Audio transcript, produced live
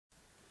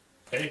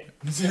Hey.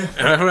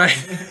 All right.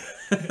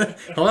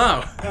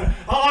 Hello.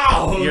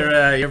 Hello.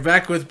 You're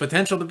back with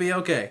potential to be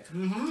okay.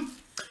 Mm-hmm.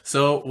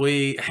 So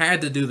we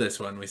had to do this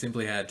one. We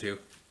simply had to.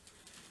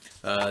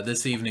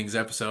 This evening's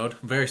episode,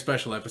 very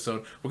special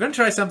episode. We're gonna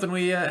try something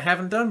we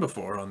haven't done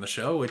before on the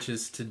show, which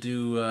is to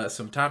do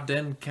some top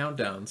 10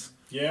 countdowns.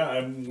 Yeah,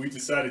 and we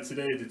decided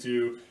today to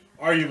do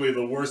arguably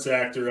the worst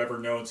actor ever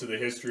known to the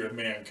history of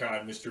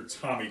mankind, Mr.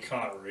 Tommy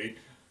Connery.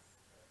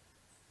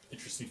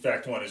 Interesting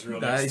fact one, his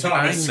real name is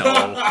Tommy. I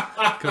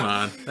know. Come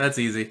on, that's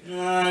easy.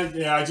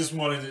 Yeah, I just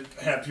wanted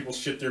to have people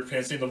shit their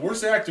pants saying the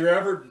worst actor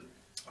ever.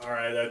 All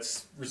right,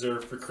 that's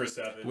reserved for Chris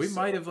Evans. We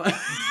might have.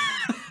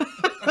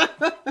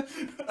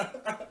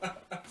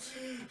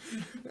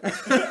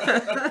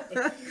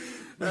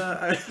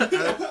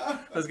 I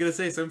was gonna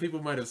say some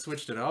people might have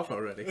switched it off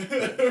already.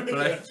 They're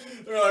like,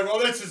 well,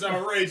 this is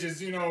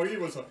outrageous. You know, he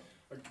was a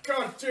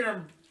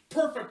goddamn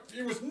perfect.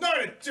 He was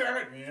not a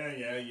damn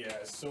it.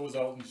 Yeah. So was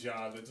Elton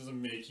John. That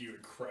doesn't make you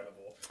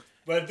incredible.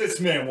 But this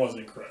man was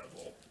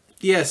incredible.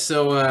 Yes,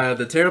 so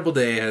the terrible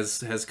day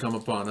has come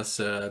upon us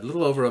a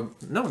little over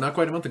not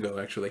quite a month ago,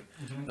 actually.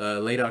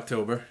 Late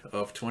October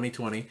of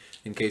 2020,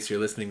 in case you're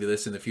listening to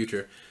this in the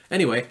future.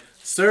 Anyway,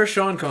 Sir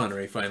Sean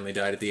Connery finally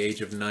died at the age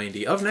of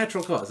 90, of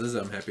natural causes,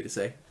 I'm happy to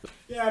say.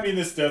 Yeah, I mean,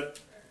 this death,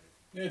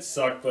 it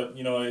sucked, but,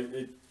 you know,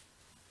 it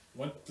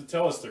went to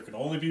tell us there can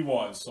only be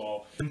one,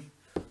 so...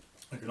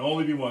 There can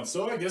only be one.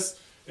 So I guess,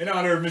 in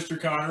honor of Mr.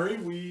 Connery,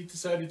 we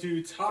decided to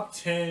do top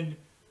 10...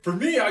 For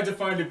me, I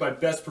defined it by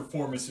best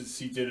performances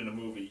he did in a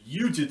movie.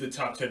 You did the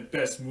top 10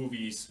 best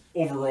movies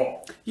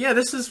overall. Yeah,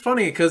 this is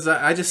funny because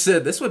I just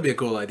said this would be a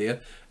cool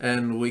idea,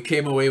 and we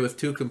came away with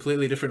two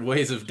completely different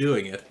ways of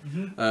doing it.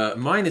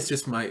 Mine is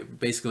just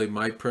basically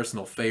my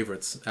personal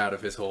favorites out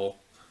of his whole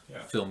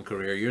film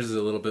career. Yours is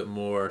a little bit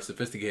more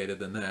sophisticated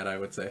than that, I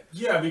would say.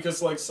 Yeah,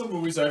 because like some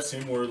movies I've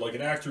seen where like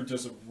an actor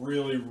does a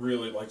really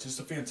like just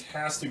a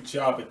fantastic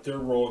job at their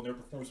role and their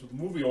performance, but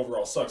the movie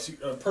overall sucks.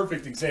 A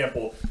perfect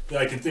example that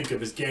I can think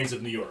of is Gangs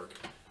of New York.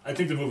 I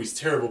think the movie's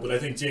terrible, but I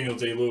think Daniel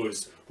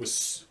Day-Lewis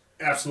was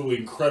absolutely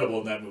incredible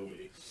in that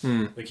movie.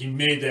 Like he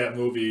made that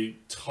movie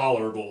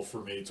tolerable for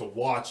me to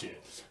watch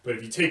it. But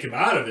if you take him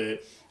out of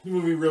it, the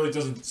movie really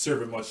doesn't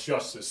serve it much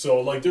justice.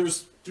 So like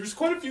there's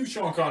quite a few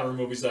Sean Connery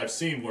movies that I've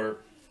seen where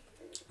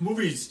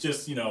movies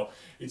just, you know,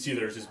 it's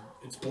either just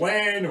it's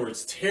bland or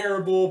it's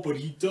terrible, but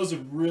he does a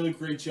really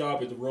great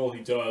job at the role he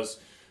does.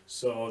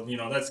 So, you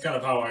know, that's kind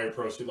of how I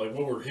approach it. Like,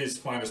 what were his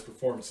finest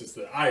performances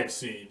that I have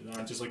seen? And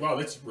I'm just like, wow,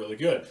 that's really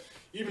good.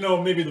 Even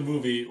though maybe the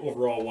movie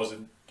overall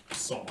wasn't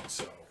so much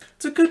so.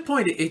 It's a good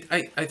point.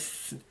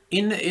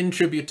 In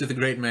tribute to the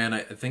great man,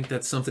 I think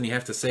that's something you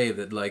have to say,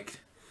 that,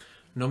 like,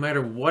 no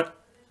matter what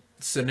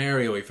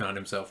scenario he found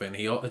himself in,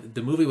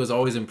 the movie was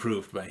always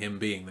improved by him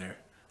being there,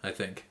 I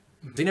think.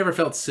 He never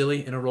felt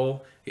silly in a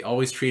role. He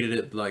always treated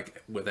it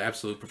like with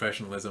absolute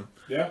professionalism.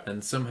 Yeah.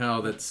 And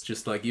somehow that's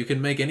just like, you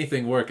can make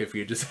anything work if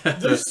you just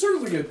have There's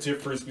certainly a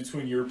difference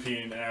between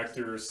European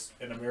actors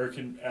and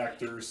American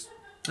actors.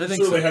 I think it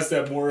certainly so. has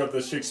that more of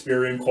the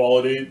Shakespearean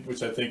quality,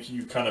 which I think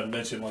you kind of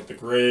mentioned, like the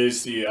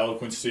grace, the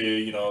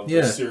eloquency, you know,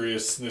 the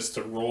seriousness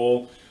to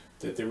role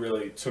that they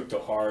really took to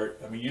heart.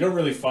 I mean, you don't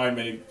really find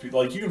many people,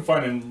 like you can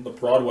find in the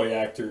Broadway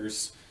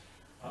actors,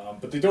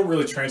 but they don't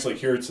really translate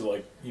here to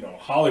like, you know,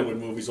 Hollywood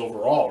movies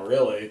overall,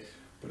 really.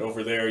 But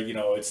over there, you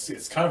know,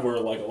 it's kind of where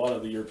like a lot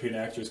of the European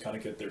actors kind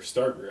of get their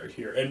start right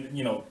here. And,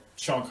 you know,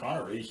 Sean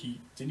Connery, he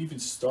didn't even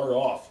start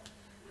off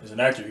as an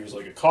actor. He was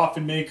like a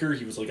coffin maker.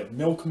 He was like a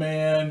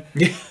milkman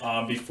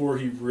before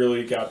he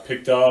really got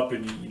picked up.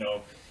 And, you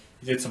know,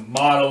 he did some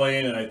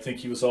modeling. And I think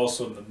he was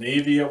also in the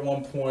Navy at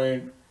one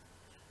point.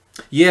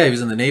 Yeah, he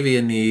was in the Navy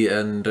and he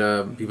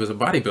was a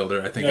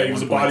bodybuilder, I think. Yeah, he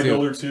was a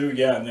bodybuilder too.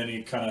 Yeah, and then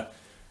he kind of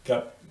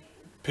got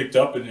picked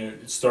up and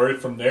it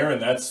started from there. And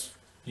that's,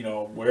 you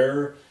know,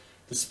 where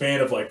the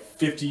span of like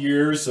 50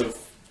 years of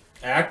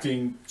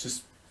acting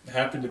just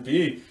happened to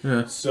be.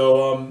 Yeah.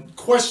 So,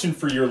 question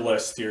for your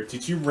list here.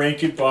 Did you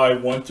rank it by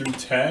 1 through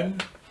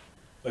 10?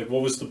 Like,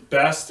 what was the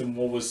best and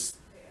what was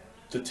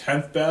the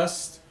 10th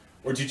best?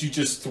 Or did you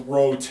just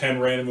throw 10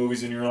 random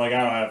movies and you're like,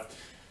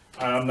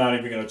 I'm not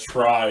even going to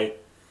try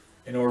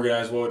and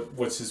organize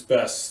what's his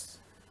best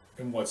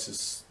and what's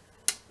his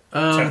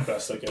 10th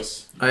best, I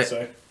guess you could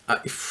say.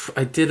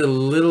 I did a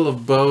little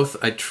of both.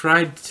 I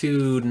tried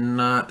to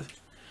not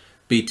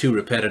be too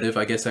repetitive,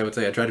 I guess I would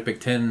say. I tried to pick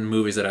 10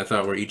 movies that I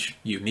thought were each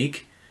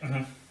unique,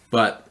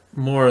 but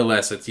more or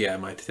less it's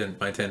my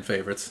 10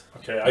 favorites.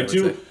 Okay,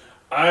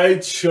 I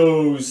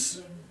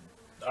chose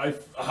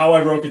how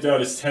I broke it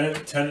down is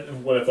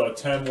 10 what I thought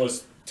 10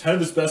 was 10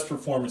 of his best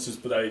performances,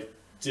 but I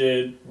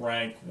did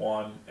rank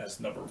one as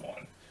number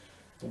one.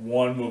 The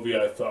one movie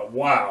I thought,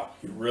 wow,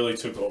 he really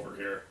took over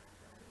here.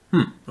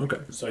 Okay.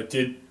 So I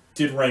did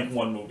rank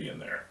one movie in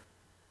there.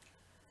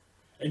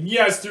 And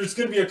yes, there's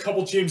going to be a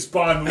couple James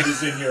Bond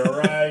movies in here,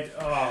 right?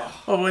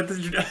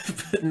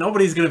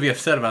 Nobody's going to be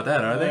upset about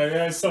that, are they?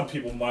 Yeah, some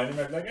people might. They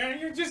might be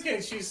like, you're just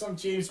going to choose some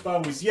James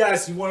Bond movies.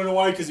 Yes, you want to know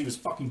why? Because he was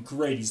fucking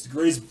great. He's the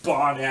greatest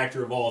Bond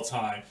actor of all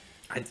time.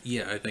 I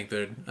think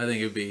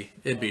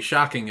it'd be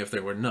shocking if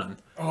there were none.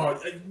 Oh,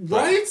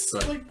 right?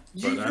 But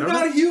You're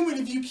not human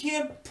if you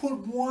can't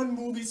put one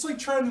movie. It's like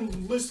trying to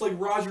list like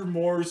Roger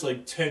Moore's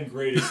like 10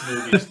 greatest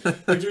movies.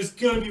 Like there's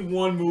gonna be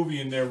one movie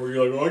in there where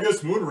you're like, well, I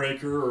guess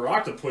Moonraker or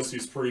Octopussy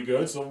is pretty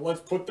good, so let's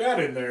put that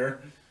in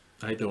there.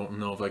 I don't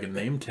know if I can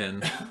name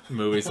 10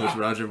 movies with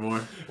Roger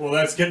Moore. Well,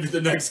 that's gonna be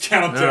the next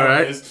countdown. All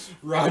right. Is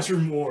Roger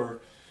Moore.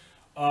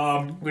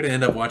 We're gonna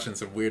end up watching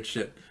some weird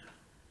shit.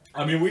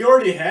 I mean, we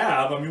already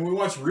have. I mean, we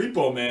watched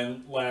Repo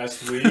Man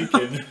last week,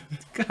 and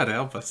God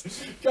help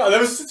us. God,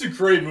 that was such a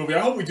great movie. I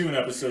hope we do an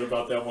episode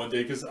about that one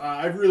day because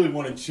I really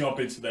want to jump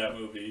into that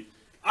movie.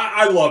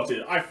 I loved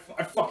it. I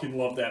fucking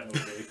love that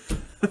movie.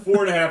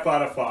 4.5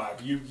 out of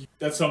 5.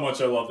 That's how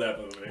much I love that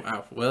movie.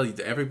 Wow. Well,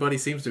 everybody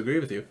seems to agree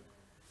with you.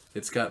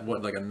 It's got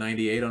what, like a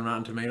 98 on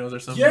Rotten Tomatoes or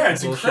something? Yeah,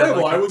 it's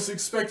incredible. Like I was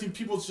expecting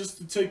people just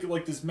to take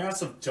like this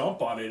massive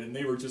dump on it, and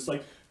they were just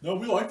like, "No,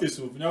 we like this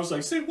movie." And I was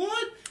like, "Say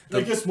what?" And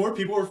I guess more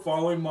people are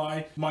following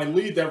my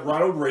lead that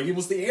Ronald Reagan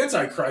was the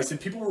Antichrist, and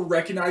people were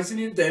recognizing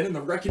it then, and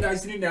they're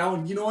recognizing it now.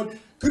 And you know what?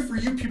 Good for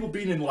you, people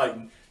being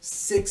enlightened.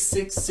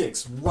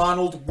 666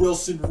 Ronald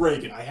Wilson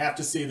Reagan. I have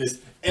to say this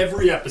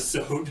every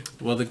episode.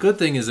 Well, the good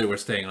thing is that we're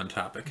staying on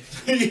topic.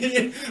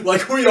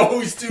 Like we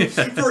always do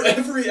for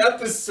every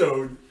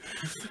episode.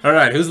 All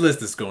right, whose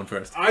list is going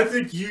first? I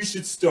think you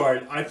should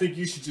start. I think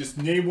you should just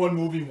name one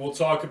movie and we'll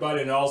talk about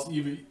it, and I'll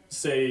either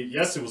say,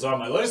 yes, it was on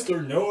my list,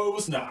 or no, it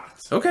was not.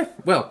 Okay,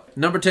 well,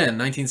 number 10,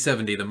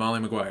 1970, The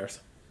Molly Maguires.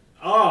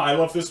 Ah, I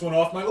left this one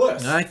off my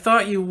list. I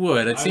thought you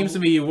would. It seems to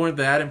me you weren't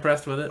that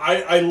impressed with it.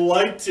 I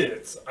liked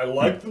it. I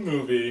liked the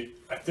movie.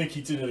 I think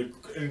he did an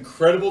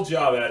incredible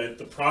job at it.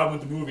 The problem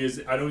with the movie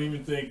is I don't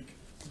even think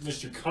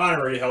Mr.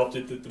 Connery helped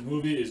it, that the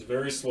movie is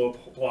very slow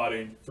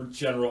plotting for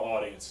general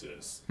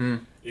audiences.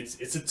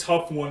 It's a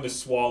tough one to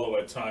swallow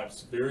at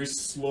times. Very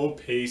slow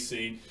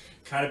pacing,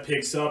 kind of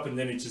picks up, and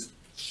then it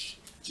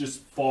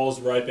just falls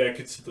right back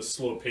into the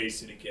slow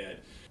pacing again.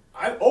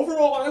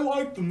 Overall, I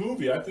like the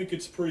movie. I think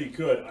it's pretty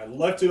good. I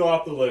left it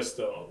off the list,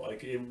 though.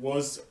 Like, it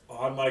was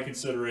on my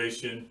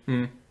consideration,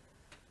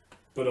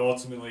 but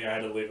ultimately I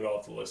had to leave it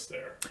off the list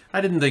there. I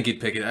didn't think you'd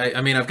pick it.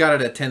 I mean, I've got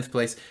it at 10th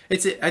place.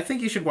 I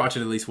think you should watch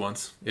it at least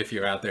once if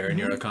you're out there and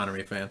you're a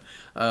Connery fan.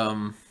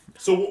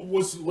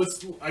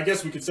 So I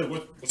guess we could say,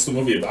 what's the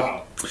movie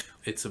about?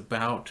 It's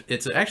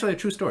actually a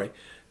true story.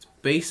 It's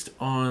based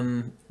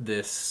on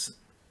this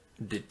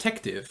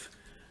detective,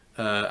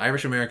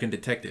 Irish-American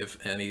detective,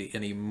 and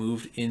he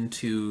moved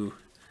into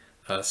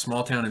a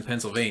small town in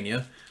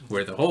Pennsylvania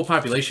where the whole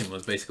population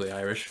was basically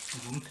Irish,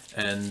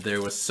 and there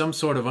was some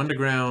sort of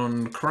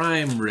underground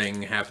crime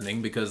ring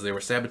happening because they were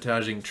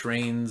sabotaging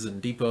trains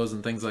and depots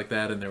and things like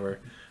that, and they were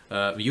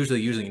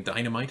usually using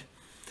dynamite.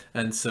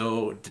 And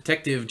so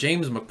Detective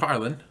James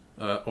McParlin,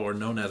 or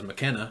known as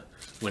McKenna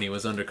when he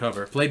was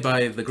undercover, played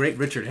by the great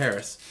Richard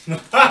Harris,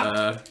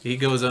 he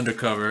goes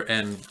undercover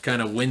and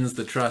kind of wins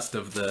the trust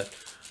of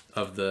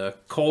the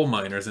coal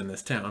miners in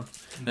this town.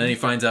 And then he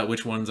finds out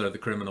which ones are the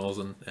criminals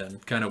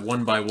and kind of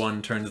one by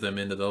one turns them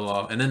into the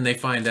law. And then they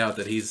find out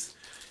that he's,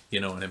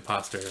 an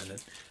imposter.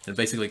 And it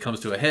basically comes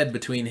to a head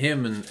between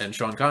him and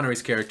Sean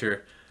Connery's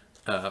character,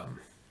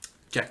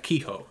 Jack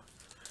Kehoe.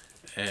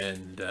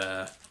 And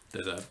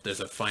there's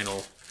a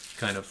final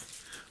kind of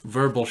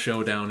verbal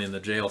showdown in the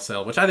jail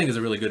cell, which I think is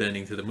a really good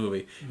ending to the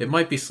movie. It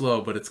might be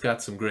slow, but it's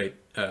got some great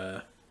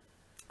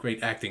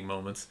acting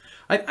moments.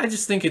 I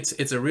just think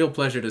it's a real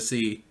pleasure to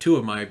see two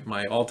of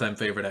my all-time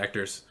favorite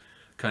actors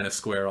kind of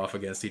square off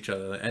against each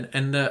other,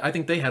 and I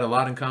think they had a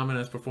lot in common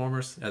as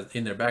performers,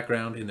 in their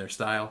background, in their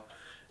style,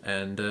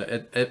 and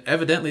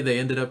evidently they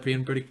ended up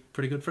being pretty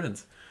good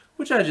friends,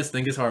 which I just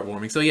think is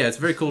heartwarming. So yeah, it's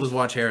very cool to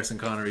watch Harris and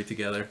Connery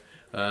together.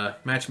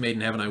 Match made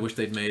in heaven. I wish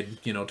they'd made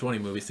 20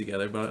 movies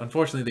together, but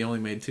unfortunately they only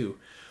made 2.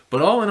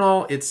 But all in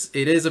all, it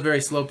is a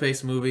very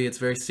slow-paced movie. It's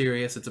very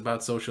serious. It's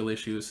about social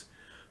issues,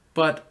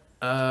 but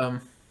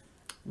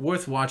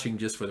worth watching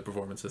just for the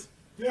performances.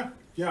 Yeah,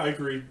 I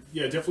agree.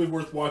 Yeah, definitely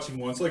worth watching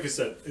once. Like I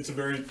said, it's a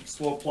very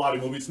slow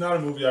plotting movie. It's not a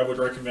movie I would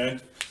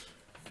recommend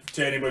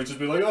to anybody. Just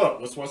be like, oh,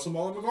 let's watch some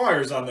Molly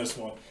Maguires on this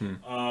one.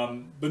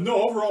 But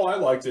no, overall, I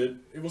liked it.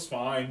 It was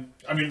fine.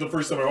 I mean, the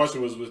first time I watched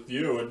it was with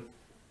you, and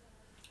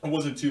it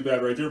wasn't too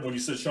bad right there. When you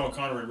said Sean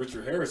Connery and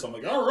Richard Harris, I'm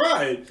like, all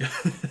right.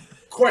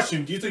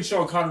 Question, do you think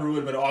Sean Connery would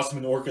have been awesome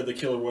in Orca the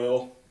Killer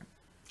Whale?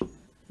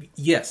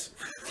 Yes.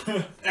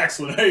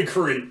 Excellent. I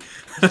agree.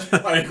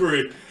 I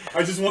agree.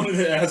 I just wanted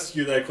to ask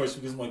you that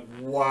question because I'm like,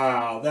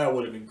 wow, that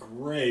would have been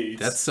great.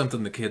 That's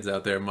something the kids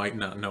out there might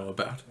not know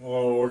about.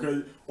 Oh,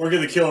 Orca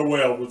the Killer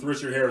Whale with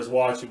Richard Harris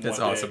watching That's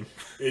one day. awesome.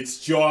 It's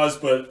Jaws,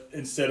 but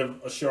instead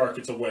of a shark,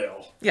 it's a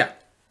whale. Yeah.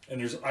 And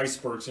there's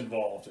icebergs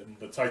involved, and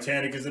the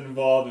Titanic is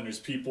involved, and there's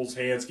people's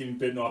hands getting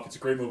bitten off. It's a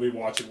great movie.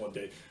 Watch it one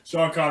day.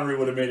 Sean Connery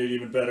would have made it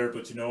even better,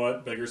 but you know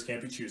what? Beggars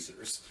can't be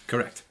choosers.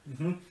 Correct.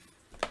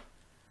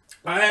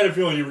 I had a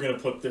feeling you were going to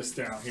put this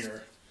down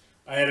here.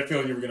 I had a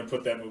feeling you were going to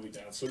put that movie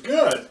down. So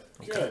good.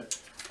 Okay. Good.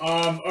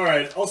 All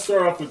right, I'll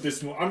start off with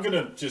this one. I'm going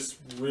to just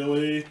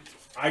really...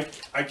 I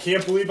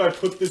can't believe I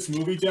put this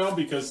movie down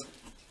because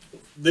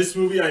This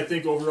movie, I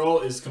think, overall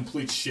is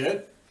complete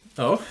shit.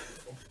 Oh?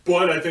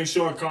 But I think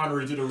Sean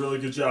Connery did a really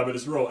good job at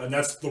his role, and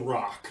that's The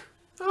Rock.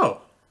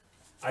 Oh.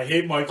 I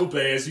hate Michael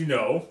Bay, as you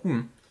know.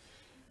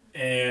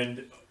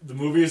 And the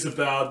movie is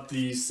about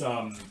these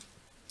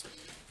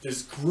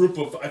this group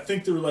of, I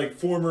think they're like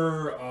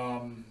former,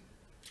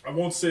 I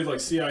won't say like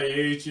CIA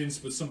agents,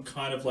 but some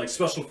kind of like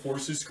special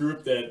forces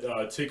group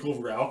that take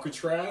over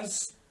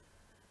Alcatraz.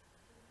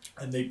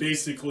 And they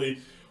basically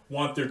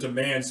want their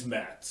demands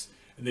met.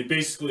 And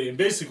basically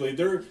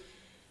they're,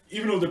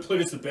 even though they're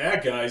played as the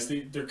bad guys,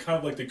 they're kind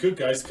of like the good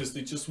guys because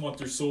they just want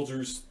their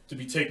soldiers to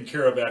be taken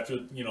care of after,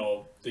 you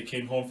know, they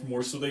came home from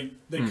war. So they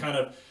kind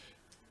of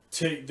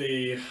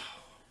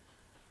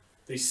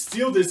they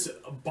steal this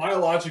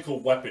biological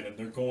weapon and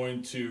they're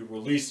going to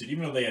release it,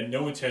 even though they had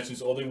no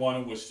intentions. All they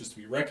wanted was just to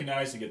be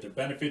recognized and get their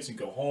benefits and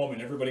go home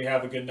and everybody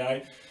have a good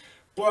night.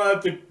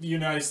 But the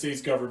United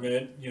States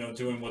government, you know,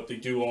 doing what they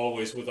do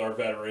always with our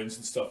veterans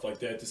and stuff like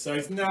that,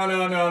 decides,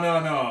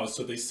 no.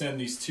 So they send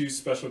these two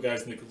special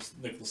guys,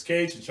 Nicolas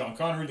Cage and Sean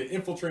Connery, to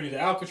infiltrate into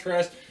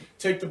Alcatraz,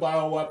 take the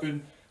bioweapon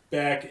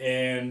back,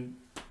 and,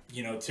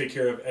 you know, take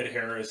care of Ed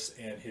Harris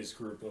and his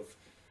group of,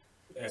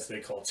 as they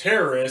call,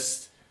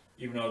 terrorists,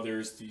 even though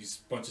there's these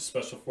bunch of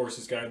special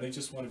forces guys, and they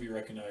just want to be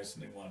recognized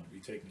and they want to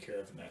be taken care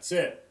of, and that's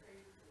it.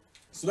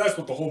 So that's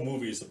what the whole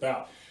movie is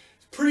about.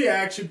 Pretty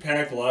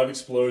action-packed, a lot of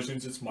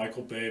explosions. It's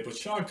Michael Bay, but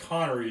Sean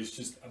Connery is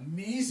just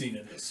amazing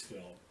in this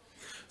film.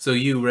 So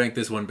you rank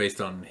this one based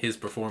on his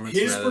performance?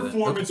 His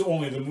performance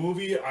only. The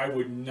movie, I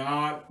would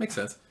not. Makes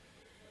sense.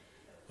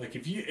 Like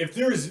if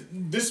there is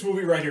this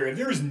movie right here, if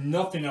there is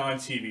nothing on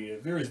TV,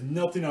 if there is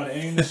nothing on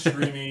any of the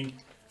streaming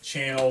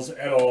channels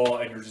at all,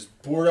 and you're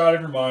just bored out of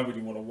your mind, but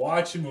you want to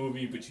watch a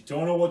movie, but you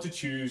don't know what to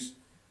choose,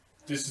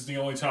 this is the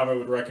only time I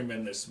would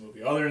recommend this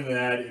movie. Other than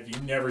that, if you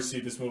never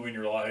see this movie in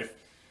your life,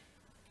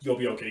 you'll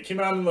be okay. It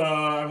came out in,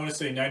 I want to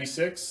say,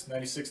 96,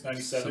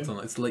 97. Something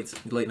like, it's late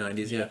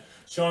 90s, yeah.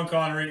 Sean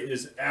Connery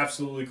is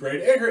absolutely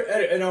great.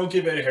 And I'll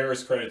give Ed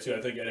Harris credit, too.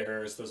 I think Ed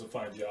Harris does a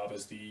fine job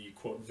as the,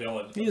 quote,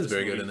 villain. He is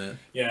very good in that.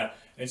 Yeah,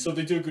 and so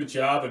they do a good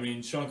job. I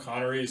mean, Sean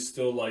Connery is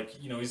still, like,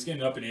 you know, he's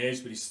getting up in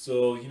age, but he's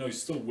still, you know, he's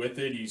still with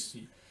it. He's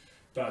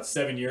about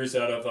 7 years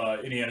out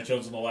of Indiana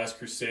Jones and the Last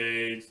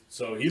Crusade.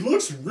 So he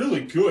looks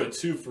really good,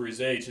 too, for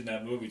his age in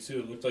that movie,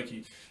 too. It looked like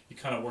he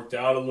kind of worked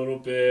out a little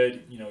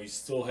bit. You know, he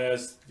still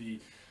has the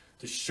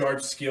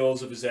sharp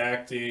skills of his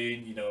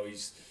acting. You know,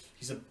 he's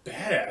a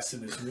badass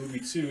in this movie,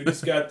 too. And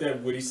he's got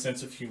that witty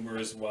sense of humor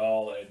as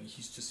well. And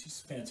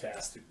he's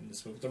fantastic in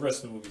this movie. The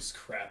rest of the movie's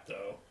crap,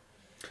 though.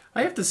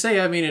 I have to say,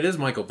 I mean, it is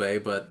Michael Bay,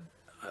 but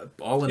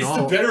all in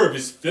all... It's the better of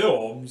his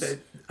films,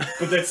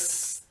 but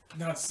that's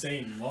not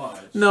saying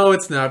much. No,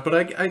 it's not.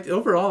 But I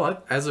overall,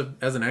 as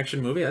an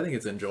action movie, I think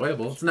it's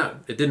enjoyable. It's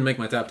not. It didn't make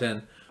my top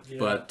 10, yeah.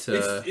 But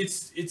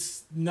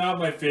it's not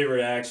my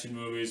favorite action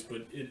movies,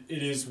 but it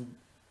is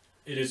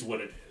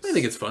what it is. I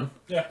think it's fun.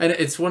 Yeah, and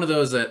it's one of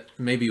those that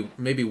maybe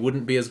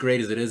wouldn't be as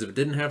great as it is if it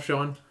didn't have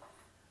Sean.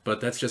 But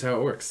that's just how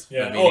it works.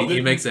 Yeah, I mean,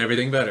 he makes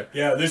everything better.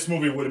 Yeah, this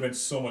movie would have been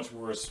so much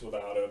worse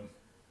without him.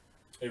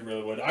 It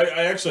really would.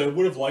 I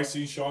would have liked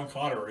seeing Sean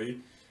Connery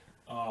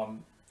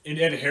in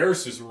Ed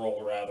Harris's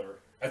role, rather.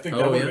 I think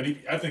that would have been.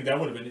 I think that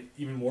would have been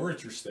even more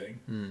interesting.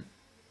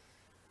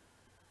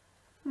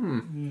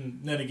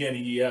 Then again,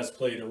 he has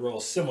played a role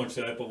similar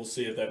to that, but we'll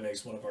see if that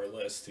makes one of our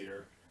lists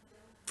here.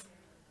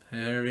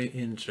 Very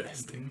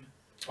interesting.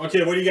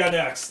 Okay, what do you got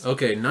next?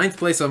 Okay, 9th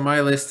place on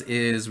my list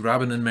is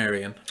Robin and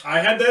Marian. I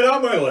had that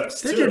on my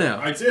list, Did you now?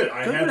 I did.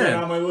 I had that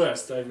on my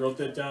list. I wrote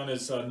that down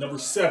as number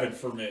 7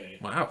 for me.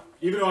 Wow.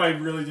 Even though I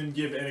really didn't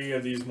give any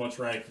of these much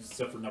rank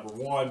except for number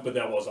 1, but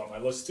that was on my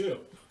list too.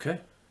 Okay.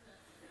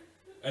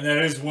 And that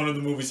is one of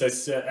the movies I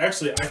said...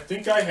 Actually, I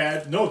think I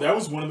had... No, that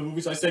was one of the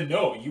movies I said,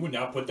 no, you would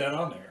not put that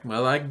on there.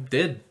 Well, I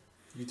did.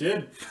 You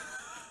did.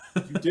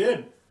 You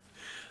did.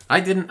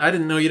 I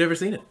didn't know you'd ever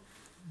seen it.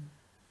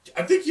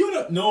 I think you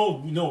and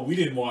no, we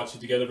didn't watch it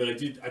together, but I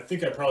did. I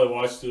think I probably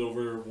watched it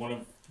over one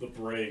of the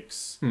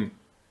breaks.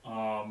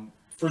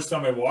 First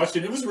time I watched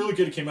it, it was really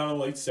good. It came out in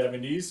the late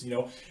 70s. You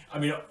know, I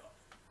mean,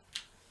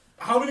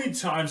 how many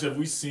times have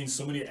we seen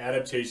so many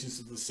adaptations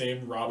of the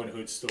same Robin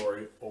Hood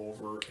story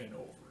over and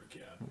over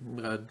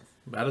again?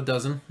 About a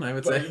dozen, I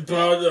would say.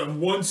 About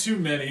one too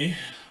many,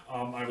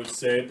 I would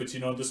say. But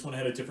you know, this one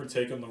had a different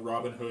take on the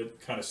Robin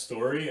Hood kind of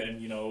story,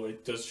 and you know,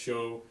 it does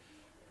show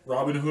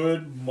Robin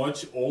Hood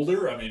much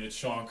older. I mean, it's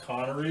Sean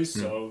Connery,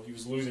 so he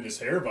was losing his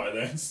hair by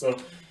then. So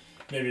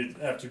maybe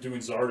after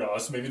doing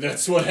Zardoz, maybe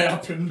that's what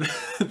happened.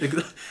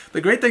 The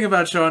great thing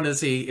about Sean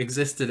is he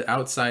existed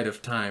outside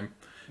of time,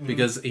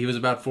 because he was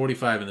about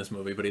 45 in this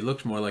movie, but he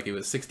looked more like he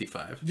was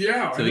 65.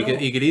 Yeah, so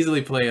he could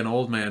easily play an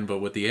old man, but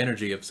with the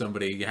energy of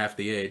somebody half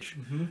the age,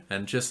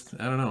 and just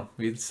I don't know.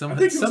 I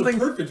think he was a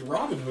perfect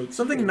Robin Hood.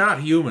 Something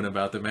not human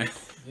about the man.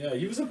 Yeah,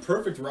 he was a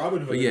perfect Robin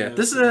Hood. But yeah,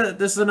 this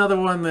is another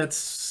one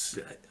that's,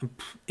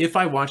 if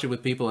I watch it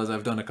with people, as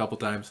I've done a couple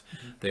times,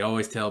 they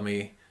always tell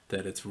me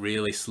that it's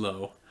really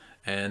slow,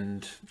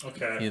 and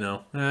you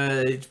know,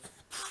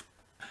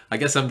 I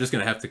guess I'm just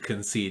gonna have to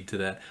concede to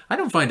that. I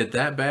don't find it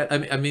that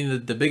bad. I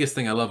mean, the biggest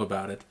thing I love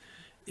about it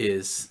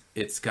is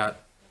it's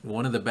got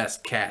one of the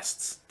best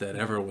casts that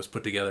ever was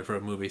put together for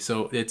a movie.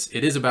 So it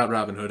is about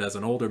Robin Hood as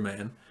an older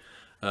man,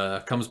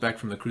 comes back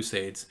from the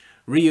Crusades,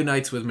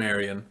 reunites with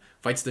Marion,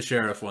 fights the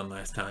sheriff one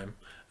last time.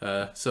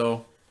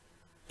 So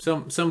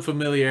some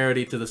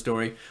familiarity to the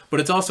story, but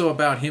it's also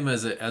about him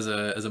as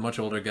a much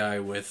older guy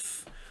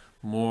with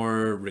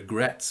more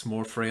regrets,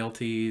 more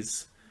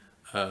frailties,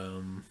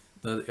 a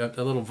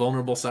little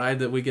vulnerable side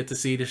that we get to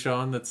see to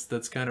Sean.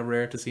 That's kind of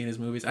rare to see in his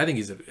movies. I think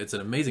it's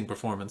an amazing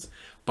performance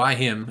by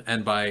him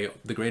and by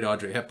the great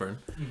Audrey Hepburn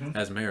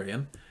as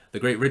Marion, the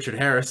great Richard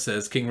Harris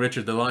as King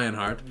Richard the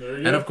Lionheart,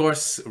 and of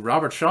course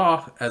Robert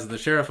Shaw as the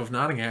Sheriff of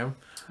Nottingham.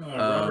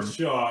 Robert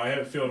Shaw. I have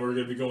a feeling we're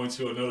going to be going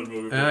to another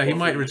movie. He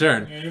might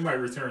return. Yeah, he might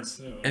return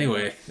soon.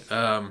 Anyway,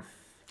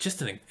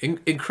 just an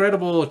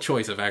incredible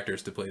choice of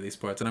actors to play these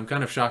parts, and I'm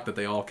kind of shocked that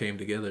they all came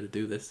together to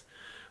do this.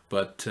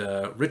 But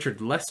Richard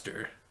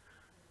Lester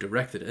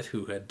directed it,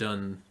 who had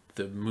done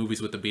the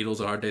movies with the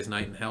Beatles, A Hard Day's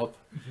Night and Help,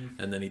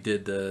 and then he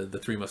did the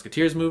Three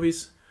Musketeers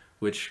movies,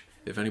 which,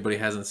 if anybody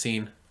hasn't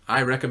seen,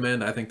 I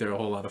recommend. I think they're a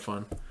whole lot of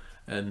fun.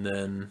 And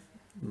then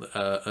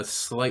a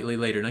slightly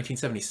later,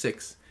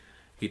 1976,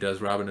 he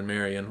does Robin and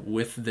Marion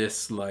with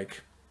this,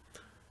 like,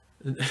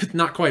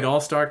 not quite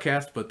all-star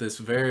cast, but this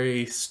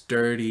very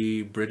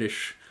sturdy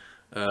British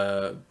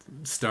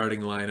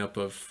starting lineup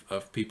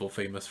of people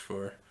famous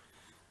for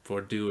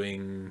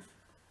doing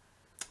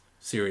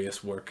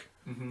serious work.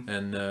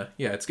 And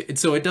yeah,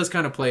 so it does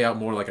kind of play out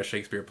more like a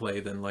Shakespeare play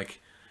than like,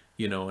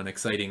 you know, an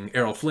exciting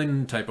Errol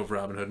Flynn type of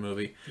Robin Hood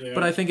movie. Yeah.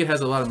 But I think it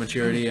has a lot of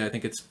maturity. I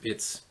think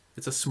it's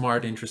a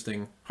smart,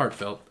 interesting,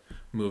 heartfelt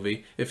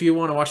movie. If you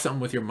want to watch something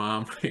with your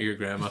mom or your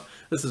grandma,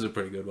 this is a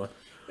pretty good one.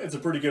 It's a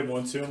pretty good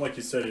one too, and like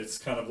you said, it's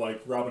kind of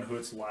like Robin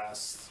Hood's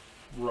last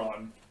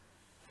run,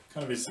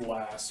 kind of his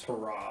last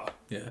hurrah.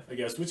 Yeah, I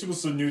guess, which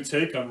was a new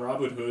take on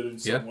Robin Hood in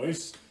some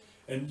ways.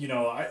 And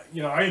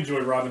I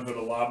enjoy Robin Hood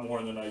a lot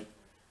more than I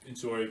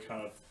enjoy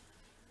kind of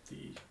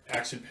the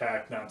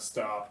action-packed,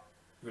 nonstop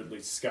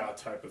Ridley Scott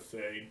type of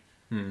thing.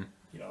 You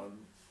know,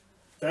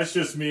 that's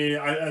just me.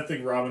 I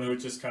think Robin Hood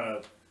just kind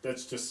of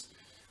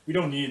we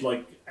don't need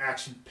like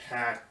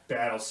action-packed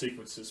battle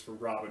sequences for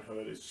Robin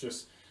Hood. It's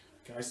just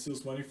guy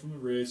steals money from the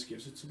rich,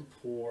 gives it to the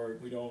poor.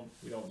 We don't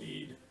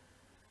need,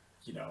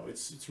 you know,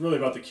 it's really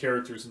about the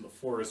characters in the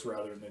forest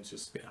rather than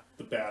just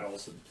the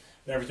battles and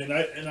everything.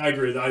 I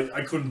agree that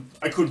I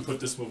couldn't put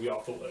this movie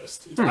off the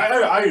list.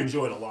 I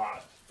enjoyed it a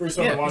lot. First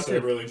time I watched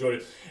it, I really enjoyed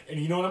it. And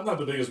you know what? I'm not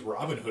the biggest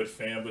Robin Hood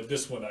fan, but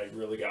this one I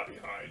really got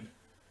behind.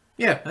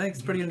 Yeah, I think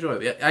it's pretty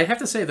enjoyable. Yeah, I have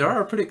to say there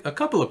are a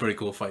couple of pretty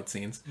cool fight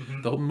scenes.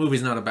 The whole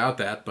movie's not about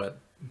that, but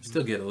you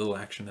still get a little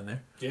action in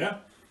there. Yeah.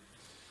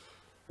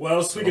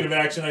 Well, speaking of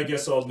action, I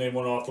guess I'll name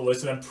one off the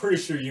list, and I'm pretty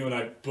sure you and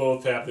I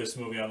both have this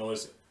movie on the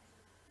list.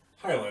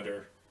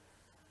 Highlander.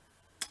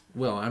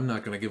 Well, I'm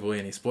not going to give away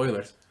any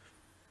spoilers.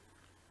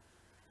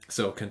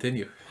 So,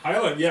 continue.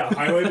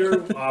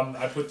 Highlander.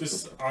 I put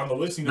this on the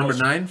list. Number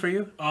 9 for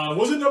you?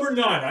 Was it number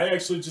 9? I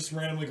actually just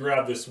randomly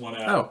grabbed this one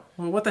out. Oh,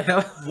 well, what the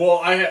hell?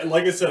 Well,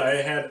 like I said,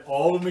 I had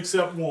all of them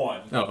except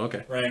one. Oh,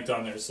 okay. Ranked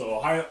on there.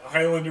 So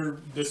Highlander,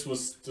 this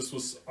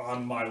was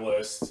on my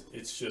list.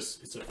 It's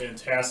a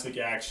fantastic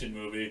action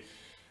movie.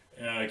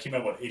 It came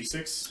out, what,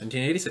 86?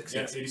 1986,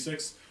 yes.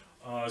 86.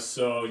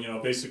 So, you know,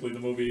 basically the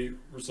movie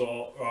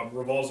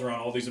revolves around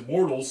all these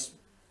immortals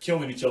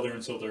killing each other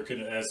until there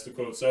can, as the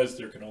quote says,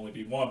 there can only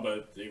be one,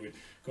 but they would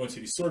go into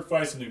these sword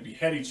fights and they would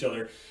behead each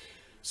other.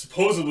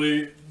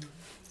 Supposedly,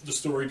 the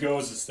story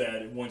goes is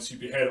that once you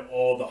behead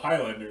all the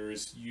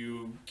Highlanders,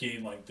 you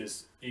gain like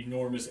this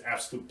enormous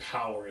absolute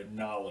power and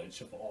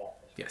knowledge of all.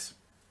 Yes.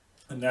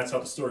 And that's how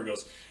the story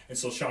goes. And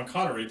so Sean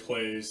Connery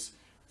plays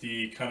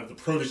the kind of the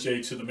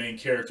protege to the main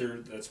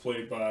character that's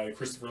played by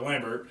Christopher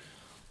Lambert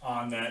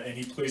on that, and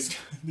he plays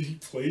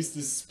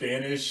this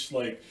Spanish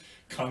like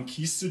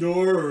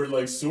conquistador or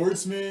like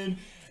swordsman,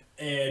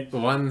 and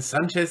Juan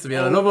Sanchez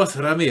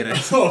Villalobos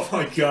Ramirez. Oh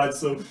my god!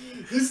 So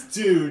this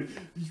dude,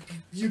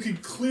 you can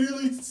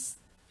clearly,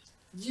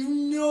 you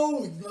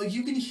know, like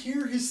you can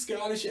hear his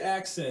Scottish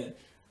accent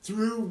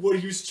through what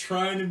he was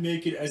trying to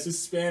make it as a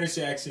Spanish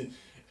accent,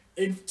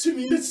 and to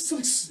me, it's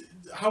like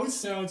how it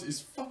sounds is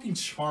fucking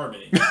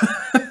charming.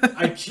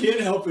 I can't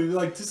help it.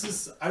 Like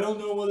I don't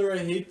know whether I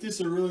hate this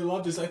or really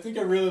love this. I think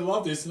I really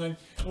love this, and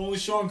only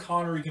Sean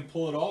Connery can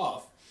pull it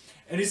off.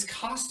 And his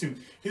costume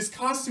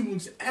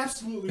looks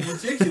absolutely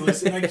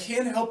ridiculous, and I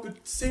can't help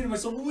but say to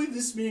myself, only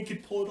this man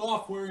could pull it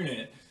off wearing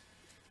it.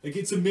 Like,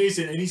 it's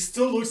amazing, and he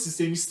still looks the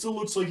same. He still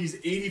looks like he's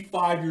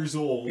 85 years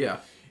old. Yeah.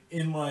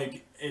 In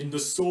the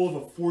soul of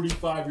a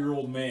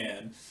 45-year-old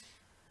man.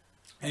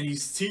 And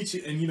he's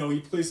teaching, and, you know,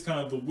 he plays kind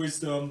of the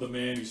wisdom, the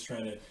man who's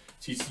trying to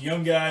teach the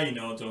young guy, you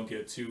know, don't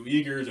get too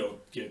eager, don't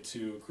get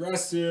too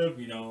aggressive,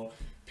 you know,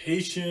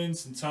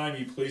 patience and time.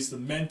 He plays the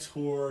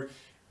mentor,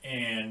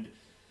 and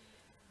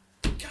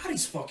God, God,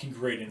 he's fucking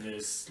great in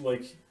this.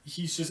 Like,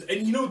 he's just,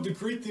 and you know, the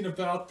great thing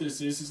about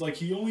this is like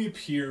he only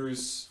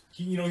appears.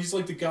 He's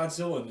like the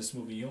Godzilla in this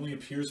movie. He only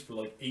appears for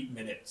like 8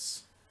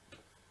 minutes.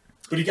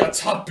 But he got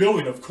top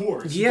billing, of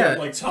course. He got,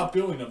 like, top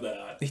billing of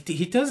that.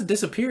 He does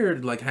disappear,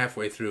 like,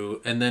 halfway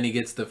through, and then he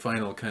gets the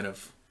final kind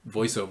of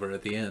voiceover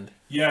at the end.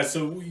 Yeah,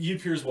 so he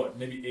appears, what,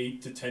 maybe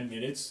 8 to 10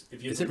 minutes?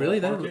 If you Is it really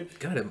that?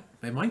 God,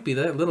 it might be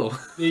that little.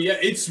 Yeah,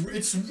 it's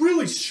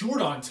really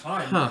short on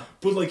time.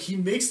 But, like, he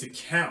makes it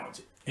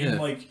count. And,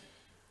 like,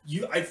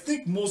 I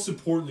think most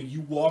importantly,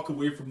 you walk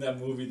away from that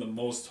movie the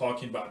most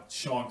talking about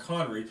Sean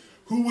Connery,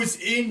 who was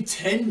in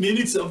 10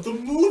 minutes of the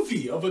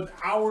movie, of an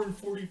hour and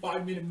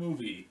 45-minute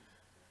movie.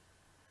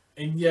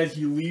 And yet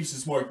he leaves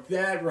his mark.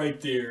 That right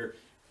there,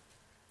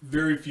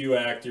 very few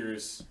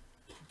actors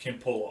can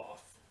pull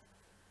off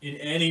in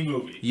any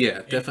movie.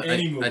 Yeah,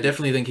 definitely. I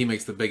definitely think he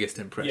makes the biggest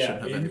impression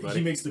of anybody.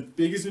 He makes the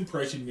biggest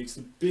impression. He makes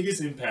the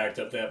biggest impact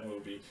of that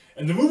movie.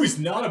 And the movie's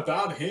not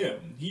about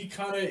him.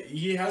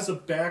 He has a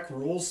back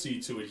roll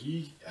seat to it.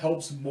 He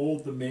helps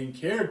mold the main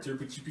character,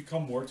 but you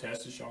become more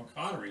attached to Sean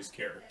Connery's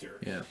character.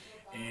 Yeah.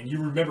 And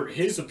you remember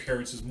his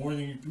appearances more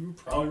than you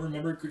probably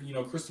remember,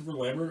 Christopher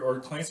Lambert or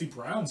Clancy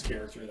Brown's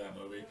character in that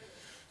movie.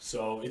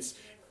 So it's.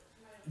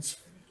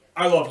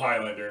 I love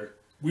Highlander.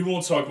 We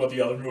won't talk about the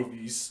other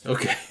movies.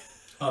 Okay.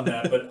 On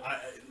that, but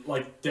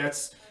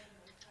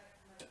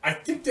I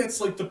think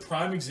that's like the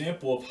prime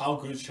example of how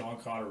good Sean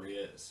Connery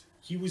is.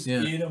 He was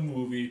in a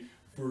movie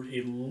for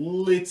a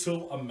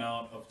little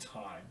amount of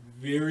time,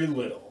 very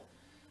little.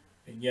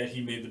 And yet he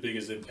made the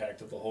biggest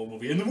impact of the whole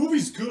movie. And the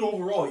movie's good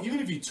overall.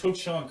 Even if you took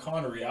Sean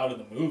Connery out of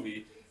the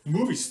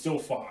movie's still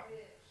fine.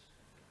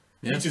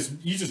 Yeah.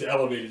 You just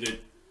elevated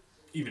it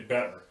even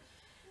better.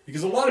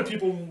 Because a lot of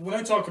people, when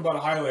I talk about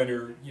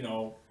Highlander,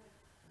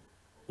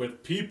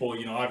 with people,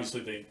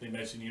 obviously they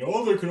mention,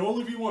 there can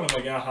only be one. I'm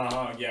like,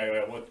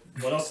 yeah,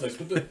 what else next?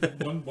 But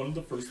one of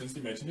the first things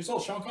they mention is,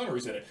 Sean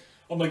Connery's in it.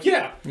 I'm like,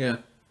 yeah.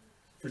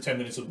 For 10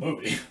 minutes of the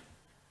movie.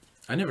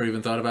 I never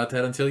even thought about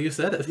that until you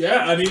said it.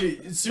 Yeah, I mean,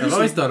 seriously. I've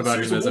always thought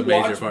about him as a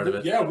major part of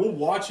it. Yeah, we'll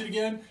watch it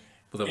again.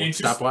 With a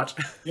stopwatch?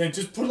 Yeah,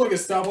 just put like a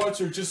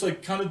stopwatch or just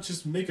like kind of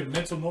just make a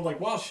mental note like,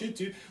 wow, shit,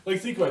 dude.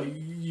 Like, think about it.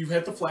 You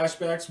had the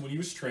flashbacks when he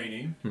was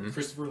training,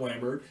 Christopher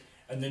Lambert,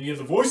 and then you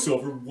have the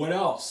voiceover. What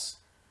else?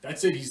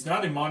 That's it. He's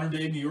not in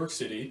modern-day New York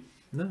City.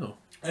 No.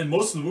 And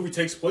most of the movie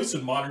takes place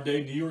in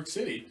modern-day New York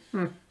City.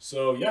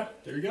 So, yeah,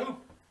 there you go.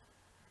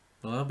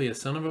 Well, I'll be a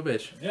son of a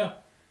bitch. Yeah.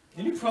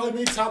 And you probably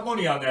made top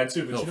money on that,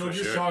 too. But you're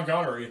Sean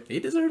Connery. He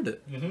deserved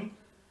it.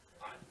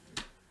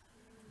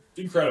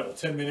 Incredible.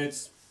 10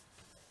 minutes.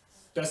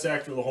 Best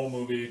actor of the whole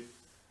movie.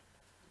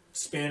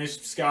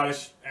 Spanish,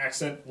 Scottish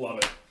accent. Love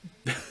it.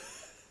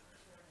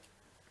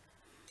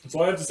 That's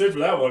all I have to say for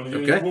that one.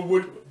 Okay.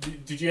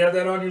 Did you have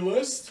that on your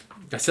list?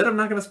 I said I'm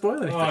not going to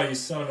spoil anything. Oh, you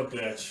son of a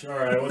bitch. All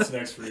right, what's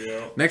next for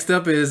you? Next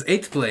up is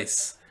 8th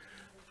place.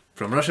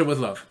 From Russia with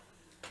Love.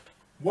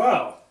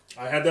 Wow.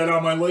 I had that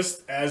on my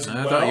list as well.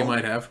 I thought you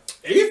might have.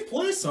 8th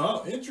place,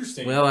 huh?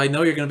 Interesting. Well, I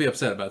know you're going to be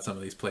upset about some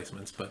of these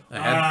placements, but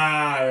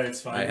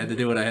it's fine. I had to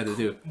do what I had to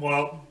do.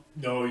 Well,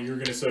 no, you're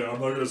going to say, I'm not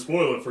going to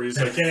spoil it for you,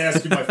 so I can't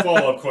ask you my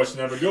follow-up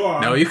question ever. Go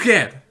on. No, you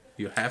can't.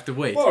 You have to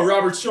wait. Well,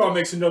 Robert Shaw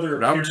makes another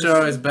Robert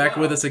Shaw is back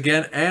with us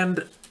again,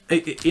 and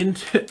in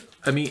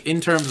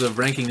terms of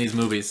ranking these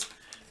movies,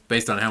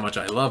 based on how much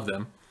I love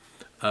them,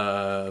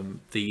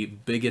 the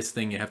biggest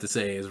thing you have to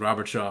say is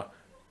Robert Shaw,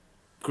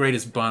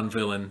 greatest Bond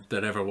villain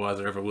that ever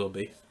was or ever will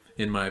be,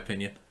 in my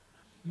opinion.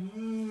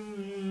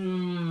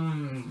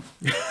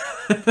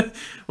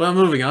 Well,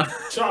 moving on.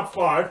 Top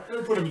 5.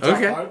 I'm put him in top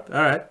 5.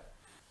 All right.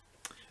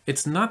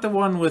 It's not the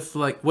one with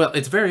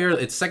it's very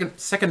early. It's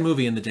second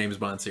movie in the James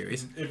Bond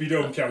series. If you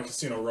don't count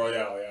Casino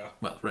Royale, yeah.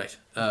 Well, right.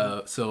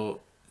 So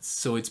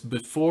it's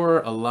before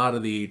a lot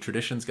of the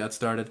traditions got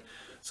started.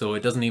 So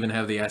it doesn't even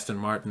have the Aston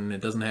Martin.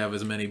 It doesn't have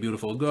as many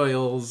beautiful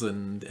Goyles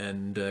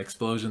and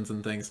explosions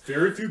and things.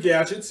 Very few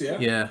gadgets, yeah.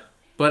 Yeah,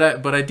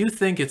 but I do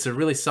think it's a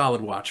really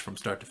solid watch from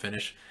start to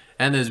finish.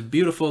 And there's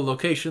beautiful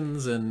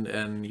locations and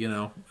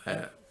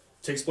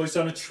takes place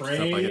on a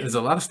train. Like there's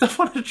a lot of stuff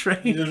on a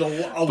train. There's a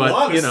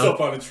lot of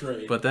stuff on a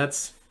train. But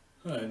that's...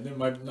 It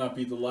might not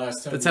be the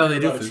last time that's how they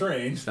do things.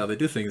 That's how they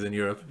do things in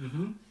Europe.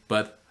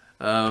 But,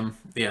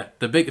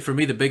 for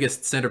me, the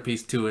biggest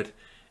centerpiece to it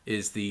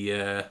is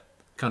the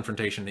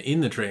confrontation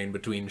in the train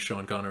between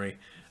Sean Connery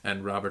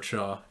and Robert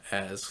Shaw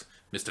as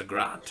Mr.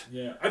 Grant.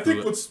 Yeah, I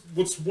think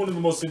what's one of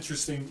the most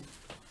interesting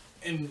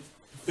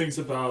things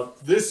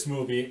about this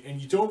movie, and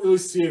you don't really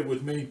see it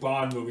with many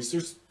Bond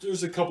movies.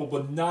 There's a couple,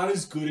 but not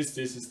as good as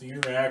this, is the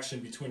interaction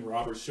between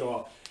Robert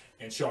Shaw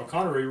and Sean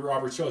Connery.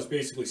 Robert Shaw is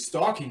basically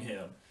stalking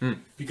him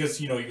because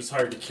he was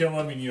hired to kill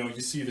him, and you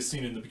see the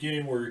scene in the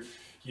beginning where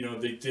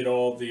they did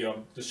all the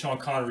Sean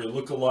Connery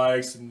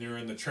lookalikes, and they're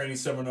in the training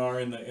seminar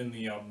in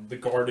the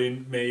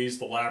garden maze,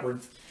 the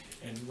labyrinth,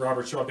 and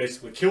Robert Shaw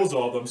basically kills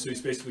all of them. So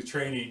he's basically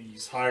training.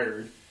 He's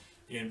hired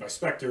by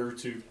Spectre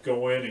to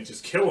go in and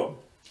just kill him.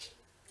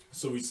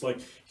 So he's like,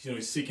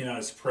 he's seeking out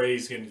his prey,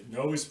 he's getting to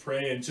know his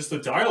prey, and just the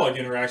dialogue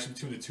interaction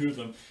between the two of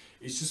them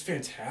is just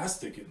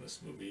fantastic in this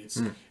movie.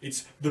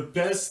 It's the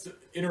best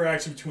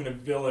interaction between a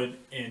villain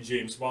and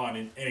James Bond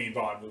in any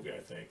Bond movie, I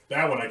think.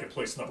 That one I can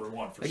place number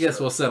one for sure. I guess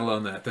we'll settle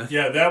on that then.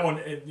 Yeah, that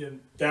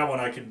one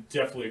I can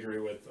definitely agree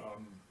with.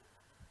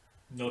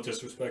 No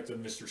disrespect to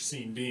Mr.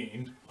 Sean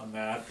Bean on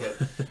that,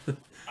 but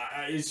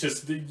it's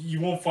just, you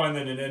won't find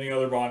that in any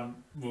other Bond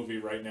movie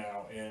right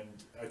now, and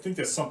I think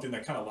that's something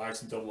that kind of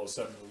lacks in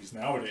 007 movies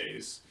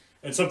nowadays,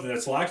 and something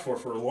that's lacked for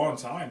a long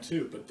time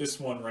too. But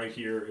this one right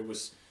here, it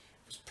was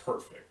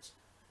perfect.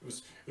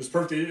 It was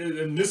perfect.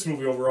 In this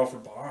movie overall for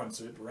Bonds,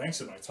 it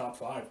ranks in my top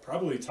 5,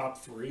 probably top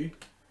 3.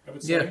 I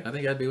would say. Yeah, I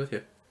think I'd be with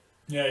you.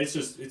 Yeah,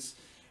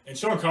 and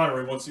Sean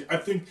Connery, I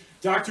think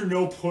Dr.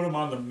 No put him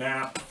on the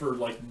map for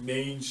like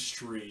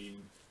mainstream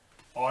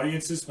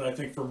audiences, but I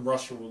think From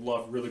Russia with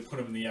Love really put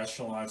him in the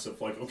echelons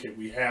of like, okay,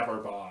 we have our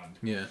Bond.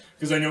 Yeah.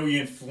 Because I know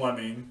Ian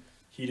Fleming,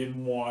 he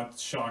didn't want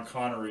Sean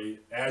Connery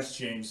as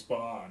James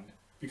Bond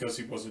because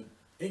he wasn't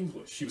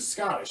English. He was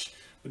Scottish.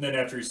 But then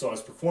after he saw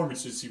his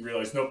performances, he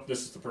realized, nope,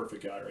 this is the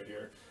perfect guy right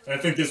here. And I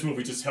think this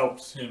movie just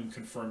helps him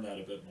confirm that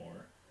a bit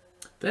more.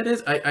 That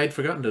is, I'd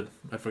forgotten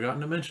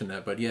to mention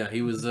that, but yeah,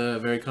 he was a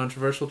very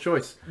controversial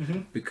choice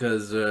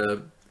because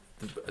a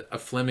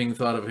Fleming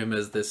thought of him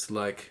as this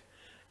like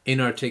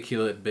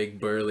inarticulate, big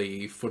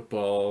burly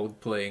football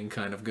playing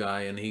kind of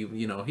guy, and he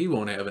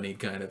won't have any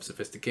kind of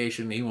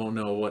sophistication. He won't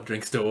know what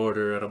drinks to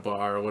order at a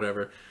bar or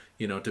whatever,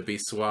 to be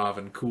suave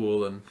and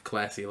cool and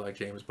classy like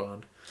James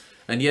Bond.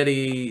 And yet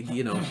he,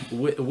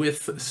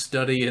 with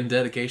study and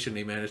dedication,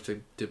 he managed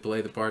to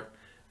play the part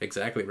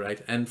exactly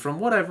right. And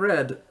from what I've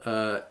read,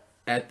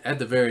 at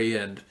the very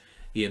end,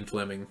 Ian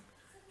Fleming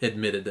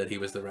admitted that he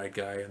was the right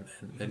guy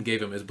and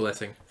gave him his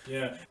blessing.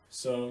 Yeah.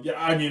 So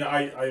yeah, I mean,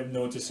 I have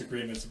no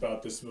disagreements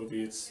about this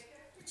movie. It's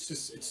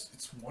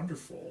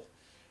wonderful,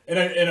 and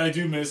I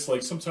do miss,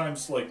 like,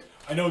 sometimes, like,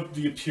 I know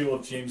the appeal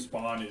of James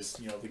Bond is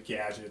the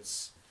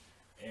gadgets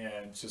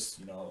and just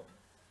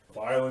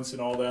violence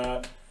and all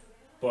that.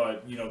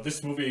 But,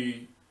 this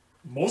movie,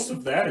 most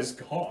of that is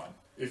gone.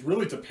 It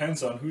really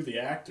depends on who the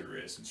actor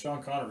is. And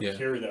Sean Connery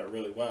carried that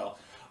really well.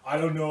 I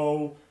don't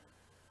know,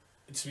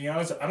 to be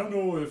honest, I don't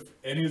know if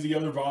any of the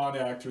other Bond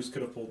actors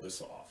could have pulled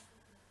this off.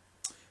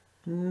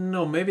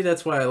 No, maybe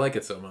that's why I like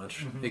it so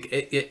much.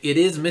 It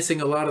is missing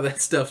a lot of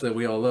that stuff that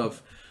we all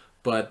love.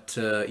 But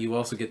you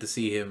also get to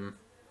see him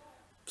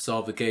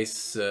solve the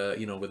case,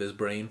 with his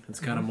brain. It's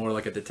kind of more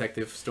like a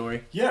detective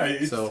story. Yeah,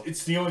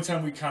 it's the only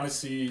time we kind of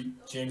see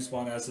James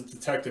Bond as a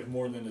detective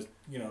more than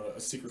a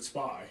secret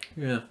spy.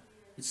 Yeah.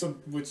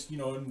 Which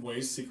in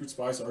ways secret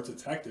spies are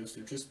detectives.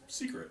 They're just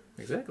secret.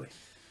 Exactly.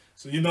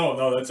 So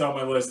no, that's on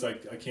my list. I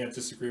can't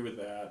disagree with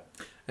that.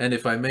 And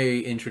if I may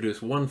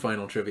introduce one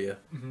final trivia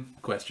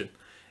question,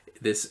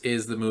 this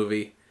is the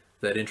movie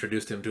that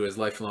introduced him to his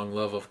lifelong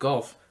love of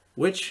golf,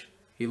 which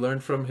he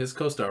learned from his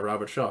co-star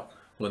Robert Shaw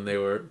when they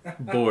were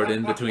bored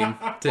in between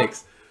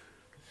takes.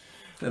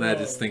 And I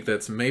just think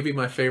that's maybe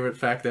my favorite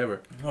fact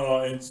ever. Oh,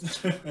 and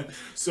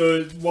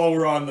so while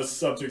we're on the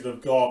subject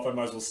of golf, I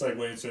might as well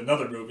segue into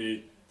another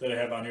movie that I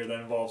have on here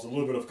that involves a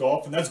little bit of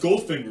golf, and that's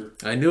Goldfinger.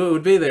 I knew it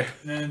would be there.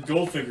 And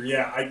Goldfinger,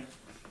 yeah.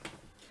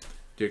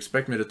 Do you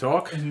expect me to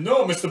talk?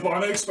 No, Mr.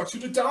 Bond, I expect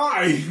you to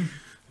die.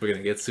 We're going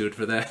to get sued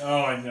for that.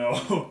 Oh, I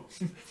know.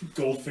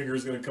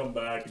 Goldfinger's going to come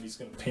back, and he's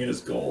going to paint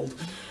us gold.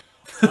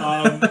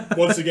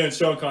 Once again,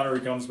 Sean Connery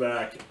comes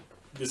back.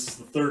 This is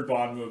the third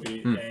Bond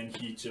movie, and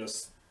he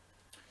just...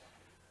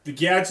 The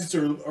gadgets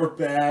are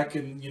back,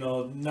 and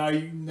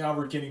now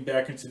we're getting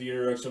back into the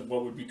introduction of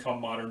what would become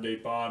modern day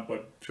Bond.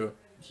 But sure,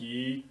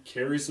 he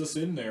carries us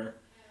in there,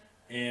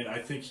 and I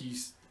think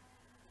he's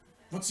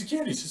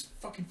just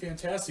fucking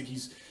fantastic.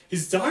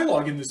 His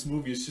dialogue in this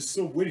movie is just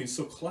so witty and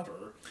so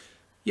clever.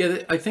 Yeah,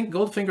 I think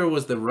Goldfinger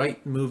was the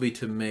right movie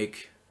to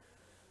make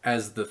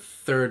as the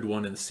third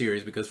one in the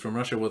series, because From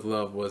Russia with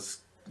Love was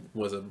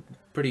a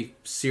pretty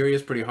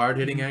serious, pretty hard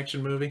hitting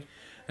action movie.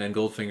 And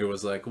Goldfinger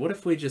was like, what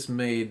if we just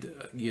made,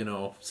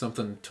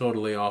 something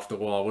totally off the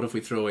wall? What if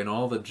we throw in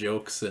all the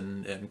jokes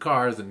and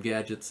cars and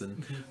gadgets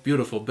and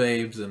beautiful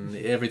babes and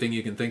everything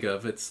you can think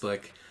of? It's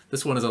like,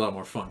 this one is a lot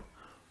more fun.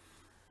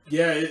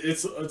 Yeah,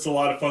 it's a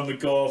lot of fun. The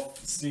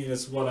golf scene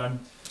is what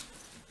I'm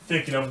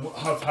thinking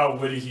of how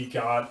witty he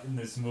got in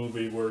this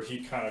movie, where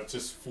he kind of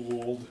just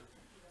fooled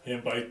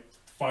him by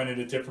finding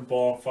a different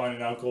ball and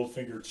finding out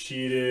Goldfinger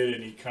cheated,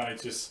 and he kind of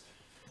just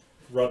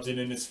rubbed it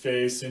in his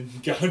face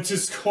and got him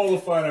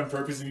disqualified on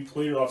purpose, and he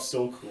played it off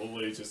so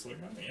coolly, just like,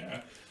 oh,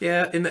 yeah.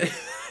 Yeah, in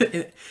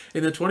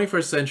the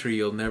 21st century,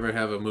 you'll never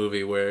have a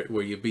movie where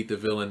you beat the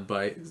villain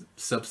by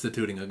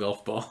substituting a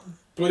golf ball.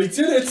 But he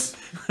did it!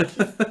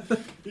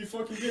 He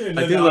fucking did it. And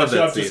I do love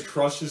that scene. Just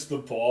crushes the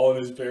ball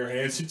in his bare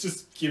hands. He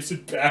just gives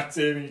it back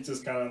to him, and he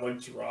just kind of,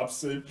 like,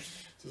 drops it.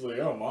 Just like,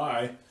 oh,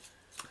 my.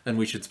 And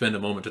we should spend a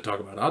moment to talk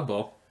about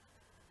Oddball.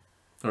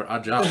 Or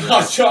Odd Job. Right?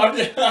 Odd Job,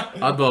 yeah.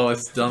 Oddball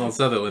is Donald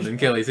Sutherland in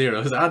Kelly's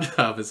Heroes. Odd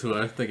Job is who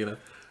I'm thinking of.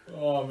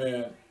 Oh,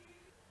 man.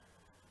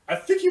 I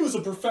think he was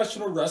a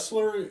professional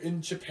wrestler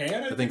in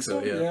Japan. I think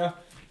so, yeah.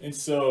 And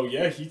so,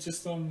 yeah, he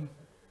just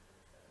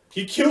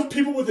he killed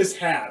people with his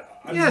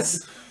hat.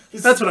 Yes,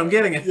 that's what I'm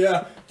getting at.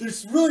 Yeah,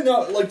 there's really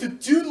not like the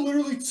dude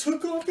literally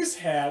took off his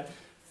hat,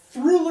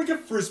 threw it like a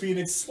frisbee, and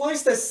it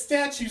sliced that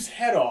statue's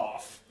head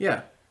off.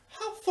 Yeah.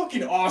 How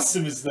fucking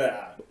awesome is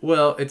that?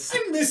 Well, it's... I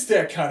miss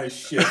that kind of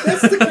shit.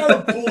 That's the kind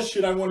of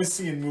bullshit I want to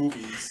see in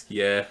movies.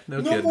 Yeah, no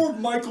kidding. kidding. No more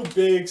Michael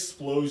Bay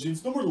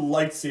explosions. No more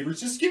lightsabers.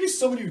 Just give me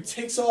somebody who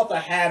takes off the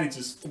hat and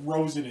just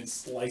throws it and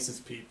slices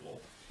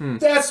people.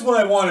 That's what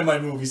I want in my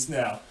movies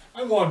now.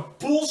 I want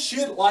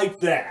bullshit like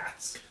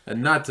that.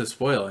 And not to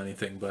spoil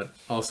anything, but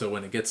also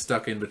when it gets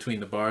stuck in between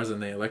the bars and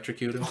they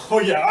electrocute him. Oh,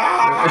 yeah.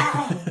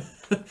 Ah!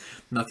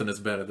 Nothing is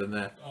better than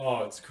that.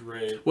 Oh, it's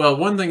great. Well,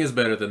 one thing is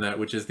better than that,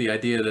 which is the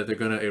idea that they're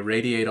going to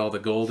irradiate all the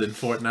gold in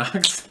Fort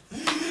Knox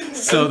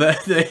so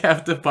that they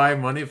have to buy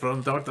money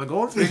from Dr.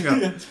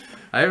 Goldfinger.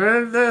 I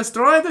will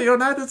destroy the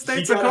United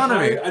States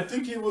economy. I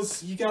think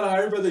he got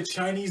hired by the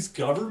Chinese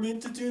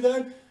government to do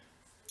that.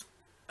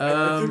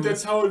 I think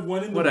that's how it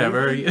went in the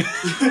whatever. movie.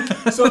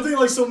 Something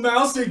like, so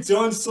Mao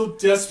Zedong's so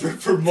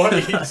desperate for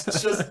money.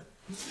 It's just,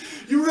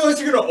 you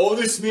realize you're going to owe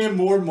this man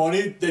more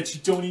money that you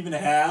don't even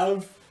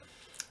have?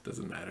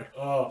 Doesn't matter.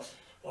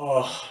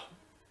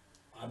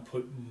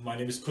 My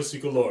name is Pussy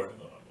Galore.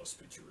 Oh, I must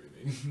be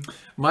dreaming.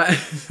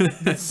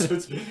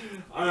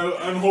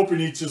 I'm hoping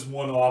he just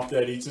won off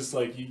that. He just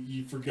like,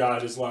 he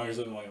forgot as long as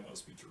I'm like, I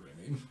must be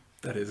dreaming.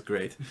 That is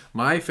great.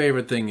 My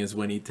favorite thing is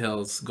when he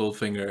tells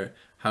Goldfinger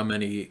how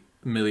many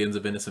millions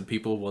of innocent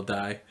people will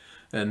die.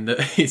 And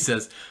he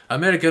says,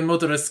 American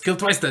motorists kill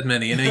twice that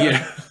many in a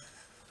year.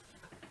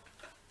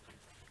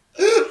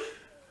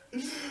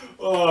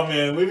 Oh,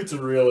 man, leave it to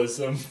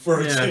realism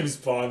for James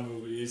Bond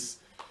movies.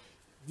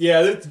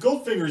 Yeah,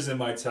 Goldfinger's in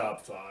my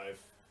top 5.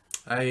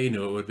 I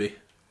knew it would be.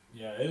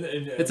 Yeah,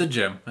 it's a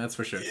gem, that's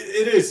for sure.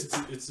 It is.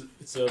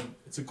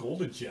 It's a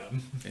golden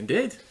gem.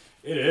 Indeed.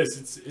 It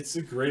is. It's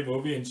a great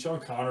movie, and Sean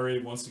Connery,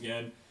 once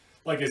again,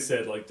 like I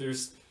said, like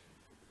there's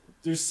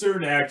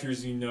certain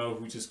actors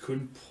who just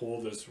couldn't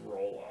pull this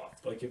role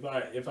off. Like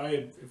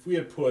if we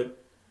had put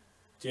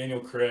Daniel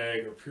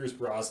Craig or Pierce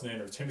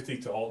Brosnan or Timothy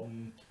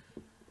Dalton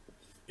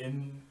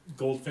in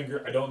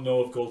Goldfinger, I don't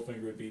know if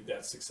Goldfinger would be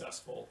that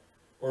successful,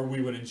 or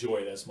we would enjoy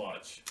it as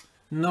much.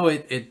 No,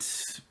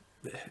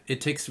 it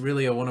takes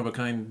really a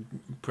one-of-a-kind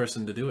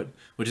person to do it,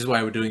 which is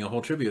why we're doing a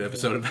whole tribute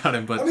episode about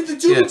him. But I mean, the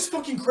dude looks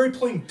fucking great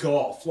playing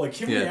golf. Like,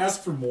 can we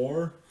ask for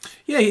more?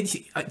 Yeah,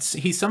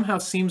 he somehow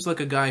seems like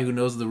a guy who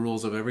knows the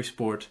rules of every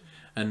sport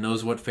and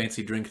knows what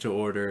fancy drink to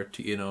order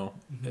to,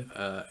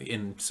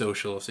 in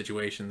social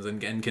situations,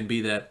 and can be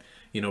that,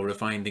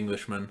 refined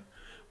Englishman.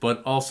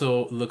 But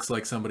also looks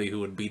like somebody who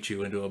would beat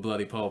you into a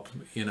bloody pulp,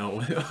 I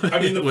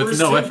mean, with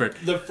no effort.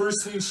 The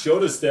first scene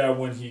showed us that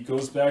when he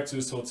goes back to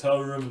his hotel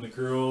room and the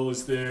girl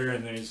is there,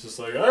 and then he's just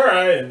like, all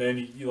right. And then,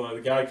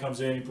 the guy comes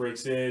in, he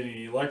breaks in, and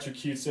he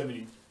electrocutes him, and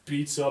he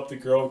beats up the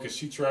girl because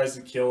she tries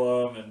to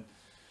kill him. And,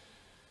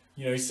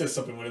 he says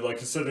something when he, like,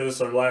 consider this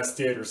our last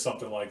date or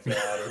something like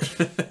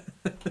that.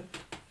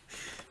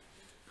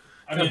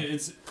 I mean,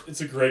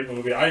 it's a great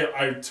movie.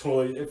 I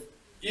totally...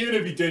 Even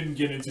if you didn't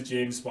get into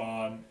James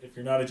Bond, if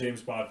you're not a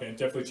James Bond fan,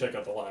 definitely check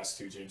out the last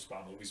 2 James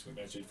Bond movies we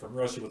mentioned. From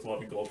Russia with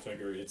Love and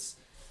Goldfinger, it's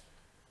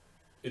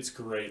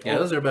great. Yeah,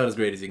 those are about as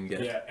great as you can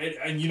get. Yeah, and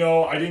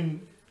I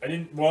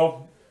didn't.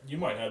 Well, you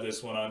might have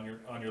this one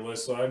on your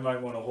list, so I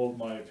might want to hold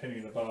my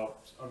opinion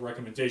about a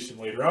recommendation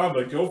later on.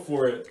 But go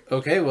for it.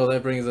 Okay, well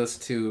that brings us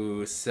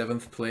to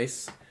 7th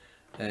place.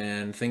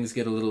 And things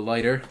get a little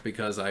lighter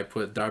because I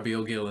put Darby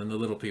O'Gill and the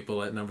Little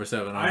People at number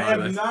 7 on my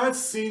list. I have not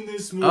seen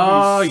this movie.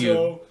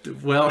 Oh,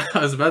 well, I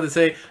was about to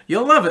say,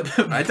 you'll love it.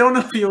 I don't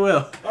know if you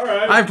will. All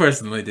right. I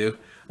personally do.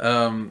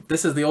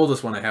 This is the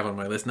oldest one I have on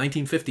my list,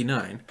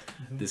 1959.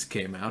 This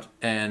came out.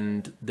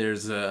 And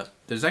there's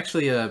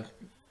actually a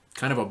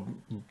kind of a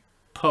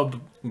pub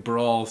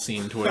brawl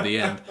scene toward the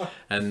end.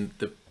 And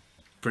the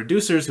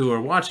producers who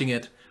are watching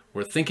it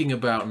were thinking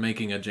about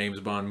making a James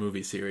Bond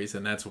movie series,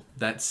 and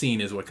that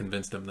scene is what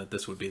convinced them that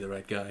this would be the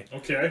right guy.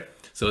 Okay.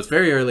 So it's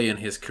very early in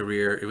his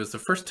career. It was the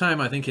first time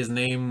I think his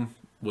name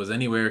was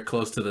anywhere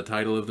close to the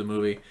title of the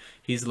movie.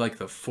 He's like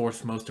the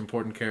 4th most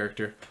important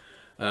character.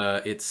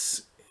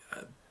 It's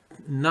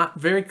not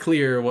very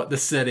clear what the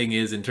setting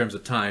is in terms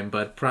of time,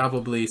 but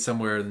probably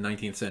somewhere in the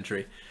 19th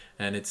century.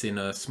 And it's in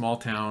a small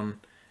town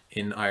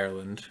in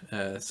Ireland.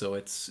 So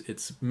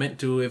it's meant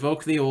to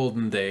evoke the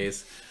olden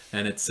days.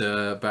 And it's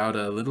about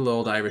a little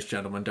old Irish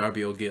gentleman,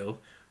 Darby O'Gill,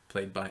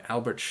 played by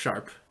Albert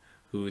Sharp,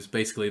 who's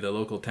basically the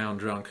local town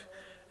drunk.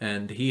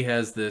 And he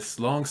has this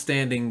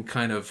long-standing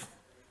kind of,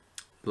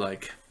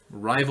 like,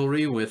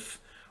 rivalry with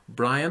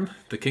Brian,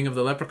 the king of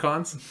the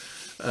leprechauns.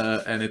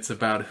 And it's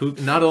about who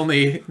not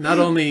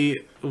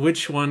only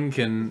which one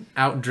can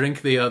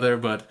outdrink the other,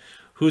 but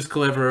who's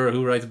cleverer,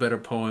 who writes better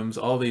poems,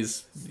 all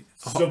these...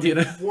 So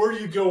before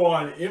you go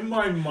on, in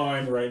my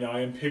mind right now,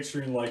 I am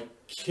picturing, like,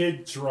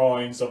 kid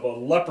drawings of a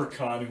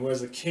leprechaun who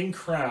has a king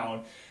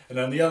crown, and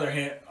on the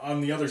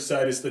other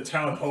side is the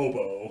town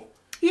hobo.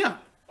 Yeah.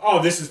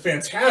 Oh, this is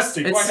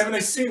fantastic. Why haven't I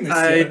seen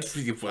this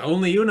yet? Well,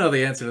 only you know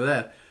the answer to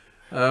that.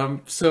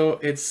 So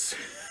it's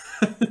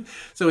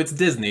so it's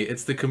Disney.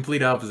 It's the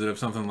complete opposite of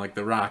something like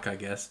The Rock, I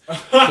guess.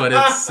 But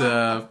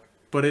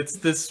it's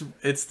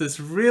this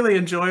really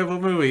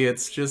enjoyable movie.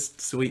 It's just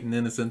sweet and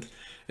innocent.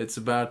 It's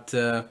about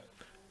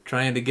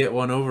trying to get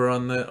one over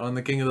on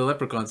the King of the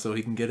Leprechauns so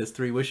he can get his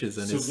 3 wishes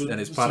and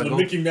his pot of gold. So the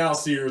Mickey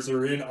Mouse ears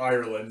are in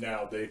Ireland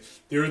now.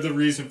 They're the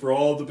reason for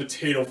all the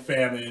potato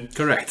famine.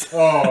 Correct.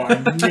 Oh, I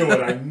knew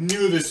it. I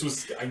knew this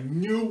was. I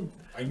knew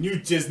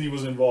Disney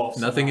was involved.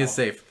 Nothing is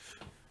safe.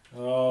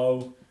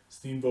 Oh,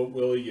 Steamboat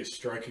Willie, you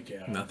strike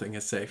again. Nothing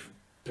is safe.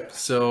 Best.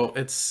 So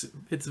it's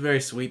very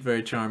sweet,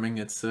 very charming.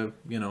 It's a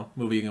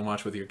movie you can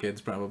watch with your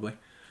kids probably.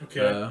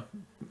 Okay.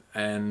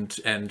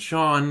 And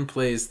Sean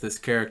plays this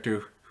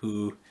character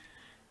who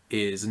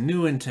is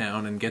new in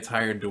town and gets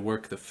hired to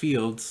work the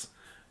fields.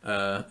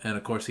 And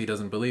of course he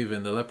doesn't believe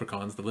in the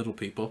leprechauns, the little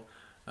people,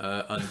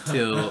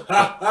 until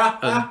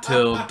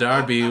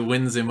Darby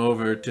wins him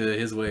over to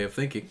his way of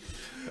thinking.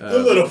 The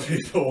little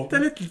people. The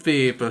little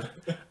people.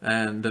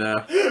 And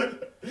oh,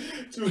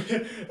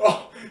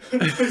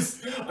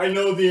 I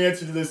know the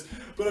answer to this,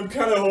 but I'm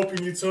kind of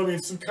hoping you tell me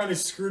in some kind of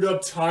screwed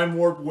up time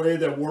warp way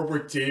that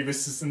Warwick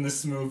Davis is in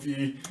this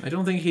movie. I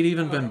don't think he'd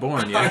even been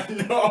born yet. I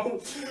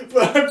know,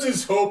 but I'm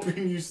just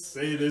hoping you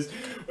say this,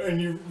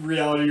 and in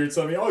reality you're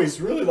telling me, oh,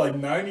 he's really like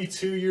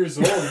 92 years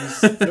old and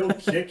he's still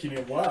kicking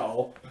it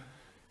well.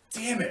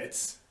 Damn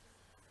it.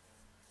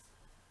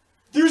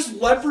 There's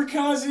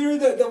leprechauns here?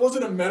 That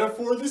wasn't a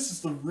metaphor? This is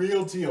the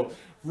real deal.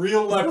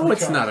 Real leprechauns. No,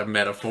 it's not a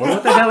metaphor.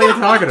 What the hell are you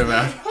talking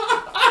about?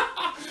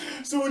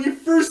 So when you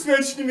first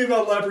mentioned to me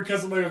about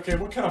leprechauns, I'm like, okay,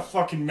 what kind of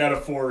fucking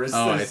metaphor is this?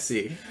 Oh, I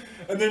see.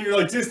 And then you're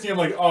like, Disney, I'm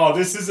like, oh,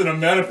 this isn't a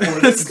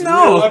metaphor. This is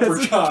real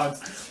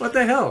leprechauns. What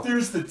the hell?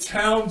 There's the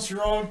town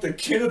drunk, the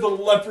king of the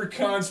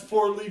leprechauns,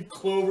 4-leaf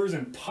clovers,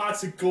 and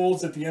pots of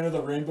golds at the end of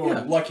the rainbow,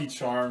 and Lucky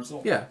Charms.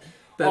 Oh, yeah.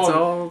 That's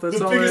all. That's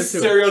the all. biggest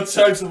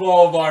stereotypes of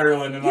all of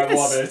Ireland, and I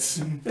love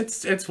it.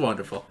 It's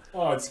wonderful.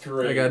 Oh, it's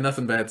great. I got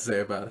nothing bad to say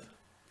about it.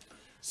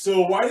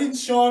 So why didn't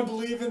Sean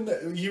believe in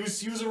that? He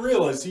was a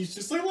realist. He's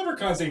just like,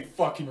 leprechauns ain't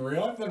fucking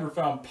real. I've never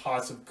found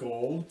pots of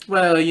gold.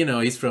 Well,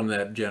 he's from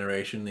that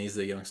generation. He's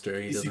a youngster.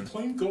 Is he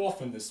playing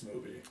golf in this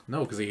movie?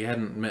 No, because he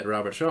hadn't met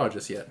Robert Shaw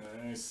just yet.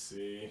 I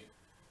see.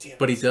 Damn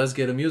but he does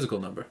get a musical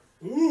number.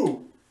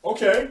 Ooh,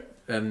 okay.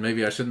 And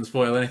maybe I shouldn't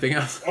spoil anything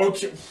else.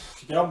 Okay,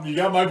 you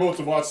got my vote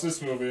to watch this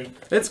movie.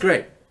 It's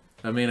great.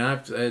 I mean,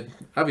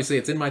 obviously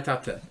it's in my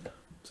top 10.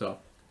 So,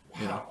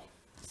 wow.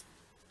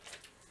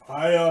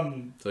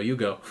 So you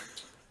go.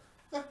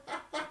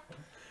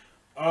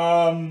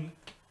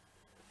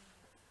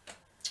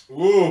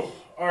 Ooh.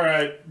 All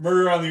right.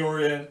 Murder on the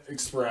Orient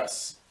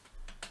Express.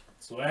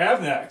 That's what I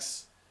have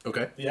next.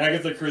 Okay. The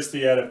Agatha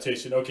Christie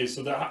adaptation. Okay,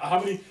 so how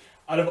many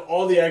out of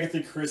all the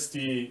Agatha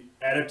Christie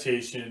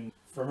adaptation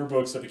from her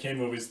books that became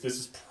movies, this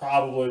is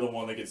probably the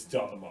one that gets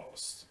done the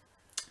most.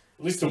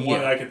 At least the one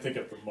that I can think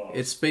of the most.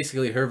 It's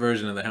basically her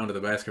version of The Hound of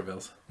the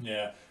Baskervilles.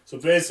 Yeah. So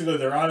basically,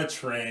 they're on a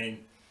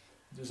train.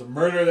 There's a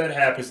murder that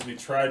happens, and they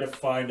try to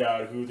find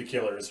out who the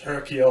killer is.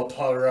 Hercule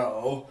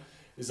Poirot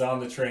is on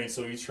the train,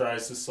 so he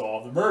tries to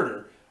solve the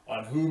murder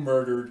on who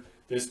murdered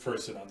this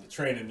person on the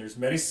train. And there's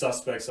many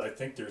suspects. I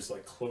think there's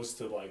like close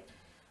to like,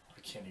 I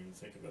can't even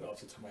think of it off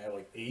the top of my head,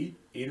 like 8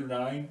 or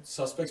 9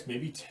 suspects,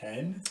 maybe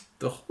 10.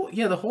 The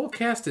whole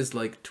cast is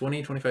like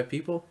 20, 25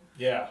 people.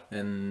 Yeah.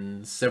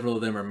 And several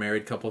of them are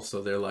married couples,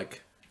 so they're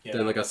like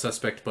they're like a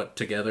suspect but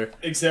together.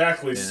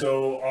 Exactly. Yeah.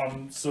 So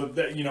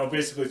that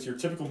basically it's your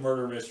typical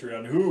murder mystery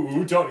on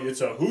who done it.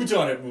 It's a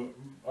whodunit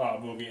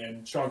movie,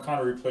 and Sean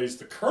Connery plays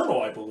the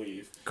Colonel, I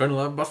believe. Colonel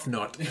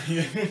Arbuthnot.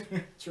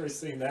 Try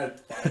saying that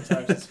 5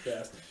 times as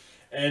fast.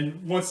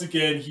 And once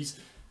again,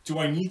 do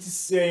I need to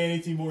say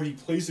anything more? He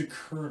plays a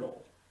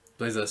colonel.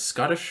 Plays a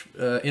Scottish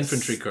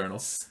infantry colonel.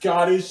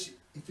 Scottish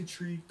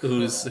infantry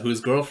colonel.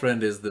 Whose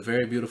girlfriend is the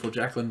very beautiful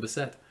Jacqueline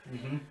Bisset.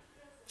 Mm-hmm.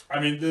 I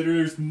mean,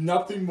 there's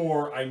nothing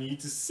more I need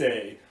to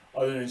say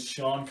other than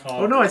Sean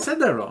Connery. Oh no, I said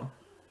that wrong.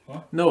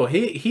 Huh? No,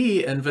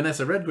 he and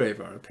Vanessa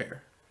Redgrave are a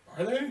pair.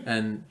 Are they?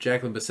 And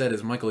Jacqueline Bisset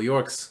is Michael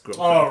York's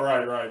girlfriend. Oh,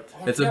 right.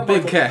 Oh, it's a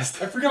big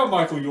cast. I forgot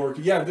Michael York.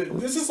 Yeah,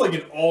 this is like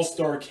an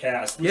all-star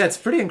cast. Yeah, it's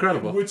pretty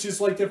incredible. Which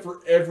is like that for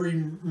every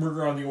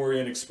Murder on the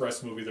Orient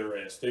Express movie there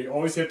is. They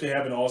always have to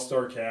have an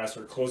all-star cast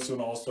or close to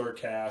an all-star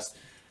cast.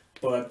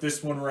 But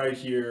this one right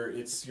here,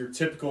 it's your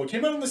typical. It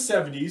came out in the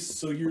 70s,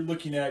 so you're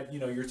looking at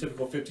your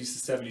typical 50s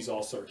to 70s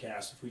all-star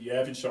cast. Who you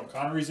have in Sean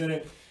Connery's in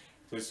it,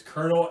 plays the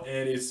Colonel,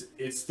 and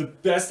it's the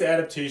best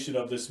adaptation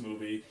of this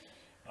movie.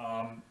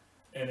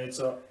 And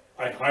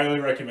I highly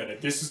recommend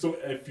it. This is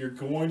if you're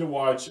going to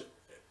watch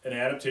an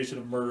adaptation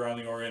of Murder on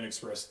the Orient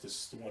Express, this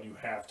is the one you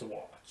have to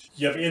watch.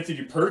 You have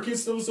Anthony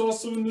Perkins that was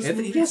also in this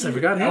movie. Yes, I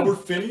forgot him.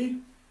 Albert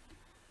Finney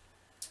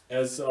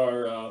as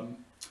our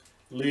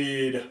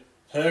lead.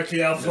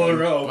 Hercule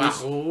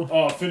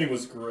Poirot. Finney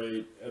was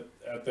great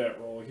at that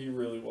role. He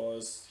really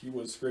was. He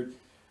was great.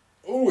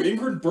 Oh,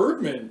 Ingrid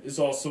Bergman is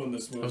also in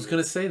this movie. I was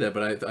gonna say that,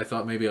 but I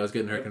thought maybe I was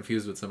getting her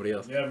confused with somebody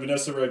else. Yeah,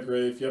 Vanessa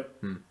Redgrave.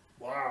 Yep.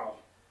 Wow.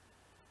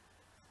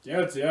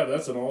 Yeah,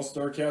 that's an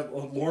all-star cast.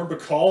 Lauren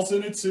Bacall's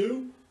in it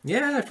too.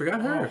 Yeah, I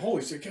forgot her. Oh,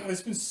 holy shit! God,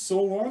 it's been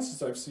so long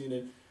since I've seen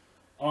it.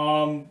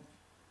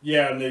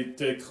 Yeah, and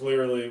they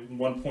clearly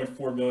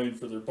 1.4 million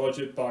for their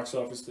budget. Box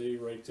office they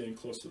raked in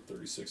close to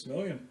 36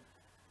 million.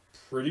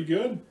 Pretty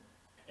good.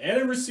 And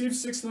it received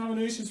 6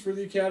 nominations for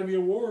the Academy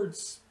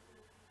Awards.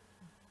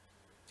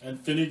 And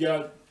Finney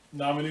got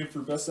nominated for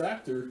Best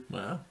Actor.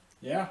 Wow.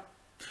 Yeah.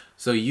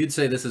 So you'd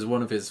say this is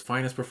one of his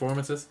finest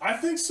performances? I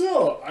think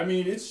so. I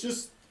mean, I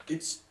just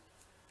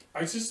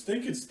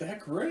think it's that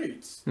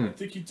great. I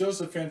think he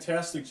does a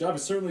fantastic job.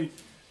 It's certainly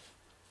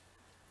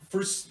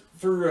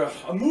for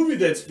a movie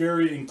that's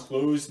very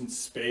enclosed in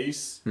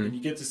space, and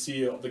you get to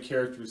see the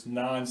characters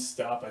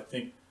non-stop. I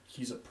think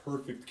he's a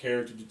perfect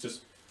character to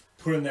just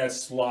put in that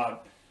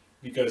slot,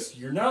 because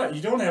you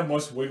don't have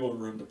much wiggle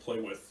room to play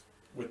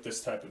with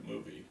this type of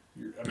movie.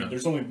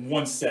 There's only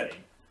one setting.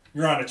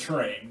 You're on a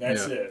train.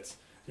 That's it.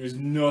 There's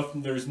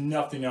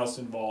nothing else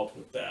involved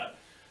with that.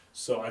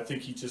 So I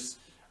think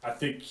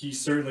he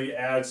certainly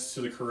adds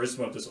to the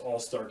charisma of this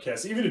all-star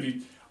cast. Even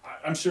if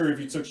I'm sure if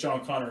you took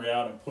Sean Connery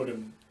out and put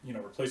him,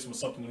 replace him with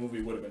something, the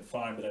movie would have been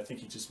fine. But I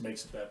think he just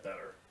makes it that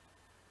better.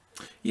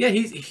 Yeah,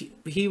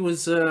 he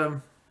was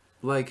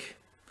like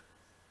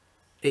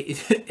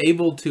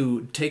able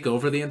to take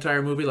over the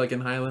entire movie, like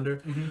in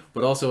Highlander,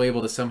 but also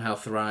able to somehow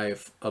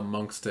thrive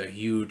amongst a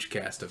huge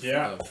cast of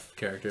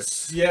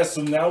characters. Yeah.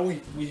 So now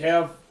we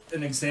have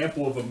an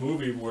example of a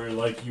movie where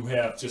you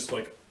have just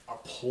a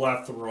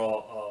plethora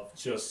of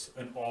just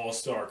an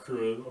all-star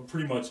crew.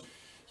 Pretty much,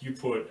 you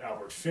put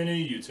Albert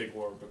Finney, you take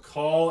Laura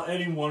Bacall,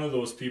 any one of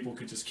those people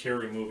could just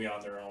carry a movie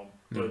on their own.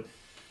 But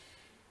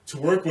to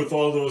work with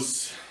all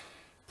those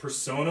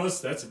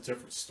personas, that's a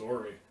different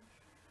story.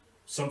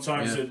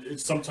 Sometimes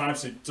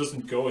it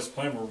doesn't go as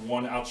planned, where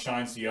one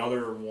outshines the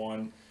other, or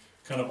one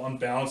kind of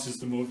unbalances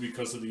the movie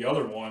because of the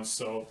other one.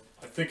 So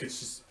I think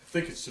it's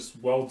just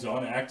well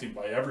done acting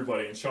by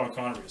everybody, and Sean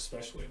Connery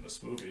especially in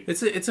this movie.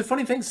 It's a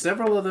funny thing.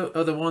 Several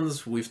of the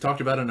ones we've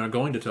talked about and are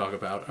going to talk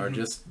about are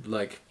just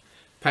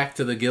packed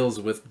to the gills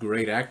with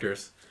great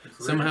actors.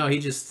 Agreed. Somehow he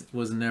just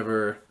was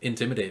never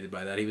intimidated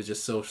by that. He was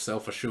just so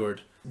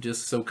self-assured,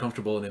 just so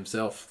comfortable in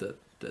himself that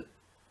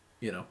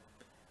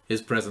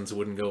his presence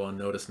wouldn't go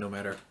unnoticed no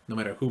matter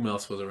whom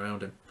else was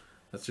around him.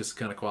 That's just the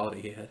kind of quality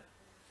he had.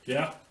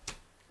 Yeah.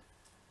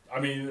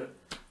 I mean,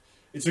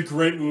 it's a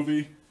great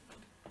movie.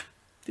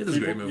 It is a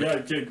great movie. Yeah,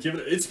 give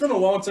it. It's been a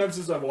long time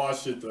since I've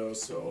watched it though,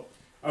 so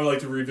I would like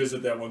to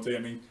revisit that one day. I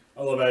mean,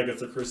 I love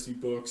Agatha Christie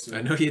books.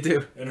 I know you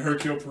do. And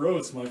Hercule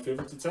Poirot's my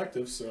favorite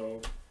detective.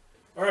 So,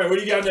 all right, what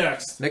do you got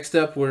next? Next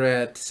up, we're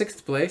at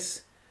 6th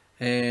place,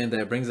 and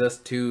that brings us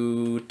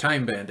to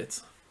Time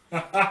Bandits.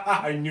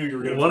 I knew you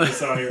were going to put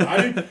this on here.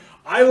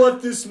 I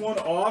let this one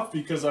off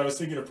because I was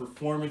thinking of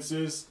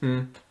performances.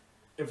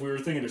 If we were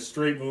thinking of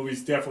straight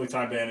movies, definitely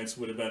Time Bandits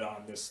would have been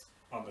on this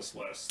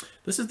list.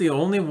 This is the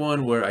only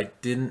one where I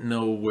didn't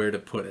know where to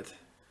put it.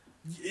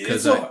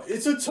 It's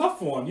a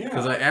tough one, yeah.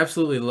 Because I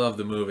absolutely love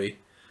the movie,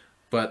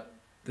 but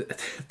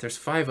there's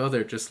 5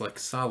 other just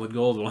solid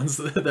gold ones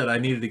that I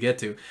needed to get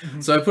to.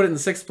 So I put it in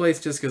 6th place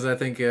just because I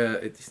think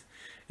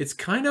it's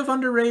kind of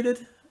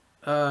underrated.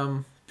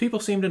 People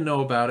seem to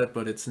know about it,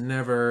 but it's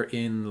never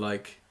in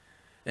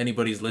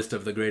anybody's list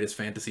of the greatest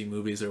fantasy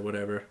movies or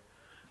whatever,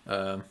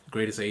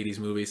 greatest 80s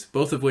movies,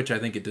 both of which I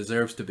think it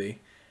deserves to be.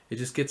 It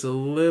just gets a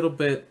little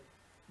bit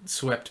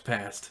swept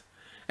past.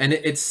 And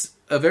it's,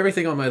 of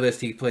everything on my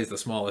list, he plays the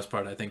smallest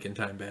part, I think, in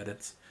Time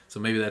Bandits. So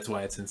maybe that's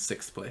why it's in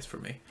 6th place for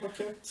me.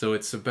 Okay. So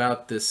it's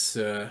about this...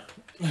 good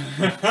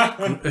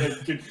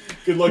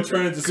luck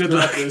trying to describe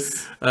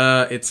this.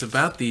 It's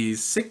about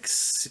these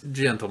 6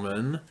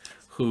 gentlemen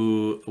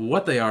who,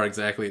 what they are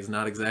exactly is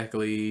not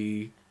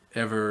exactly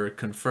ever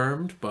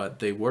confirmed, but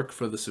they work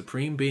for the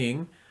Supreme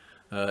Being,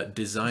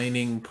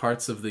 designing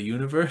parts of the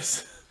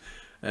universe.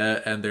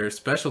 And their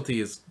specialty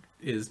is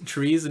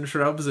trees and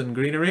shrubs and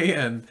greenery,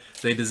 and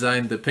they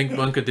designed the pink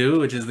bunkadoo,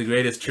 which is the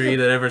greatest tree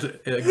that ever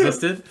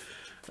existed.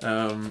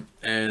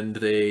 And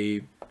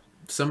they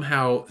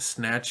somehow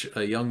snatch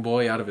a young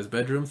boy out of his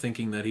bedroom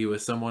thinking that he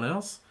was someone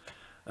else.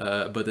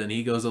 But then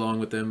he goes along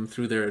with them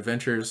through their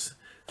adventures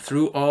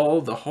through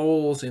all the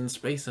holes in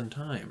space and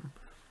time.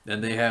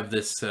 And they have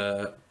this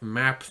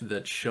map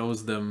that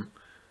shows them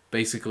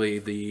basically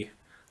the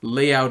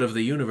layout of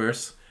the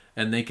universe,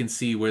 and they can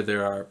see where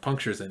there are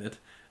punctures in it.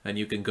 And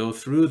you can go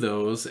through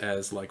those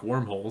as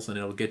wormholes, and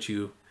it'll get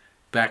you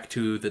back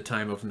to the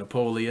time of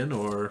Napoleon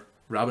or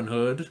Robin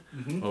Hood,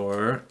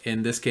 or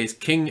in this case,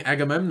 King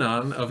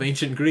Agamemnon of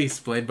ancient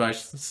Greece, played by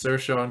Sir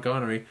Sean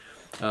Connery.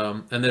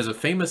 And there's a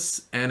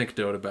famous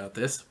anecdote about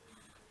this,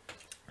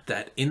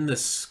 that in the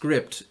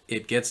script,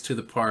 it gets to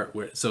the part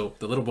where, so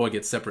the little boy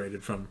gets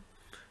separated from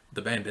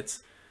the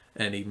bandits,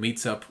 and he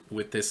meets up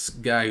with this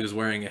guy who's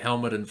wearing a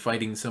helmet and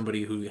fighting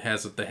somebody who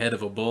has the head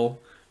of a bull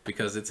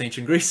because it's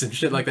ancient Greece and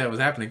shit like that was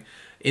happening.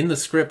 In the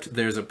script,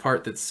 there's a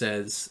part that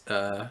says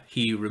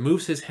he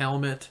removes his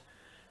helmet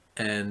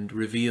and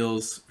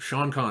reveals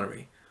Sean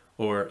Connery,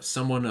 or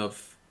someone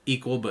of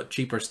equal but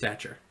cheaper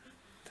stature.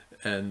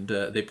 And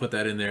they put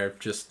that in there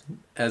just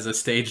as a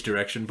stage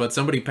direction. But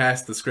somebody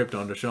passed the script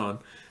on to Sean,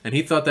 and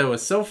he thought that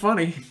was so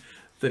funny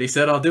that he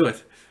said, "I'll do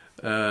it."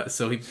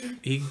 So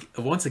he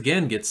once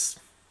again gets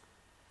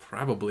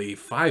probably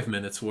 5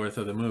 minutes worth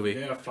of the movie.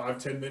 Yeah,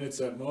 5-10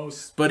 minutes at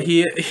most. But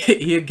he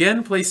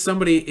again plays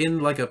somebody in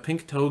like a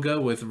pink toga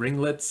with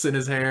ringlets in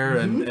his hair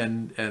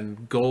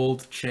and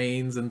gold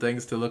chains and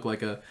things to look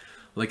like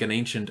an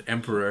ancient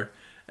emperor,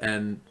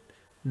 and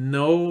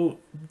no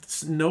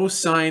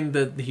sign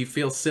that he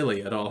feels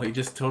silly at all. He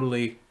just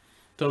totally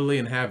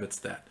inhabits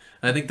that.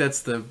 And I think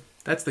that's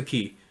the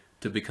key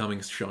to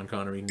becoming Sean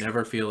Connery.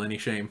 Never feel any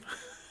shame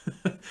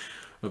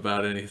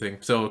about anything.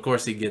 So of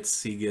course he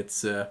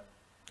gets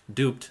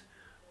duped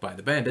by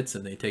the bandits,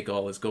 and they take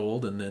all his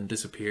gold and then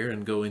disappear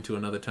and go into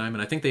another time.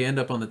 And I think they end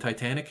up on the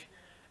Titanic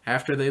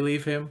after they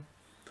leave him,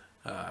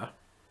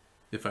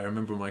 if I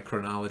remember my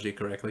chronology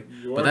correctly.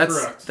 But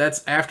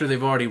that's after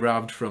they've already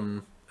robbed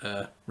from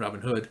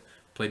Robin Hood,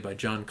 played by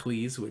John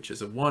Cleese, which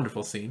is a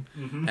wonderful scene,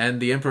 and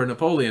the Emperor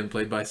Napoleon,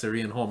 played by Sir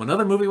Ian Holm.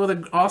 Another movie with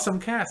an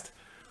awesome cast.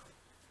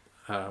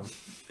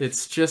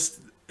 It's just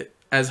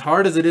as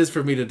hard as it is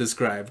for me to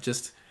describe.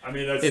 Just I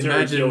mean, that's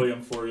Terry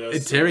Gilliam for you.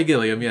 So. Terry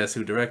Gilliam, yes,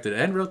 who directed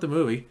and wrote the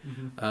movie.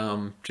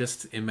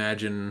 Just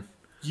imagine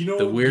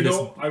the weirdest...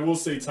 I will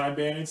say, Time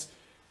Bandits,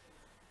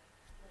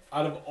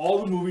 out of all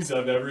the movies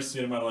I've ever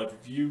seen in my life,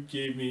 if you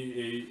gave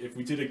me if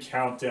we did a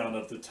countdown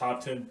of the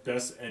top 10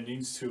 best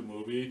endings to a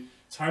movie,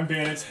 Time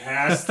Bandits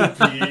has to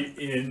be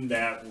in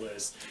that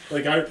list.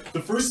 Like,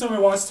 the first time I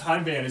watched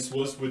Time Bandits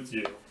was with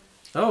you.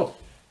 Oh.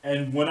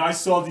 And when I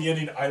saw the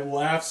ending, I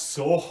laughed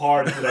so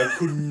hard that I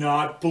could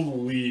not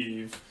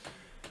believe...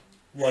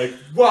 Like,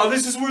 wow,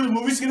 this is where the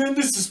movie's gonna end?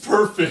 This is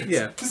perfect.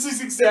 Yeah. This is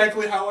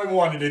exactly how I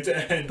wanted it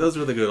to end. Those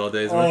were the good old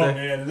days, weren't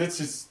they? Man, that's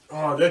just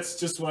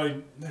what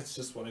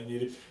I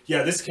needed.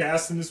 Yeah, this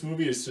cast in this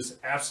movie is just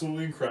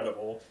absolutely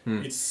incredible.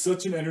 It's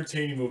such an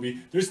entertaining movie.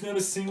 There's not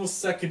a single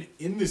second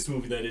in this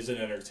movie that isn't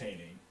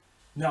entertaining.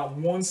 Not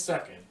 1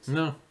 second.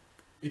 No.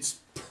 It's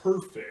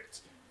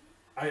perfect.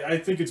 I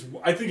think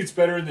it's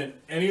better than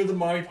any of the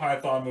Monty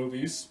Python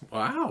movies.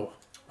 Wow.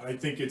 I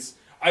think it's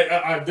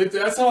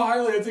that's how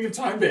highly I think of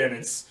Time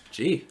Bandits.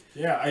 Gee.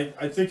 Yeah,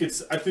 I think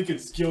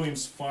it's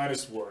Gilliam's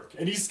finest work,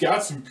 and he's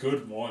got some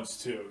good ones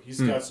too.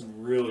 He's got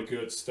some really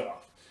good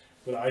stuff,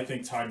 but I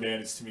think Time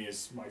Bandits to me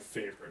is my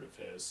favorite of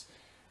his.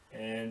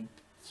 And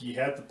he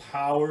had the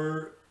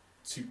power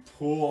to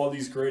pull all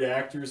these great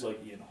actors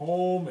like Ian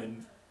Holm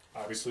and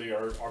obviously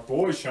our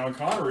boy Sean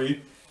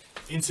Connery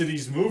into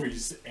these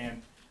movies,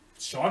 and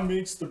Sean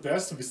makes the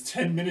best of his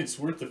 10 minutes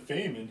worth of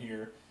fame in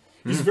here.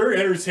 He's very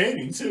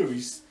entertaining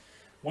too.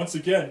 Once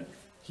again,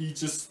 he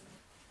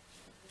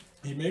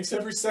makes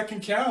every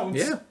second count.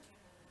 Yeah.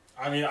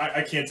 I mean,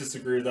 I can't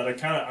disagree with that. I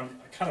kind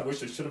of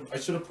wish I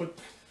should have put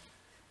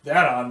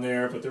that on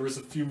there, but there was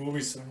a few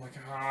movies that I'm like,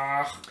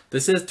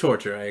 This is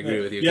torture. I agree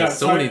with you. Yeah,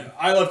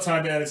 I love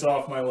Time Bandits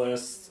off my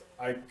list.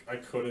 I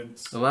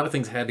couldn't. A lot of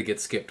things had to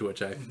get skipped,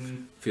 which I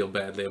feel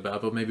badly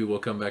about, but maybe we'll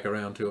come back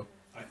around to.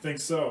 I think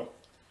so.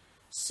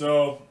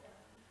 So,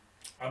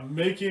 I'm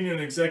making an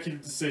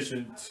executive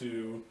decision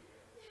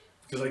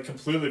because I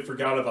completely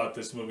forgot about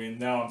this movie, and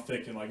now I'm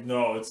thinking, like,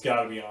 no, it's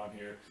got to be on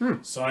here.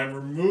 So I'm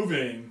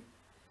removing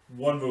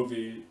one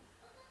movie,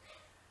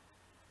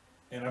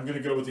 and I'm going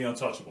to go with The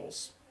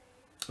Untouchables.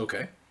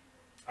 Okay.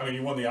 I mean, he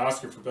won the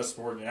Oscar for Best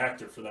Supporting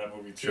Actor for that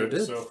movie, too. Sure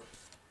did. So,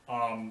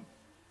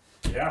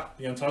 yeah,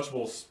 The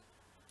Untouchables.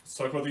 Let's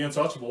talk about The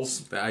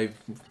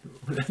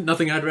Untouchables.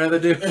 Nothing I'd rather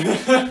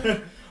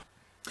do.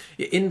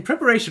 In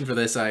preparation for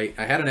this, I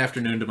had an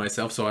afternoon to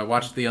myself, so I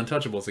watched The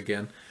Untouchables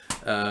again.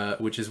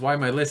 Which is why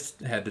my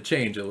list had to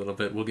change a little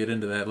bit. We'll get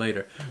into that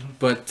later.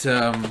 But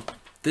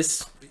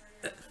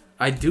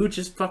I do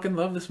just fucking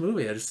love this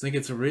movie. I just think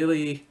it's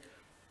really,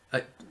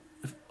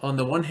 on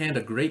the one hand,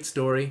 a great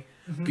story,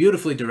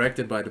 beautifully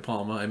directed by De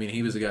Palma. I mean,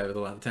 he was a guy with a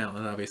lot of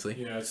talent,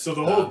 obviously. Yeah. So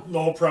the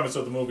whole premise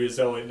of the movie is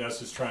Elliot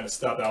Ness is trying to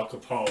stop Al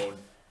Capone,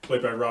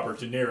 played by Robert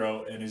De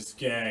Niro, and his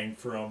gang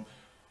from.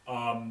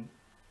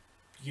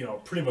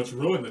 Pretty much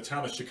ruined the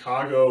town of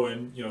Chicago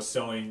and,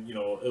 selling,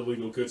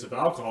 illegal goods of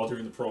alcohol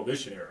during the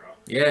Prohibition era.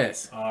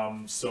 Yes.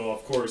 So,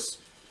 of course,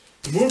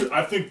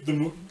 I think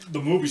the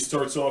movie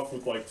starts off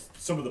with, like,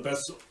 some of the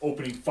best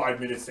opening 5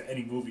 minutes to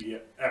any movie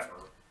ever.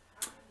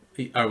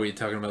 Are we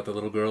talking about the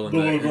little girl in the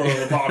little girl in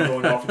the bar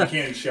going off in the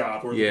candy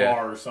shop or the Yeah.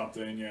 bar or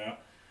something, yeah.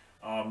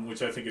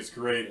 Which I think is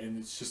great, and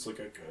it's just like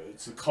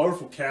it's a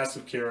colorful cast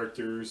of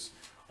characters.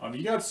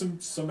 You got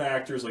some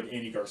actors like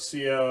Andy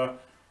Garcia,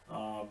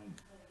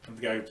 and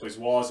the guy who plays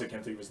Wallace, I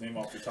can't think of his name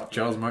off the top of my head.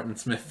 Charles Martin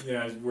Smith.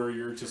 Yeah, where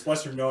you're just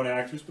lesser known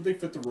actors, but they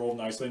fit the role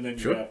nicely. And then you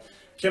Sure. have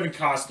Kevin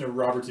Costner,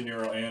 Robert De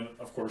Niro, and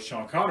of course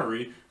Sean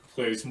Connery, who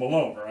plays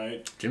Malone,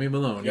 right? Jimmy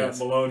Malone, Yeah, yes.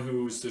 Malone,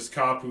 who's this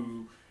cop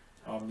who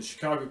the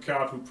Chicago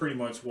cop who pretty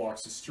much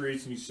walks the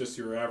streets, and he's just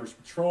your average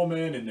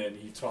patrolman. And then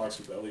he talks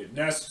with Elliot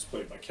Ness, who's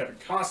played by Kevin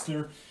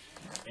Costner,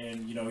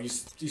 and you know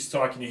he's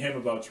talking to him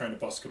about trying to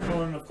bust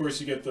Capone. And of course,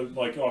 you get the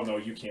like, oh no,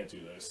 you can't do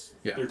this.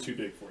 Yeah. They're too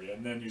big for you.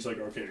 And then he's like,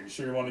 okay, are you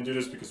sure you want to do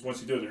this? Because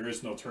once you do, there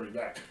is no turning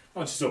back.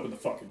 I'll just open the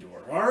fucking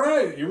door. All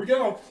right, here we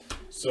go.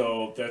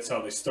 So that's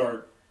how they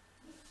start.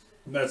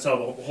 And that's how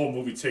the whole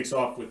movie takes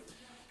off with,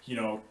 you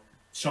know,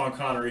 Sean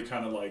Connery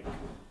kind of like.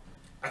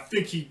 I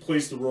think he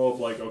plays the role of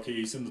like, okay,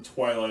 he's in the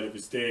twilight of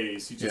his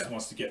days. He just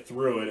wants to get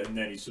through it, and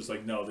then he's just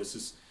like, no, this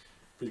is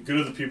the good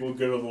of the people,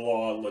 good of the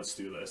law. Let's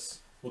do this.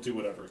 We'll do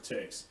whatever it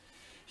takes.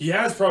 He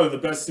has probably the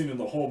best scene in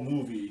the whole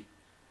movie.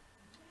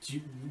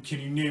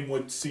 Can you name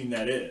what scene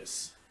that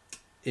is?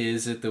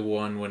 Is it the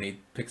one when he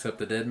picks up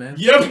the dead man?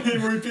 Yep,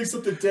 where he picks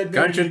up the dead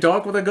man. Can't you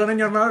talk with a gun in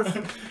your mouth?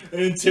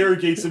 And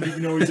interrogates him,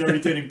 even though he's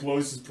already getting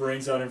blows his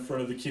brains out in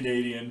front of the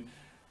Canadian.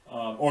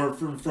 Or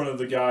in front of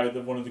the guy,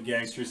 one of the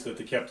gangsters that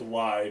they kept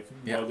alive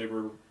while they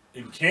were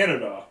in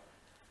Canada.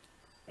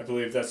 I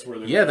believe that's where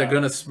they're they're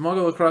going to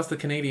smuggle across the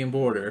Canadian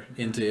border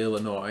into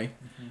Illinois.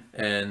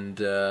 And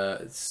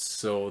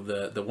so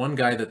the one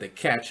guy that they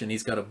catch, and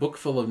he's got a book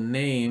full of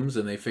names,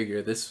 and they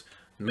figure this,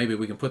 maybe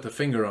we can put the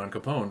finger on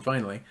Capone,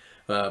 finally.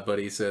 But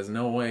he says,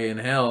 no way in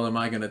hell am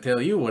I going to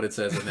tell you what it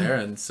says in there.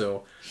 And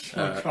so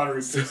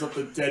Connery picks up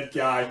the dead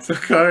guy. So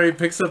Connery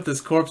picks up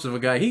this corpse of a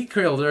guy he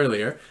killed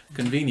earlier,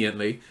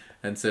 conveniently,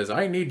 and says,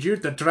 I need you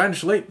to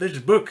translate this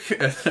book.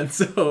 And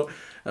so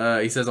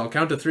he says, I'll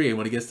count to 3. And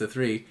when he gets to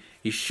 3,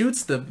 he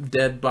shoots the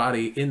dead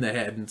body in the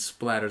head and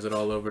splatters it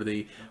all over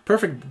the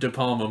perfect De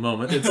Palma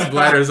moment. It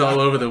splatters all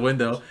over the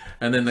window.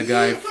 And then the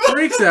guy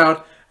freaks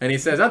out and he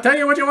says, I'll tell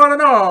you what you want to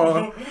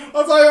know.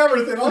 I'll tell you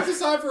everything. I'll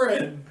decipher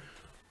it.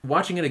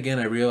 Watching it again,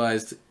 I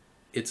realized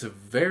it's a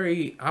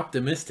very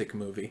optimistic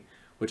movie,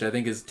 which I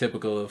think is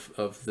typical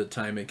of the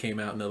time it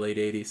came out in the late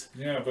 80s.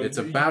 Yeah, but it's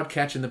about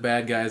catching the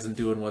bad guys and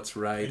doing what's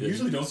right. You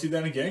usually don't see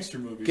that in gangster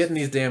movies. Getting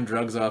these damn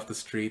drugs off the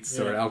streets,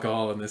 or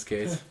alcohol in this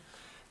case.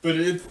 But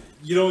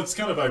it's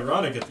kind of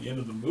ironic at the end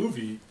of the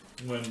movie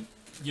when,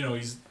 you know,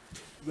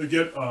 they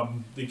get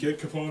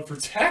Capone for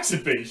tax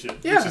evasion.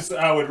 Yeah. Which is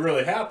how it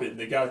really happened.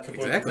 They got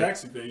Capone for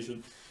tax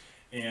evasion,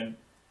 and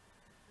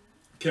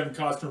Kevin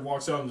Costner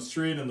walks out on the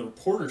street, and the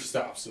reporter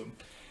stops him.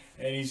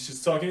 And he's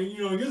just talking, you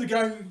know, you're the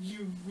guy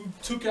who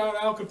took out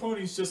Al Capone.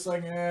 He's just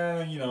like,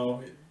 you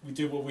know, we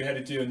did what we had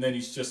to do. And then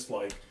he's just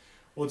like,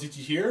 well, did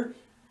you hear?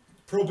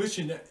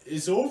 Prohibition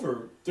is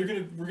over.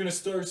 We're gonna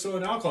start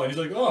selling alcohol. And he's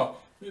like, oh,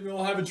 maybe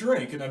I'll have a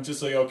drink. And I'm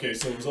just like, okay,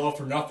 so it was all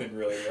for nothing,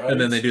 really, right? And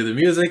then they do the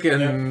music,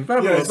 and so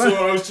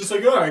I was just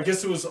like, oh, I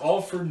guess it was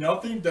all for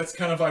nothing. That's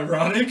kind of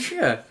ironic.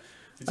 Yeah.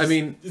 I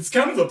mean, it's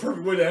kind of the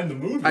perfect way to end the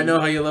movie. I know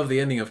how you love the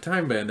ending of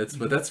Time Bandits,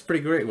 but that's a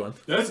pretty great one.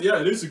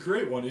 It is a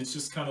great one. It's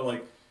just kind of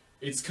like,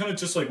 it's kind of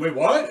just like, wait,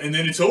 what? And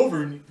then it's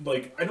over. And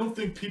like, I don't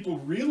think people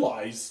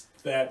realize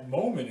that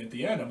moment at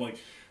the end. I'm like,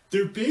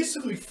 they're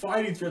basically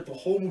fighting throughout the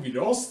whole movie. It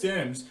all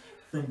stems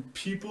from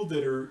people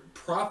that are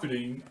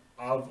profiting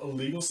of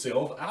illegal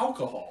sale of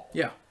alcohol.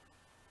 Yeah.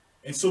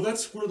 And so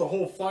that's where the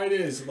whole fight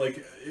is.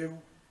 Like,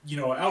 you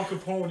know, Al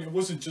Capone, it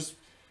wasn't just...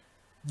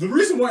 The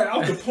reason why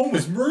Al Capone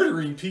was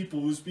murdering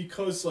people was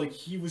because, like,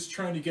 he was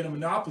trying to get a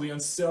monopoly on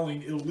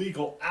selling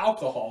illegal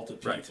alcohol to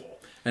people. Right.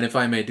 And if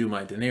I may do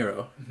my De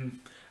Niro...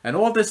 And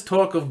all this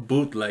talk of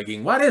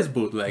bootlegging. What is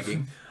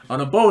bootlegging?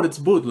 On a boat, it's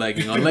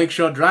bootlegging. On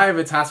Lakeshore Drive,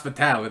 it's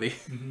hospitality.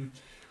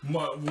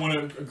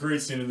 A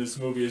great scene in this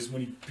movie is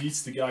when he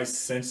beats the guy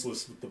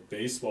senseless with the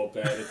baseball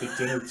bat at the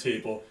dinner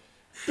table.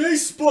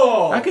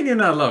 Baseball! How can you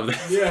not love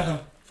that? Yeah.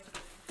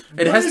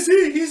 Is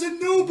he? He's a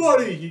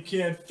nobody. He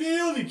can't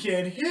field, he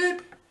can't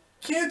hit,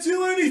 can't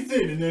do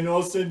anything. And then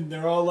all of a sudden,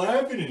 they're all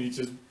laughing, and he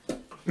just...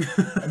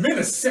 I mean,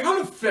 the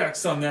sound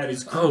effects on that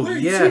is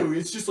great, too.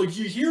 It's just like,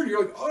 you hear it,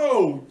 you're like,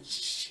 oh,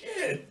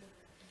 shit.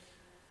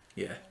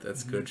 Yeah,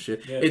 that's good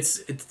shit. Yeah.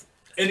 It's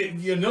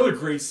And another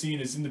great scene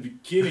is in the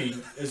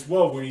beginning as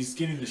well, when he's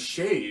getting the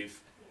shave.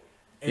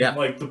 And,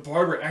 like, the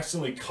barber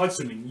accidentally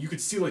cuts him, and you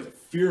could see, like, the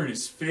fear in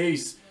his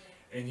face.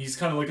 And he's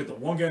kind of looking at the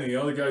one guy, and the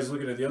other guy's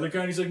looking at the other guy,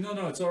 and he's like,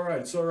 no, it's all right,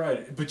 it's all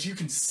right. But you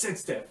can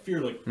sense that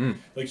fear,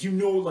 like you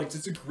know, like,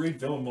 it's a great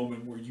villain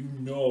moment where you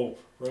know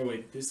right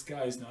away, this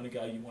guy is not a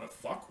guy you want to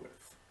fuck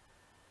with.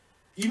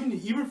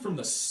 Even from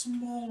the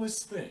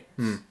smallest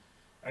things.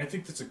 I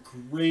think that's a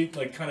great,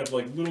 like, kind of,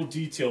 like, little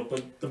detail,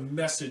 but the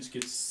message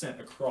gets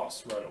sent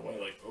across right away.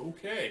 Like,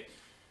 okay,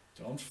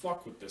 don't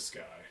fuck with this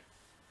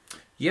guy.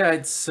 Yeah,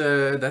 it's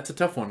that's a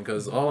tough one,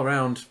 because all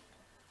around...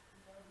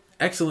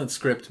 Excellent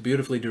script,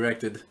 beautifully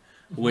directed,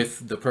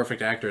 with the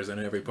perfect actors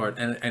in every part.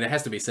 And it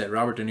has to be said,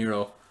 Robert De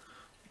Niro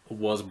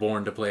was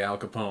born to play Al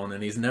Capone,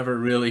 and he's never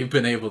really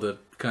been able to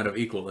kind of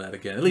equal that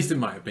again. At least in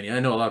my opinion.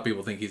 I know a lot of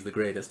people think he's the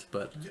greatest,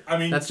 but I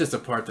mean, that's just a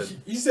part that...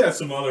 He's had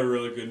some other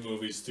really good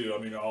movies, too.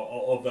 I mean,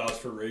 I'll vouch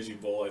for Raging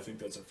Bull. I think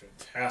that's a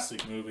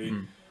fantastic movie.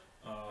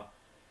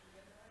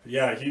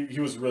 Yeah, he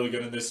was really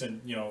good in this,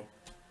 and, you know,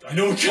 I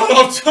know we got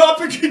off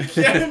topic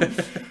again,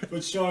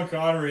 but Sean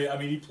Connery, I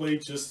mean, he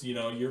played just, you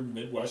know, your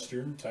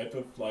Midwestern type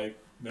of, like,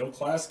 middle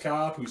class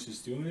cop who's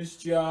just doing his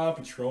job,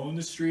 patrolling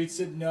the streets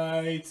at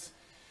night.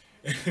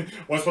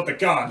 What's with the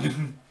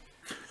gun?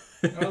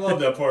 I love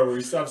that part where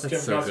he stops Kevin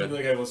so Costner and be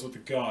like, "Hey, what's with the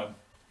gun?"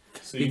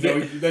 So you know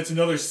that's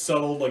another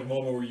subtle like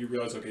moment where you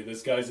realize, okay,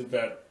 this guy's a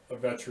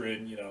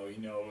veteran. You know,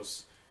 he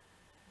knows.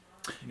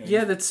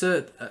 Yeah, that's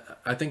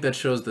I think that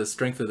shows the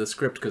strength of the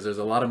script because there's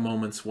a lot of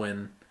moments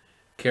when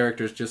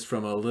characters just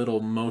from a little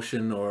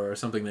motion or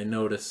something they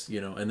notice,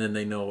 and then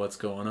they know what's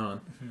going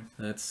on.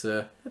 Mm-hmm.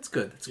 That's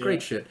good. It's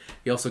great shit.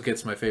 He also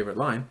gets my favorite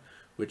line,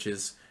 which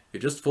is, "You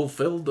just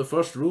fulfilled the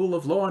first rule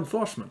of law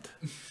enforcement.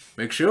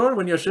 Make sure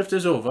when your shift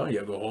is over,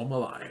 you go home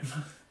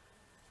alive."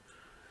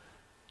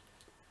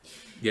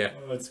 Yeah.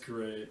 Oh, that's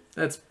great.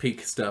 That's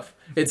peak stuff.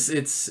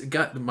 It's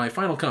got my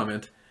final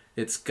comment.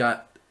 It's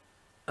got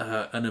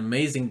an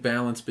amazing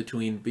balance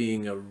between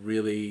being a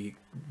really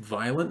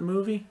violent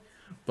movie,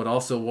 but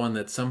also one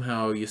that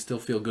somehow you still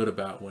feel good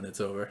about when it's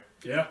over.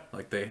 Yeah.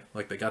 Like they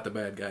got the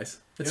bad guys.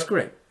 It's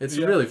great. It's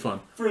really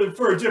fun. For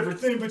a different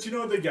thing, but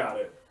they got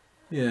it.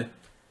 Yeah.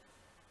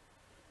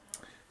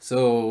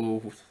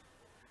 So,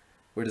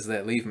 where does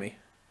that leave me?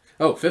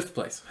 Oh, 5th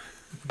place.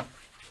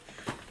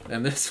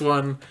 And this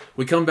one,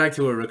 we come back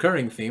to a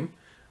recurring theme,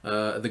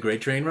 the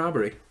Great Train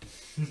Robbery.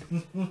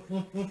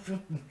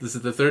 This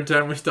is the 3rd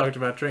time we've talked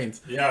about trains.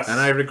 Yes. And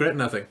I regret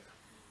nothing.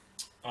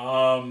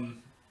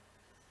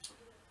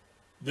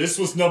 This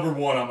was number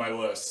 1 on my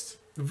list.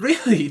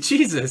 Really?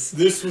 Jesus.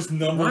 This was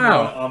number 1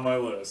 on my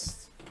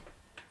list.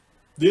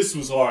 This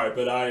was hard,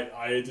 but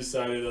I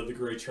decided that the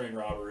Great Train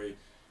Robbery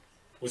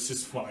was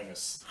his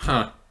finest.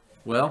 Huh.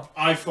 Well,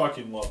 I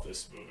fucking love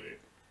this movie.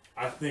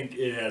 I think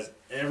it has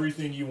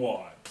everything you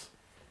want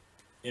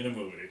in a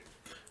movie.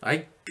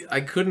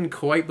 I couldn't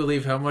quite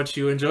believe how much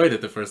you enjoyed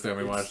it the first time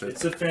we watched it.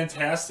 It's a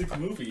fantastic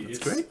movie. It's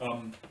great.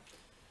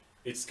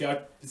 It's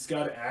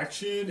got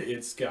action.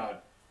 It's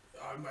got,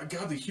 oh my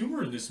God, the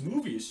humor in this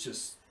movie is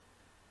just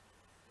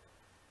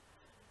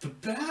the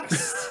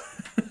best.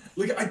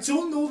 Like, I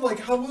don't know like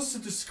how else to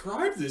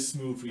describe this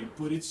movie,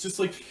 but it's just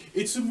like,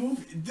 it's a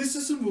movie. This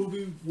is a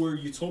movie where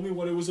you told me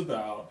what it was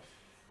about,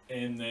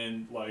 and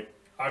then like,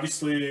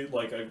 obviously,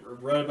 like, I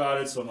read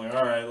about it, so I'm like,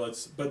 all right,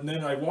 let's... But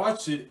then I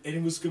watched it, and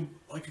it was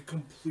like a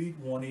complete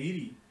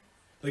 180.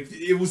 Like,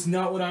 it was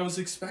not what I was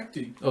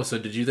expecting. Oh, so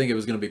did you think it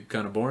was going to be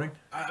kind of boring?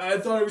 I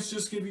thought it was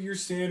just going to be your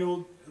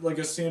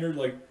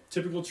standard,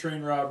 typical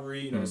train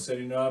robbery,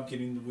 setting up,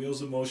 getting the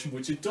wheels in motion,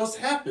 which it does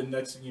happen.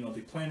 That's,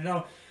 they plan it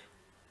out.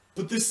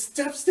 But the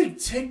steps they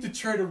take to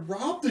try to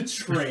rob the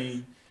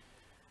train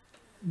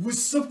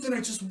was something I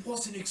just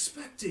wasn't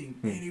expecting.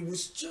 And it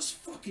was just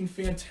fucking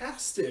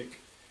fantastic.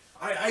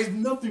 I have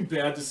nothing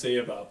bad to say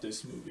about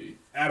this movie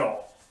at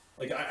all.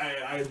 Like,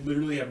 I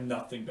literally have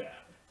nothing bad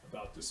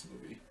about this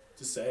movie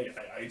to say.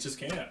 I just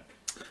can't.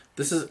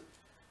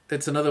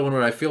 It's another one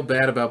where I feel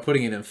bad about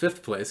putting it in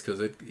 5th place because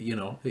it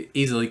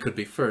easily could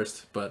be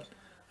 1st, but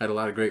I had a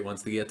lot of great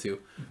ones to get to.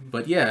 Mm-hmm.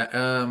 But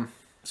yeah,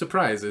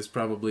 surprise is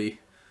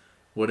probably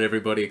what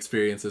everybody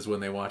experiences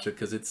when they watch it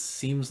because it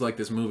seems like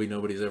this movie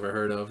nobody's ever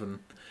heard of, and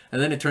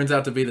then it turns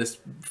out to be this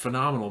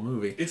phenomenal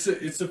movie. It's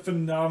a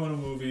phenomenal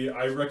movie.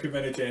 I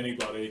recommend it to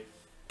anybody.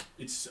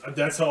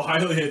 That's how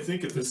highly I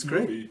think of this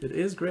movie. It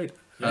is great.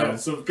 Yeah.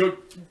 So go.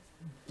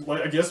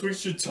 I guess we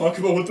should talk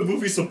about what the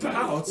movie's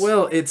about.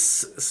 Well, it's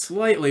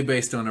slightly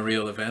based on a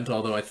real event,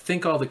 although I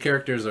think all the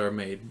characters are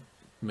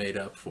made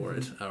up for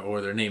it,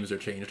 or their names are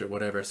changed or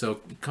whatever.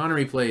 So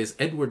Connery plays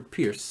Edward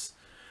Pierce,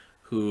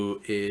 who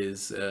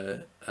is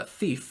a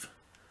thief.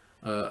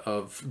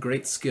 Of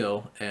great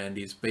skill, and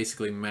he's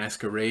basically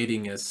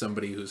masquerading as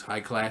somebody who's high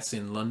class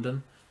in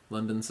London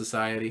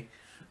society,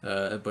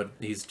 but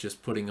he's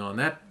just putting on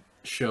that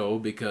show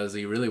because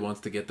he really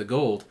wants to get the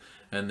gold.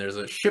 And there's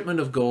a shipment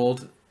of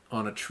gold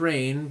on a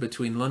train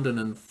between London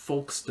and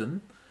Folkestone,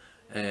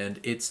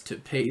 and it's to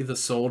pay the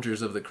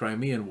soldiers of the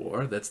Crimean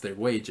War. That's their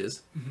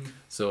wages. Mm-hmm.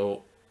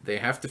 So they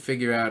have to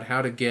figure out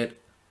how to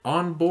get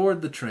on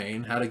board the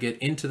train, how to get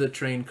into the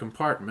train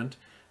compartment,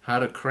 how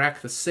to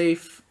crack the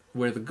safe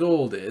where the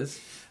gold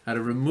is, how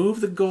to remove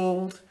the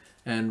gold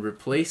and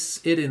replace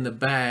it in the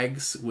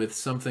bags with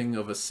something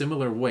of a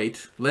similar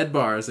weight, lead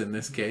bars in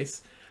this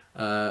case,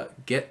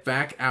 get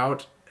back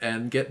out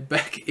and get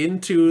back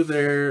into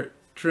their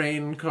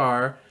train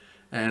car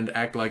and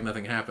act like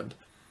nothing happened.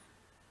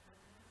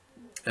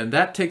 And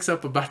that takes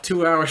up about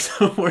 2 hours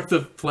worth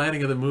of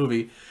planning of the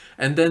movie.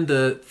 And then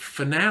the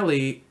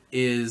finale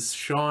is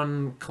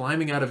Sean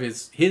climbing out of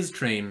his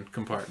train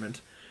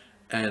compartment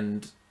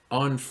and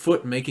on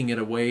foot making it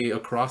away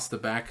across the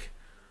back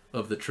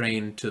of the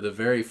train to the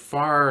very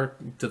far,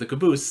 to the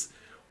caboose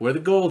where the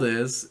gold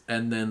is,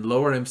 and then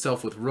lower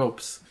himself with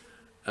ropes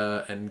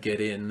and get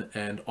in.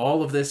 And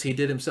all of this he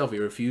did himself. He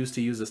refused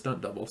to use a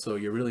stunt double. So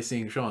you're really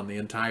seeing Sean the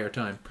entire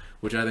time,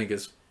 which I think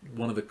is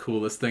one of the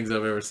coolest things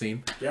I've ever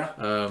seen. Yeah.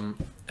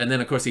 And then,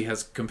 of course, he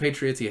has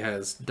compatriots. He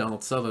has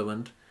Donald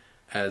Sutherland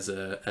as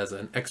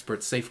an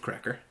expert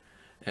safecracker.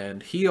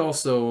 And he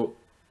also...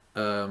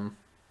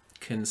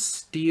 can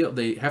steal.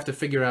 They have to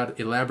figure out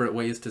elaborate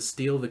ways to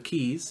steal the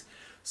keys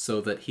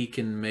so that he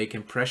can make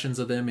impressions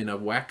of them in a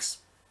wax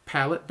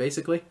palette,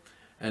 basically,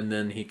 and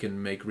then he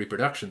can make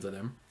reproductions of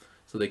them,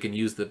 so they can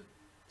use the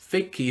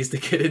fake keys to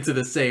get into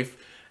the safe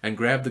and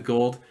grab the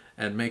gold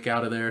and make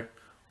out of there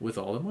with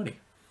all the money.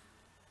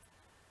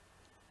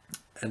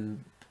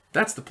 And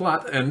that's the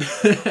plot, and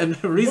and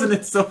the reason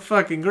it's so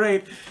fucking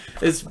great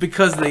is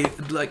because they,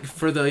 like,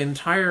 for the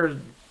entire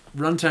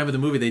runtime of the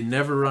movie, they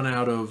never run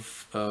out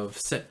of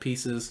set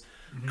pieces,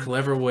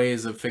 clever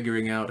ways of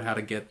figuring out how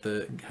to get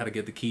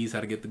the keys, how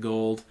to get the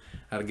gold,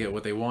 how to get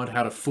what they want,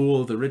 how to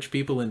fool the rich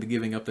people into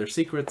giving up their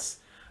secrets.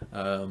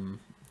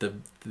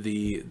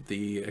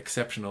 The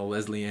exceptional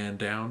Leslie Ann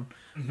Down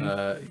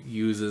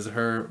uses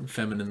her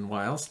feminine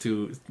wiles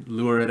to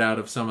lure it out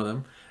of some of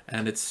them.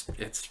 And it's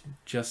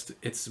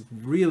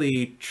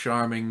really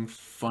charming,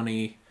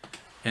 funny,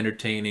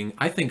 entertaining.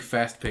 I think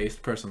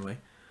fast-paced, personally.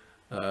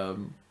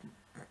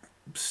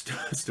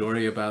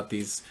 Story about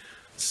these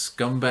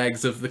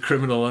scumbags of the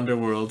criminal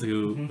underworld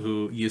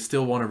who you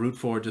still want to root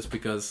for just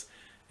because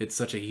it's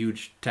such a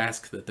huge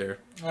task that they're...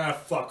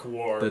 fuck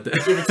war. Give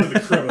it to the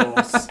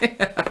criminals.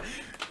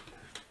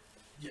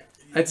 Yeah.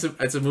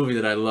 It's a movie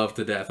that I love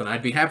to death, and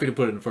I'd be happy to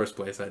put it in first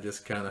place. I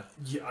just kind of...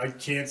 Yeah, I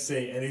can't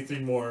say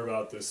anything more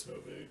about this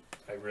movie.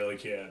 I really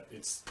can't.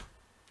 It's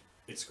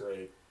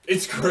great.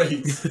 It's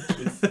great.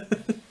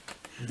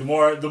 The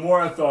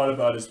more I thought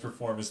about his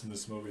performance in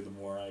this movie, the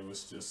more I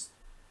was just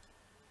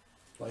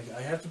like,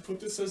 I have to put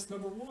this as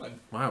number one.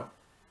 Wow.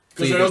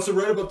 Because I also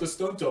read about the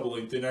stunt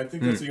doubling thing. I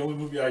think that's the only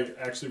movie I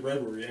actually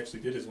read where he actually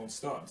did his own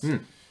stunts.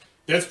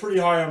 That's pretty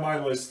high on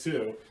my list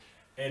too.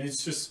 And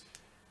it's just,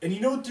 and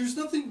you know, there's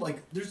nothing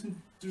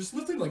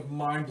like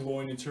mind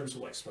blowing in terms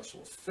of like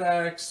special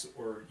effects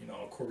or, you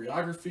know,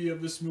 choreography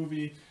of this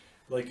movie.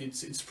 Like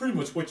it's pretty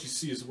much what you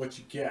see is what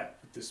you get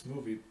with this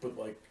movie. But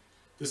like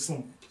the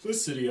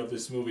simplicity of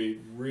this movie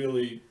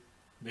really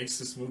makes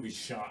this movie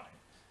shine.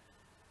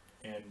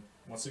 And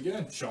once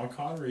again, Sean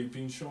Connery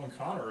being Sean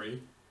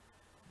Connery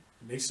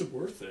makes it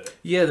worth it.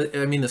 Yeah,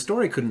 I mean, the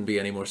story couldn't be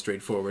any more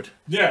straightforward.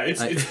 Yeah,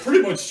 it's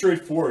pretty much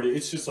straightforward.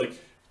 It's just like a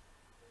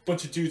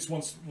bunch of dudes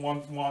want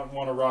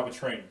to rob a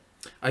train.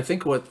 I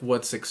think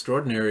what's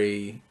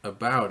extraordinary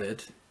about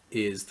it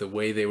is the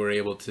way they were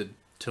able to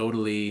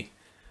totally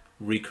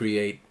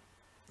recreate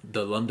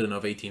the London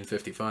of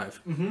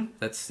 1855.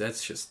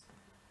 That's just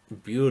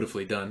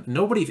beautifully done.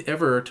 Nobody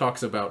ever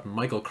talks about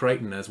Michael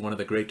Crichton as one of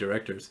the great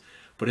directors,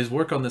 but his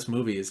work on this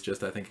movie is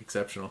just, I think,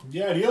 exceptional.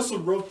 Yeah, and he also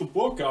wrote the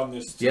book on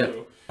this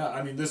too. Yeah.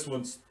 I mean, this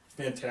one's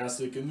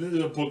fantastic, and this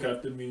is a book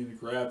I've been meaning to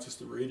grab just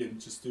to read it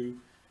and just do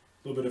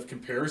a little bit of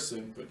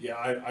comparison. But yeah,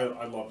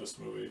 I love this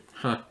movie.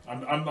 Huh.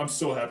 I'm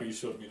so happy you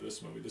showed me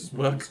this movie. This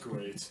movie's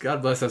great.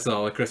 God bless us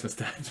all at Christmas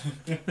time.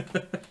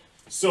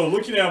 So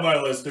looking at my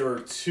list, there are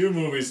 2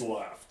 movies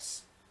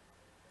left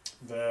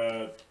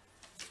that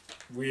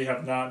we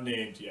have not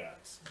named yet.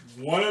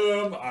 One of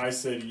them, I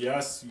said,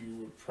 yes, you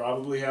would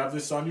probably have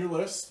this on your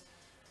list.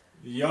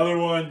 The other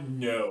one,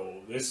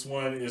 no. This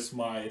one is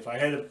if I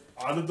had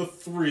out of the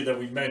 3 that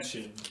we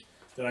mentioned,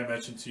 that I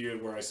mentioned to you,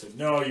 where I said,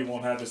 no, you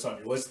won't have this on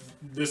your list,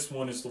 this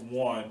one is the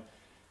one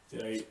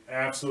that I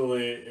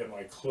absolutely, am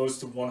I close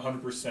to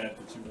 100%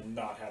 that you will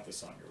not have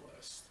this on your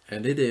list.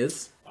 And it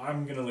is?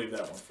 I'm going to leave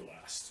that one for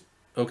last.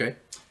 Okay.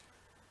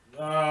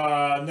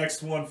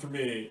 Next one for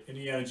me,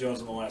 Indiana Jones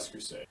and the Last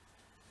Crusade.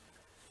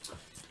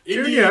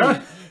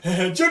 Junior!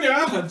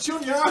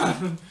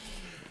 Junior!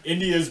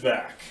 India's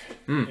back.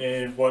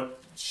 And what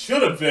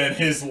should have been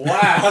his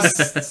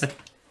last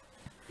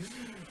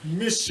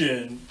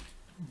mission,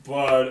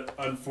 but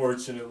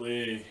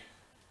unfortunately,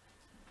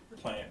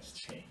 plans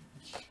change.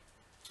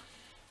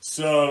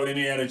 So,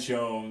 Indiana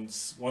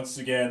Jones, once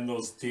again,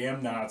 those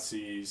damn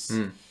Nazis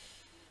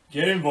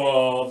get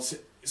involved.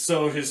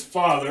 So, his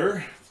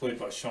father, played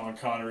by Sean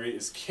Connery,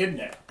 is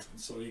kidnapped. And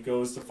so, he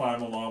goes to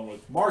find him along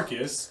with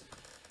Marcus.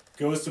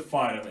 Goes to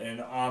find him,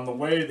 and on the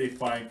way they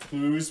find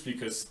clues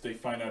because they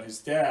find out his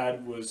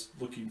dad was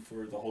looking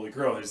for the Holy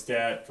Grail. His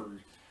dad, for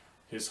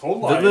his whole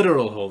life... The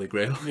literal Holy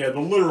Grail. Yeah,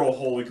 the literal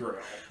Holy Grail.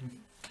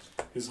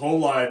 His whole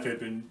life had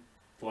been,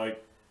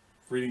 like,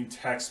 reading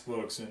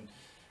textbooks and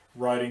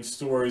writing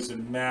stories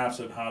and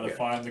maps on how to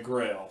find the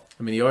Grail.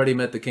 I mean, you already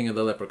met the king of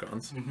the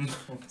leprechauns.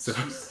 So.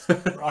 Jesus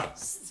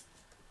Christ.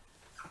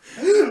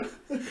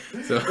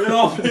 It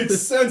all makes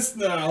sense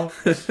now.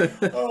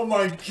 Oh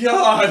my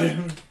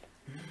God.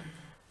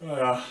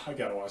 I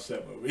gotta watch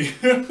that movie.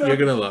 You're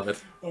gonna love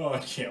it. Oh, I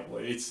can't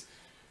wait.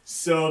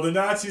 So the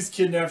Nazis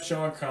kidnap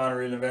Sean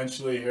Connery, and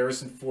eventually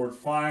Harrison Ford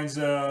finds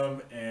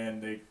them,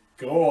 and they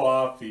go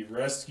off. He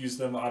rescues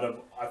them out of,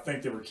 I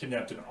think they were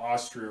kidnapped in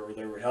Austria, or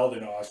they were held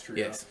in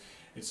Austria. Yes.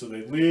 And so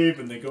they leave,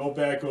 and they go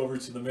back over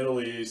to the Middle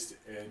East,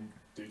 and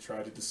they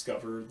try to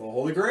discover the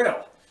Holy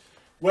Grail.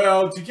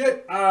 Well, to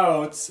get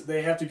out,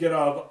 they have to get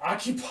out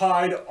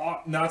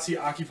of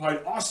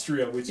Nazi-occupied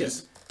Austria, which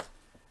is...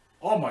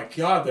 Oh my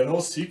God, that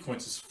whole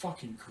sequence is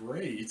fucking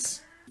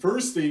great.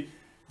 First, they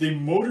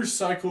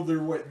motorcycle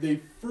their way. They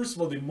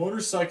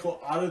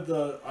motorcycle out of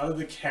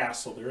the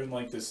castle. They're in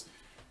like this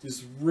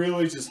this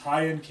really just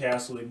high-end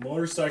castle. They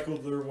motorcycle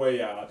their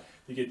way out.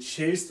 They get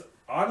chased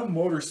on a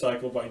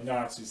motorcycle by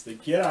Nazis. They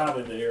get out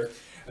of there,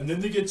 and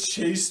then they get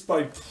chased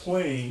by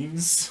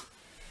planes.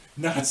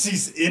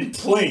 Nazis in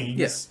planes.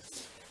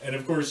 Yes. And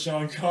of course,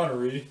 Sean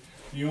Connery,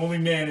 the only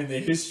man in the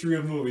history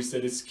of movies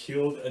that has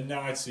killed a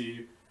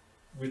Nazi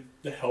with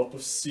the help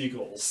of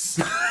seagulls.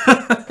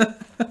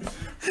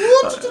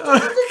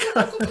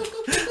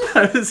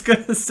 I was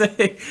gonna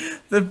say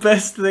the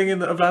best thing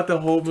about the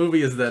whole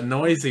movie is that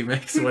noise he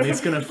makes when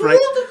he's gonna fright.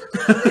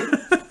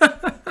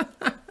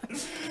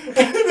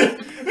 And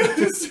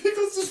the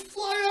seagulls just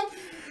fly up,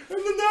 and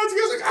the Nazi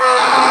guy's like,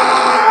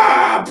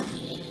 ah!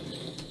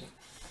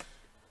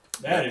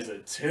 That is a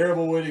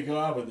terrible way to go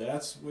out, but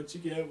that's what you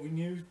get when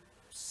you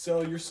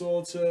sell your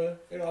soul to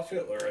Adolf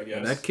Hitler, I guess.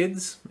 And that,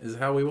 kids, is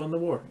how we won the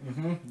war.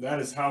 Mm-hmm. That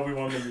is how we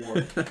won the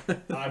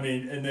war. I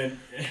mean, and then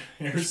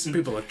Harrison...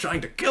 People are trying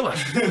to kill us.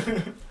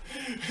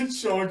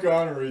 Sean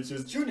Connery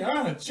just,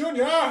 Junior,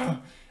 Junior!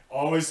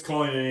 Always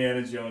calling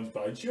Indiana Jones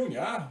by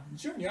Junior,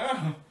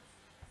 Junior.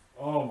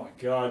 Oh my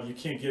God, you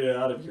can't get it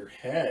out of your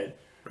head.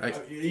 Right.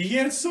 He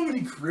had so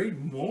many great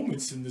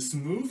moments in this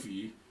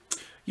movie.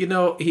 You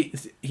know,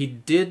 he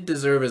did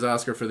deserve his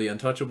Oscar for The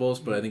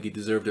Untouchables, but I think he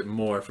deserved it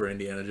more for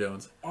Indiana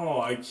Jones. Oh,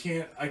 I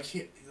can't,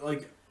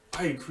 like,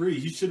 I agree.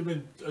 He should have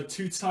been a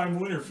 2-time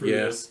winner for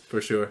this. Yeah,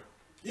 for sure.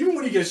 Even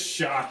when he gets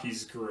shot,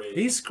 he's great.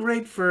 He's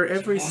great for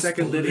every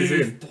second that he's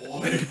in.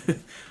 Boy.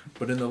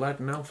 But in the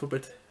Latin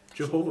alphabet,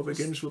 Jehovah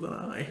begins with an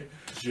I.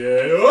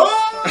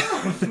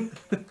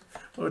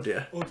 Oh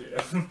dear. Oh dear.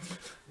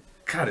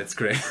 God, it's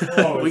great.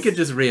 Oh, we could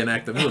just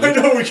reenact the movie. I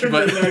know, we could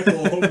reenact the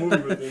whole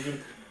movie with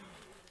him.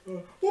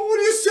 Well, what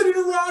are you sitting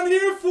around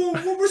here for?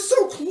 Well, we're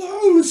so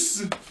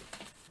close.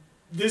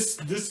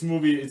 This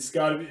movie,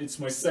 it's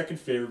my second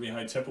favorite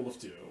behind Temple of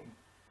Doom.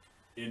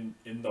 In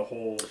the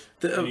whole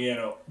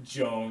Indiana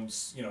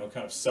Jones,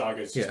 kind of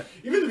saga. It's just,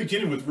 even the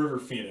beginning with River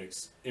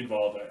Phoenix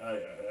involved,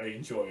 I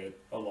enjoy it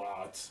a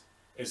lot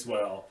as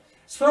well.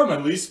 It's probably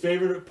my least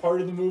favorite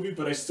part of the movie,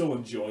 but I still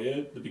enjoy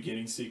it. The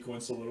beginning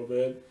sequence a little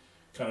bit,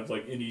 kind of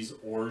like Indy's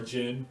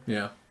origin.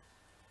 Yeah.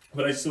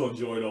 But I still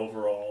enjoy it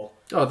overall.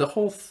 Oh, the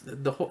whole,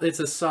 it's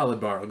a solid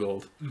bar of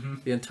gold. Mm-hmm.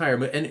 The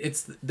entire, and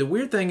it's the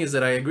weird thing is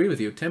that I agree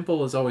with you.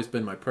 Temple has always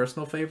been my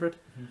personal favorite,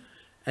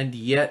 and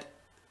yet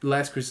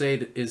Last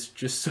Crusade is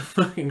just so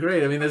fucking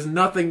great. I mean, there's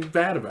nothing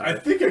bad about it. I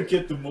think I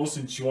get the most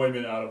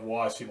enjoyment out of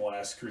watching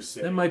Last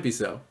Crusade. That might be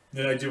so.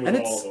 Than I do with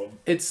all of them.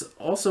 It's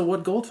also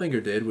what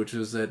Goldfinger did, which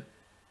was that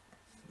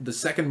the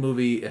second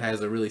movie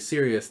has a really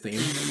serious theme,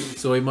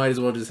 so we might as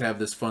well just have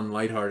this fun,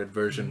 lighthearted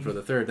version for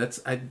the third.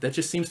 That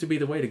just seems to be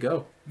the way to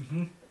go.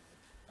 Mm-hmm.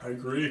 I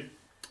agree.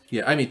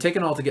 Yeah, I mean,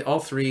 taken all together,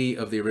 all three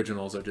of the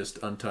originals are just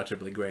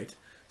untouchably great.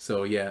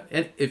 So yeah,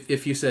 and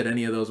if you said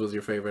any of those was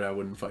your favorite, I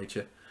wouldn't fight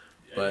you.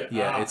 But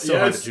yeah, it's so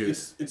hard to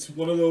choose. It's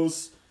one of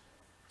those.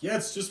 Yeah,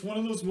 it's just one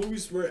of those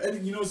movies where,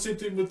 and same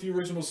thing with the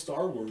original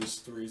Star Wars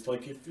 3. It's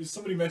like if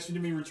somebody mentioned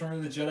to me Return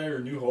of the Jedi or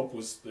New Hope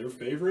was their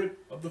favorite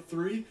of the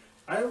 3,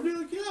 I would be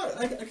like, yeah,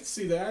 I could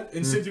see that.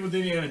 And same thing with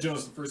Indiana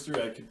Jones, the first 3,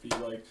 I could be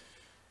like,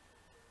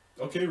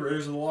 okay,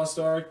 Raiders of the Lost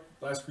Ark,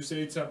 Last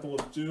Crusade, Temple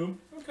of Doom,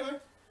 okay,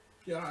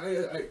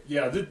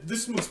 yeah,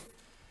 this one's,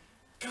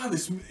 God,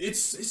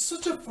 it's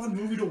such a fun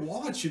movie to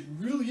watch. It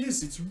really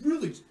is. It's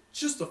really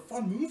just a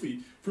fun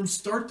movie from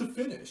start to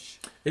finish.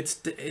 It's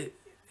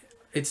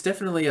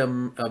definitely a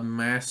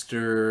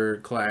master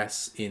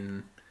class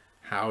in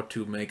how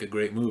to make a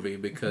great movie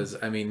because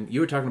I mean, you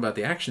were talking about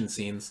the action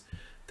scenes.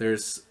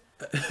 There's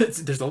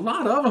a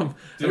lot of them.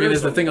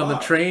 There's the thing on the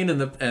train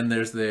and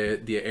there's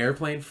the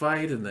airplane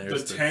fight and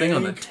there's the thing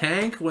on the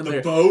tank when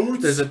the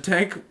boat. There's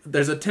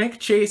a tank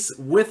chase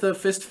with a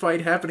fist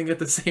fight happening at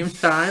the same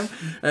time,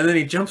 and then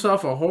he jumps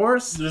off a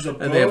horse. There's a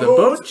boat, and they have the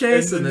boat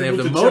chase and then they have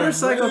the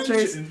motorcycle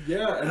chase. And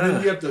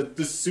then you have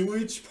the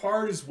sewage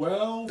part as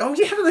well. Oh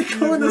yeah, they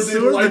go in the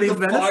sewer light the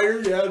fire.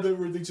 Yeah,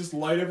 where they just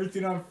light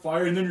everything on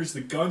fire, and then there's the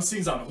gun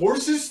scenes on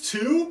horses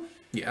too.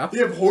 Yeah. They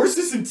have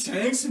horses and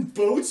tanks and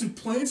boats and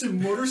planes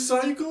and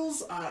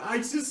motorcycles.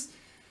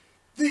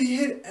 They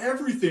hit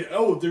everything.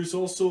 Oh, there's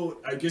also,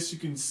 I guess you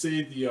can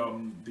say the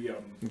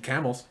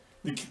camels.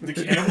 The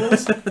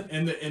camels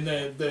and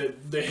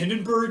the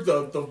Hindenburg,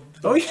 oh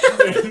yeah,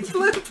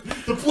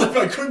 the blimp.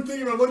 I couldn't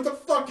think of it. What the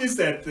fuck is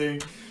that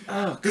thing?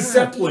 Oh, the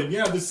Zeppelin.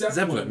 Yeah, the Zeppelin.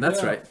 Zeppelin.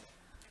 That's right.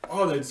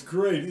 Oh, that's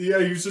great. Yeah,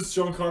 he was just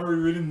Sean Connery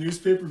reading the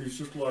newspaper, and he's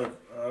just like,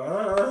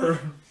 Arr.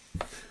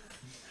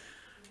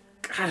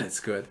 God, it's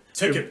good.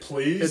 Ticket,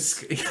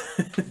 please.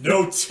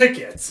 No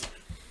ticket.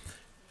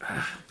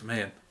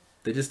 Man,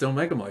 they just don't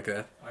make them like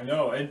that. I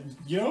know, and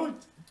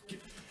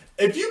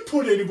if you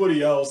put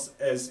anybody else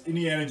as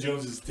Indiana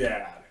Jones's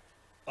dad,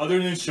 other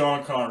than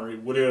Sean Connery,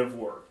 would it have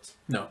worked?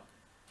 No.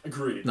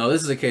 Agreed. No,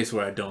 this is a case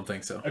where I don't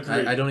think so.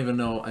 Agreed. I don't even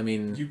know. I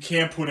mean, You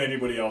can't put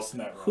anybody else in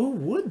that role. who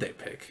would they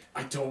pick?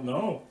 I don't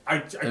know. I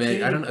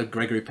I don't know.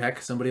 Gregory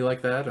Peck, somebody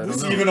like that. I don't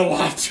was know. he even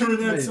alive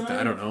during that time?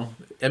 I don't know.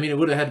 I mean, it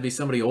would have had to be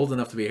somebody old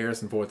enough to be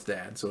Harrison Ford's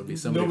dad, so it'd be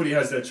somebody. Nobody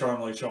has that charm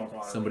like Sean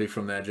Connery. Somebody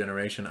from that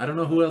generation. I don't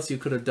know who else you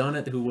could have done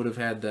it who would have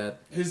had that.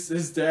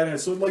 His dad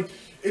has so like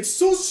it's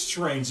so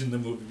strange in the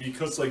movie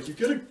because like you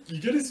get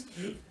his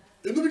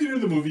in the beginning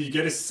of the movie you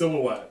get his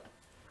silhouette.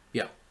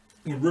 Yeah.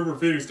 When River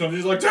Phoenix comes,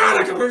 he's like,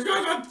 Dad, I can bring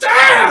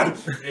Dad!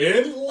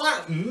 In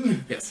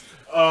Latin. Yes.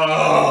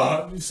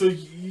 So,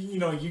 you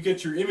know, you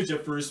get your image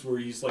at first where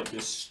he's like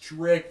this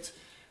strict,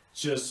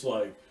 just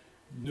like,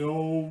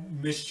 no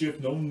mischief,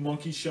 no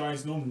monkey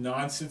shines, no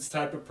nonsense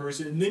type of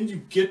person. And then you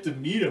get to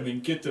meet him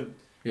and get to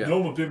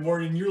know him a bit more.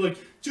 And you're like,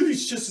 dude,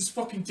 he's just as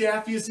fucking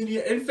daffy as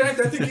Indiana. In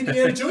fact, I think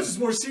Indiana Jones is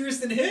more serious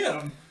than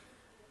him.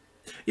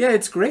 Yeah,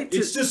 it's great.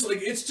 It's just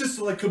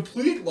like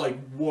complete like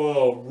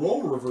whoa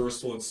role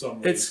reversal in some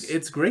ways.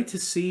 It's great to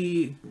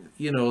see,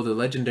 you know, the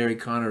legendary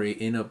Connery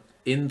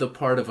in the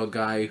part of a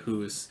guy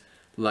who's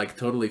like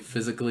totally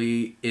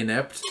physically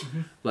inept,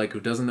 like who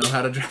doesn't know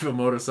how to drive a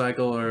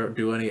motorcycle or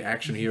do any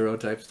action hero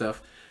type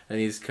stuff, and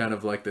he's kind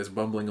of like this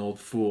bumbling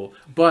old fool.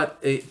 But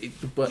is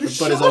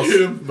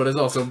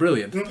also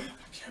brilliant. I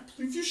can't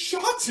believe you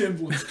shot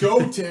him. Let's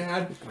go,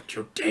 Dad. But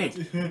you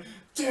did.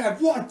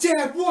 Dad, what?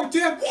 Dad, what?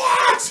 Dad,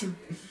 what?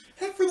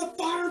 Head for the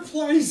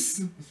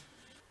fireplace.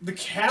 The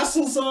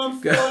castle's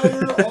on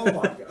fire. Oh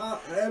my god.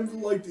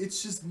 I'm like,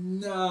 it's just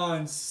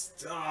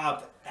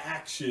non-stop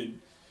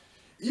action.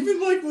 Even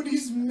like when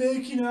he's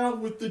making out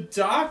with the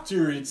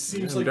doctor, it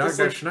seems like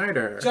Dr. this,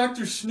 Schneider.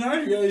 Dr.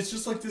 Schneider, yeah, it's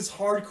just like this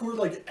hardcore,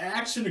 like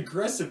action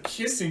aggressive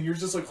kissing. You're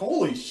just like,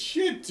 holy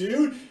shit,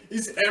 dude.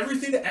 Is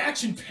everything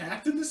action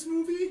packed in this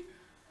movie?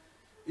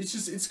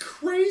 It's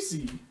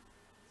crazy.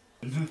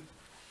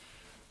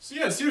 So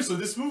yeah, seriously,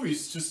 this movie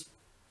is just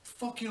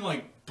fucking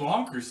like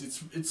bonkers.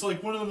 It's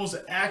like one of the most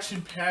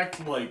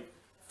action-packed, like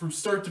from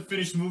start to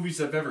finish movies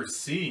I've ever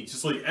seen.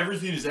 Just like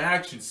everything is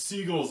action,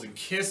 seagulls and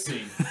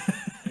kissing.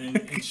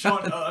 and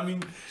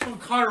Sean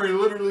Connery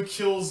literally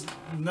kills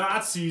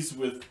Nazis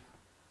with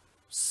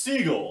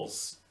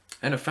seagulls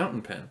And a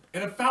fountain pen.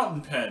 and a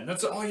fountain pen.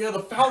 That's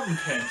the fountain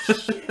pen.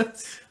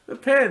 Shit. The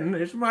pen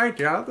is my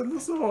job and the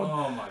sword.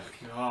 Oh my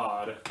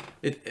god.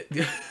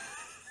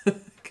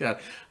 God,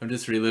 I'm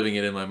just reliving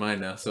it in my mind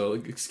now. So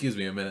excuse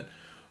me a minute.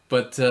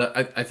 But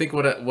I think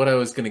what I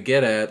was gonna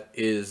get at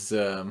is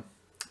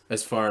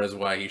as far as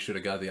why he should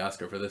have got the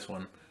Oscar for this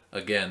one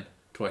again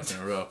twice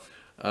in a row.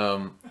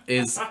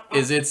 Is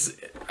it's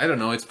I don't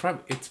know, it's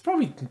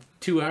probably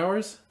 2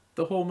 hours,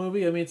 the whole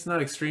movie. I mean, it's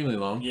not extremely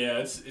long. Yeah,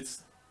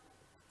 it's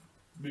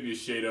maybe a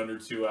shade under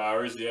 2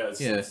 hours. Yeah,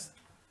 it's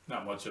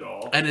not much at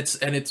all. And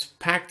it's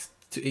packed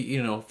to,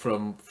 you know,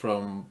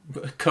 from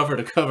cover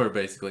to cover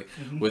basically,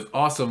 with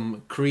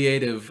awesome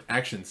creative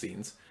action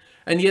scenes.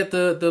 And yet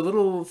the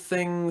little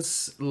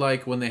things,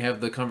 like when they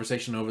have the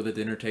conversation over the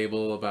dinner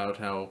table about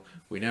how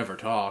we never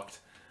talked,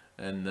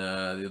 and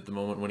the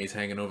moment when he's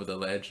hanging over the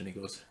ledge and he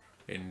goes,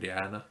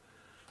 Indiana.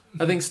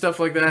 I think stuff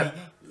like that.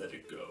 Let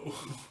it go.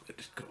 Let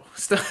it go.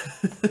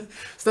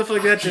 Stuff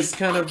like that just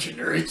kind of. Can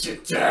reach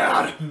it,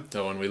 Dad.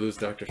 Oh, and we lose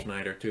Dr.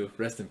 Schneider too.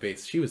 Rest in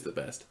peace. She was the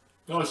best.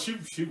 Oh, she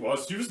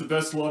was the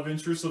best love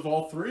interest of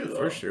all three of them.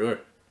 For sure.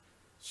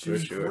 She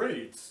was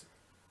great.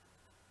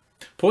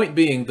 Point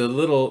being, the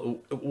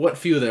little, what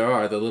few there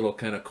are, the little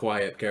kind of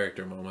quiet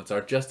character moments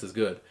are just as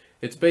good.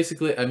 It's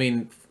basically, I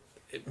mean,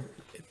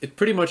 it's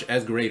pretty much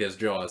as great as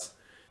Jaws,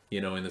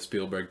 you know, in the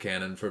Spielberg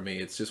canon for me.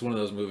 It's just one of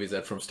those movies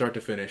that from start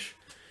to finish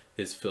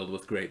is filled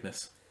with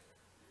greatness.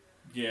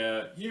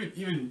 Yeah,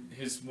 even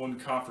his one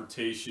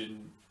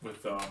confrontation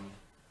with,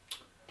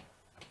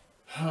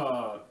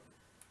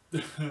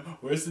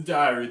 where's the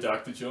diary,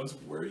 Dr. Jones?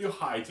 Where are you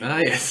hiding? Ah,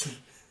 yes.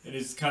 And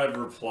his kind of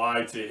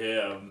reply to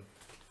him,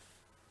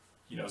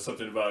 you know,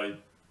 something about it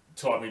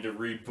taught me to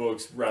read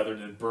books rather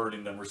than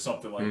burning them or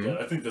something like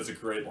that. I think that's a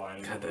great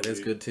line. God, that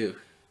is good too.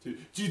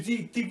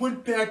 Dude, they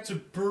went back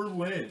to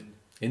Berlin.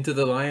 Into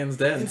the Lion's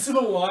Den. Into the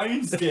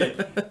Lion's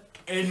Den.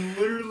 And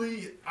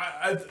literally,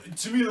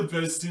 to me, the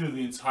best scene of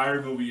the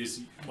entire movie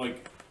is,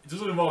 like, it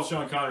doesn't involve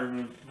Sean Connery,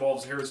 it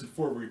involves Harrison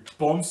Ford, where he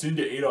bumps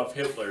into Adolf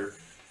Hitler,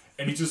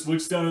 and he just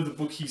looks down at the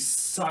book,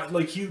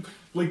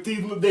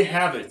 they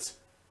have it.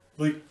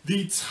 Like,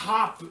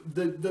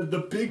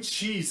 the big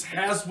cheese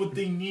has what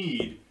they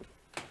need,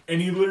 and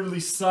he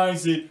literally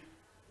signs it,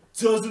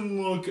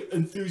 doesn't look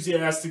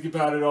enthusiastic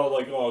about it at all,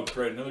 like, oh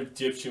great, another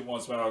dipshit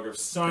wants my autograph,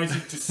 signs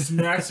it, just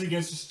smacks it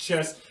against his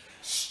chest,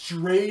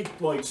 straight,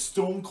 like,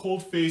 stone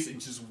cold face, and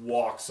just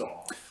walks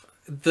off.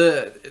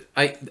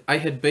 I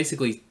had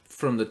basically,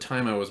 from the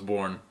time I was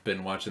born,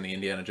 been watching the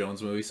Indiana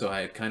Jones movie, so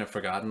I had kind of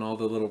forgotten all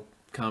the little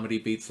comedy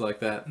beats like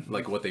that,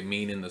 like what they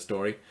mean in the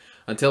story,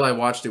 until I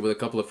watched it with a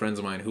couple of friends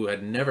of mine who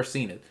had never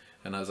seen it.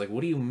 And I was like,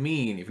 what do you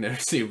mean you've never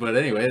seen it? But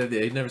anyway,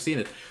 they'd never seen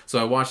it. So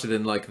I watched it,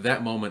 and like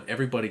that moment,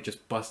 everybody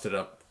just busted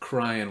up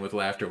crying with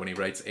laughter when he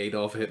writes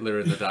Adolf Hitler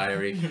in the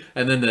diary,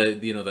 and then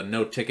the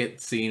no ticket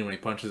scene when he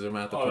punches him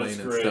out the plane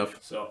and stuff.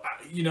 So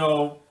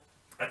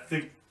I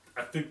think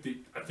the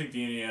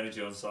Indiana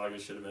Jones saga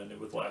should have ended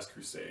with Last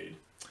Crusade.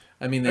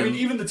 I mean,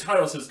 even the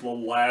title says The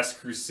Last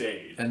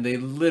Crusade, and they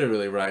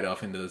literally ride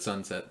off into the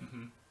sunset.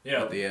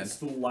 Yeah, at the end. It's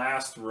the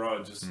last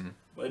run. Just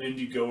let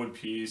Indy go in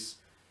peace.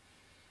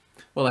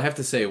 Well, I have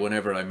to say,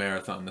 whenever I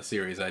marathon the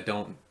series, I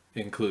don't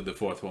include the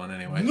fourth one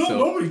anyway. No, so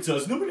nobody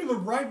does. Nobody in the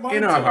right mind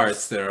in does. our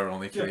hearts, there are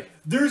only 3. Yeah,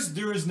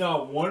 there is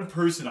not one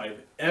person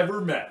I've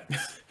ever met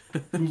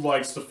who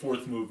likes the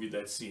fourth movie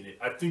that's seen it.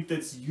 I think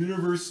that's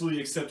universally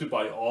accepted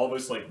by all of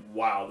us. Like,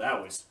 wow,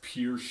 that was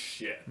pure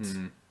shit.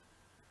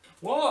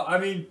 Well, I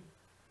mean,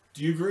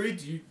 do you agree?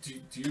 Do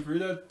you agree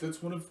that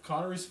that's one of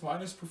Connery's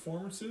finest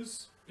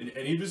performances in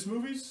any of his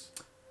movies?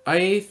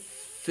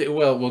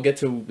 Well, we'll get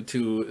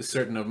to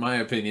certain of my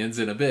opinions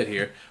in a bit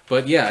here,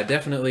 but yeah,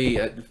 definitely.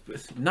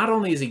 Not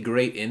only is he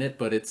great in it,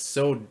 but it's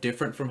so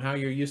different from how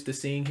you're used to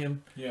seeing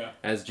him. Yeah.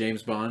 As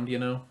James Bond, you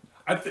know.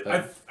 I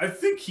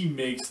think he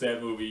makes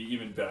that movie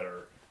even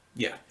better.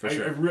 Yeah, for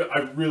sure.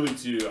 I really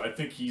do. I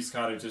think he's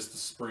kind of just the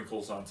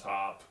sprinkles on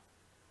top.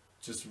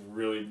 Just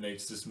really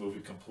makes this movie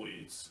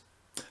complete.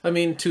 I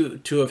mean, to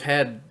have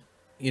had,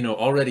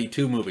 already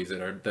 2 movies that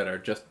are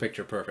just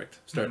picture perfect,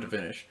 start to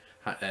finish,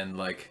 and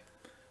like,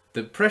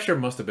 the pressure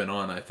must have been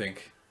on, I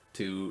think,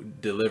 to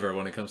deliver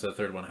when it comes to the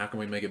third one. How can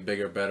we make it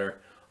bigger, better,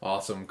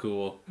 awesome,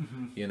 cool,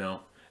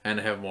 and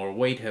have more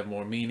weight, have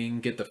more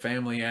meaning, get the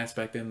family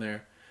aspect in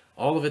there.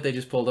 All of it they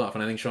just pulled off,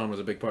 and I think Sean was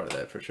a big part of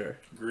that for sure.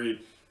 Agreed.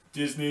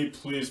 Disney,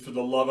 please, for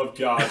the love of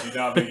God, do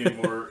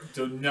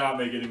not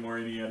make any more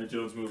Indiana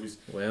Jones movies.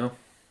 Well,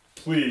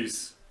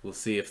 please. We'll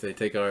see if they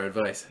take our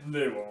advice.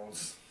 They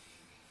won't.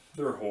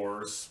 They're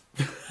whores.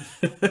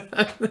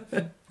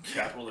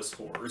 Capitalist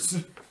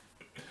whores.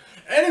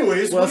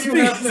 Anyways, what do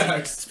you have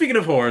next? Speaking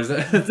of whores.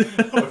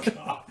 Oh,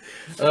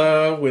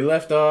 God. We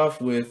left off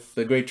with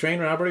the Great Train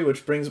Robbery,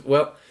 which brings...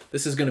 Well,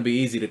 this is going to be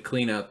easy to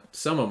clean out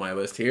some of my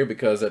list here,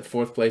 because at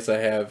 4th place I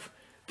have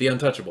The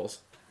Untouchables.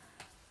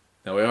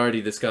 Now, we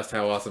already discussed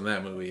how awesome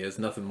that movie is.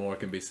 Nothing more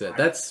can be said.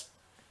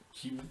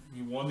 He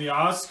won the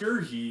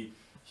Oscar. He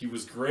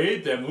was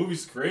great. That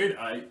movie's great.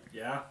 I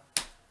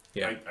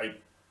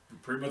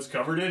pretty much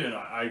covered it, and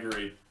I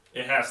agree.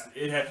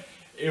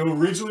 It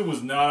originally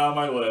was not on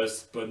my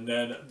list, but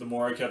then the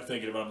more I kept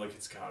thinking about it, I'm like,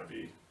 it's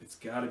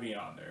gotta be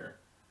on there.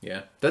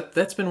 Yeah,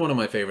 that's been one of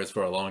my favorites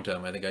for a long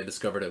time. I think I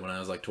discovered it when I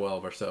was like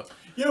 12 or so.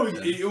 Yeah,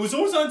 it was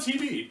always on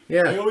TV.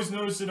 Yeah, I always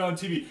noticed it on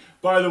TV.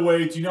 By the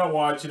way, do not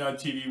watch it on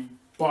TV.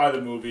 Buy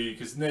the movie,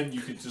 because then you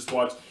can just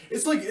watch.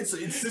 It's like it's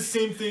the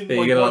same thing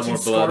like watching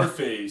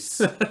Scarface.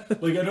 Like,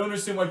 I don't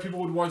understand why people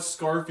would watch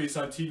Scarface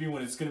on TV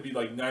when it's going to be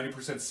like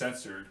 90%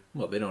 censored.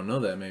 Well, they don't know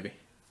that, maybe.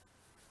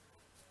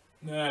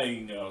 I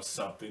know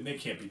something. They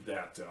can't be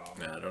that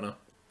dumb. I don't know.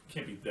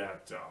 Can't be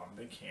that dumb.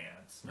 They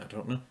can't. I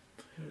don't know.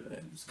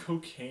 There's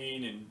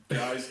cocaine and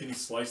guys getting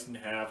sliced in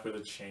half with a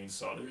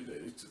chainsaw.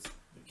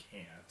 They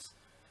can't.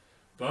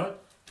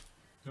 But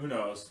who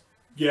knows?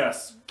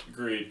 Yes,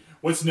 agreed.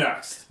 What's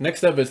next?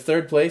 Next up is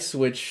 3rd place,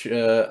 which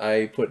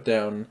I put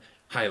down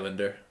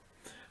Highlander.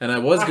 And I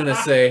was going to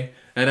say,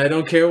 and I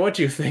don't care what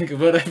you think,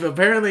 but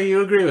apparently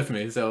you agree with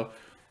me, so...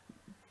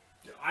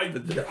 I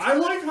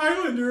like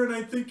Highlander, and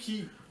I think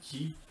he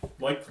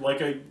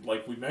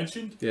like we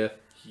mentioned, yeah,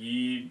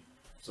 he's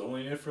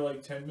only in it for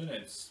like 10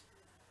 minutes.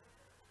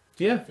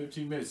 Yeah.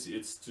 15 minutes.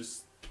 It's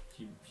just,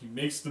 he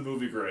makes the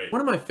movie great.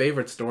 One of my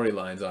favorite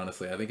storylines,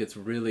 honestly. I think it's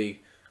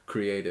really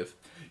creative.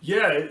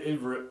 Yeah,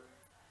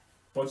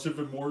 bunch of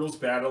immortals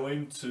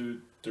battling to,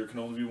 there can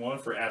only be one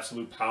for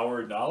absolute power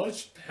and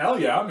knowledge. Hell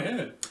yeah, I'm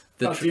in.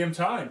 About damn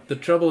time. The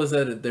trouble is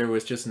that there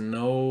was just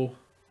no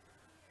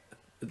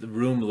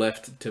room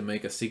left to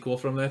make a sequel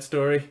from that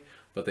story,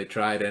 but they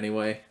tried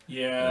anyway.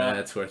 Yeah. And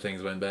that's where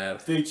things went bad.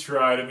 They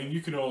tried. I mean,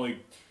 you can only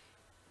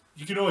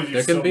do so much.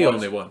 There can be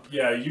only one.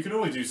 Yeah, you can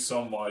only do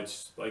so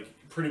much. Like,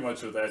 pretty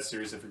much with that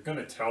series, if you're going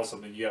to tell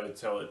something, you got to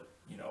tell it,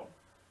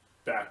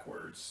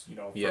 backwards,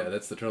 Yeah,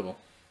 that's the trouble.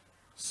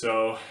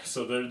 So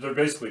they're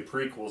basically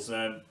prequels,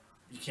 and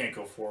you can't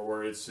go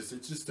forward. It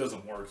just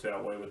doesn't work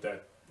that way with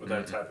that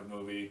type of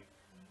movie.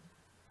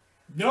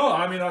 No,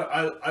 I mean,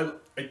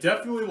 I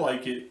definitely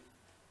like it.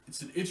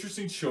 It's an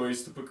interesting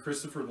choice to put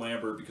Christopher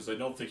Lambert, because I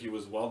don't think he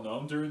was well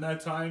known during that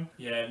time.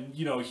 Yeah, and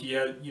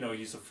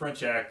he's a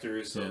French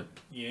actor, so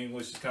the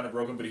English is kind of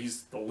broken, but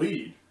he's the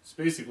lead. It's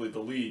basically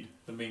the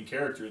main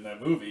character in that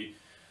movie.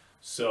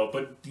 So,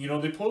 but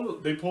they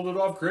pulled it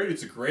off great.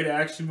 It's a great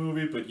action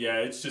movie, but yeah,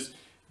 it's just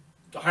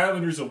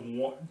Highlander's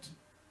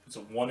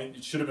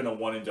it should have been a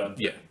one and done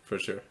thing. Yeah, for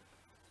sure.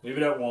 Leave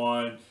it at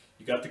 1.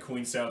 You got the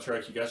Queen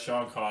soundtrack. You got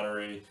Sean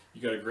Connery.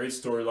 You got a great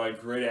storyline,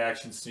 great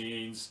action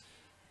scenes,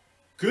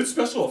 good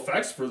special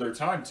effects for their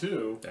time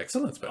too.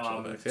 Excellent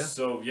special effects. Yeah.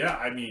 So yeah,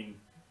 I mean,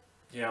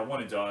 yeah,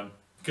 one and done,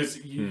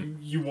 because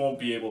you won't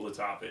be able to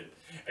top it.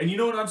 And you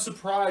know what? I'm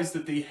surprised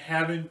that they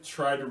haven't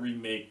tried to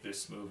remake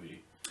this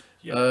movie.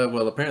 Yeah.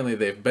 Well, apparently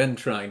they've been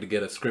trying to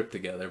get a script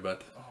together,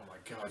 but oh my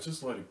God,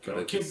 just let it go.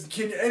 But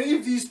Can any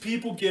of these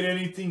people get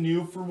anything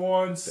new for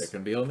once? There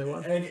can be only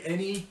one.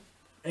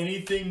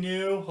 Anything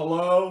new?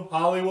 Hello,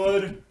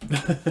 Hollywood?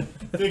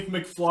 Think,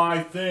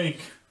 McFly, think.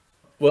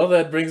 Well,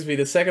 that brings me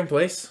to second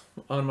place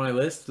on my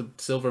list, the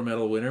silver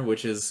medal winner,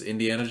 which is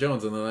Indiana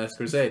Jones and the Last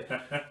Crusade.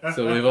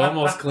 So we've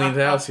almost cleaned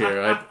house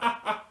here.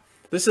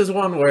 This is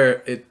one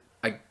where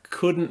I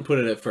couldn't put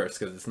it at first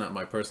because it's not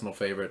my personal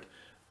favorite,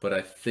 but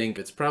I think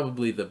it's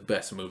probably the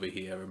best movie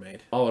he ever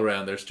made. All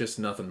around, there's just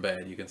nothing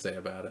bad you can say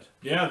about it.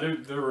 Yeah,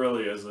 there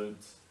really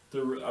isn't.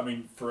 I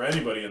mean, for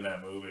anybody in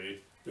that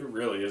movie, there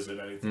really isn't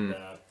anything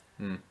bad.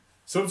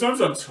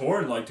 Sometimes I'm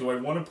torn, like, do I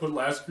want to put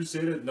Last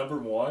Crusade at number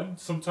 1?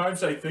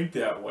 Sometimes I think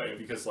that way,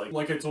 because,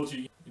 like I told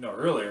you,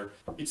 earlier,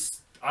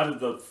 it's, out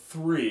of the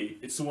 3,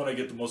 it's the one I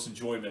get the most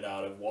enjoyment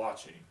out of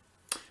watching.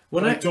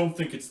 I don't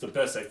think it's the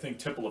best. I think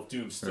Temple of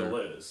Doom still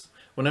is.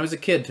 When I was a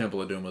kid,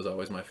 Temple of Doom was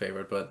always my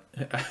favorite, but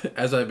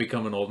as I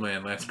become an old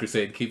man, Last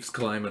Crusade keeps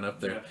climbing up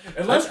there.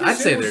 Yeah. And I'd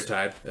say they're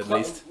tied, at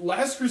least.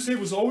 Last Crusade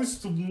was always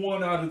the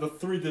one out of the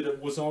 3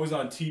 that was always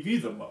on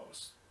TV the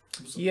most.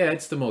 Yeah,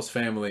 it's the most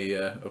family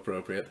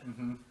appropriate.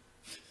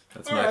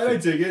 That's my I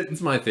dig it. It's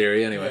my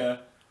theory, anyway.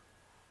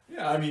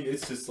 Yeah, I mean,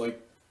 it's just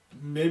like,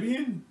 maybe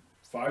in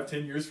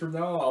 5-10 years from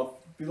now, I'll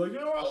be like, you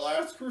know what,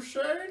 Last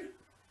Crusade,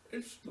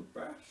 it's the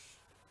best.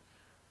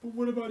 But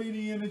what about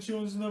Indiana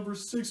Jones number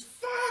 6?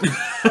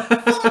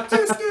 Fuck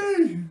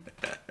Disney!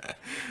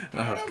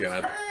 Oh,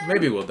 God.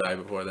 Maybe we'll die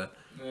before then.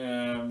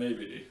 Yeah,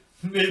 maybe.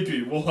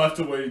 Maybe. We'll have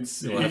to wait and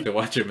see. We'll have to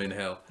watch him in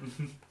hell.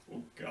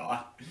 Oh,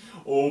 God.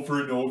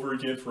 Over and over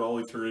again for all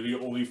eternity.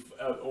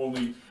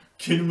 Only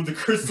Kingdom of the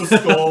Crystal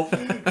Skull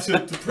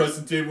to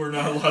present day we're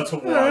not allowed to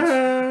watch.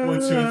 1,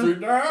 2, and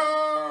 3.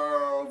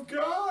 No!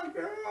 God,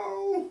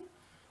 no!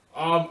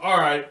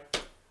 Alright.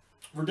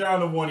 We're down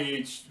to 1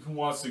 each. Who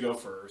wants to go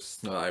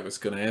first? Well, I was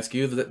going to ask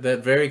you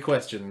that very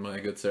question, my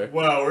good sir.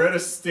 Well, we're at a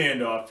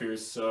standoff here,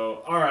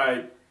 so...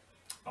 Alright.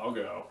 I'll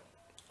go.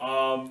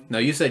 Now,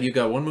 you said you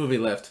got one movie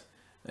left.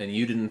 And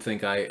you didn't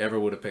think I ever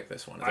would have picked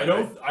this one. I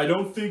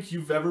don't think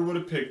you've ever would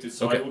have picked it,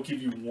 so okay. I will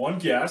give you one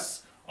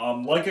guess.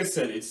 Like I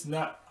said, it's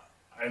not...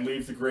 I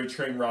leave The Great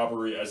Train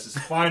Robbery as his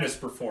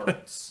finest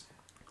performance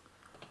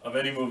of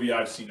any movie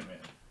I've seen him in.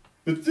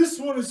 But this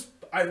one is...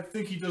 I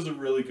think he does a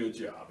really good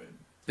job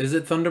in. Is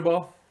it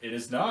Thunderball? It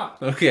is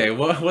not. Okay,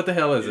 what the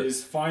hell is it? It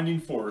is Finding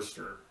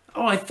Forrester.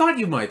 Oh, I thought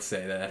you might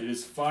say that. It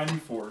is Finding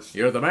Forrester.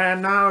 You're the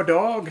man now,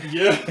 dog.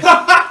 Yeah.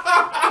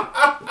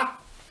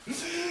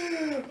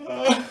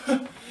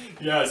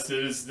 Yes,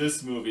 it is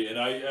this movie, and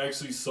I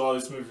actually saw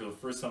this movie for the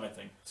first time, I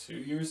think, 2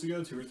 years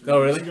ago, 2 or 3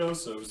 years ago,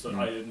 so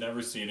I had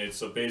never seen it.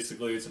 So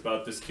basically, it's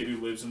about this kid who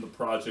lives in the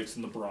projects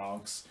in the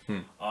Bronx,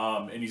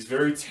 and he's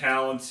very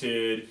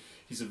talented.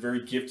 He's a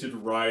very gifted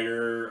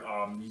writer.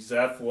 He's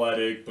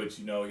athletic, but,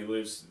 he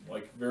lives,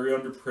 like, very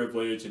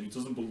underprivileged, and he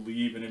doesn't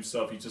believe in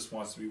himself. He just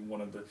wants to be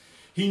one of the...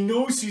 He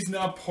knows he's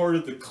not part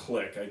of the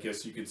clique, I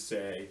guess you could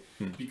say,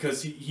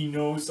 because he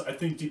knows, I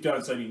think deep down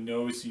inside he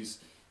knows he's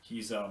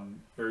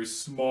very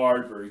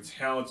smart, very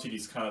talented.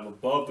 He's kind of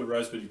above the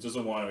rest, but he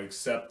doesn't want to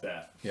accept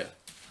that. Yeah.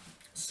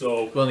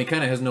 So well, and he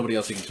kind of has nobody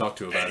else he can talk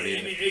to about it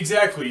either.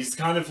 Exactly. It's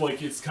kind of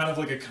like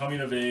a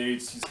coming of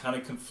age. He's kind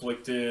of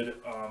conflicted.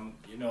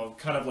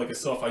 Kind of like a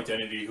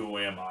self-identity. Who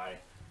am I?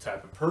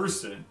 Type of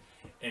person.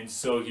 And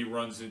so he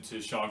runs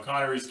into Sean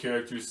Connery's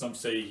character. Some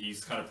say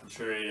he's kind of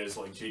portrayed as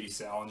like J.D.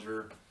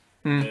 Salinger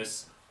in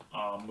this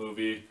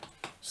movie.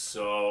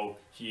 So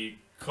he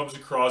comes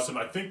across him.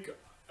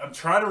 I'm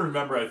trying to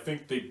remember. I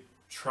think they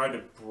try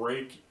to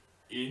break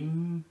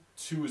into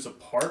his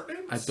apartment.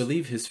 I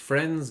believe his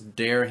friends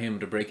dare him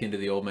to break into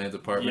the old man's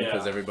apartment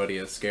because everybody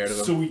is scared of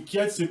him. So he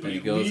gets it, but he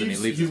goes and he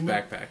leaves his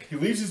backpack. He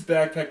leaves his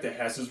backpack that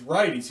has his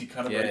writings. He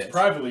kind of writes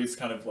privately. It's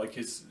kind of like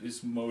his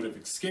mode of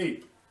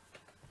escape.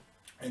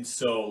 And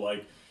so,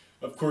 like,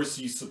 of course,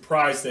 he's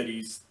surprised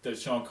that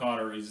Sean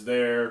Connery's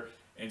there,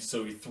 and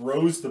so he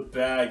throws the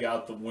bag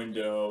out the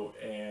window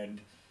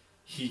and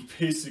he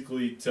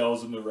basically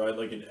tells him to write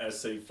like an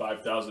essay,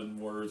 5,000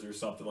 words or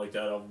something like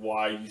that, of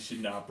why you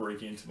should not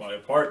break into my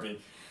apartment.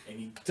 And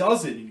he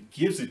does it, and he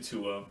gives it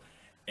to him.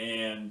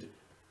 And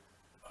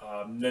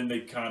then they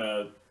kind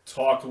of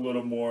talk a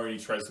little more, and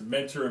he tries to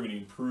mentor him, and he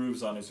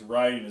improves on his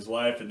writing, his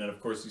life. And then, of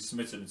course, he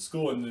submits it in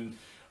school. And then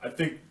I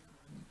think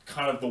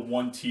kind of the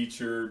one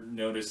teacher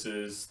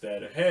notices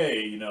that,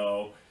 hey,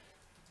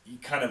 he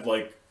kind of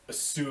like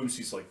assumes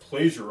he's like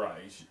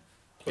placerizing.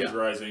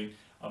 Yeah.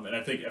 And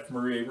I think F.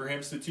 Murray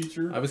Abraham's the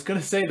teacher. I was going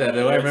to say that.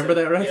 Do I remember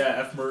that right?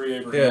 Yeah, F. Murray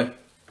Abraham.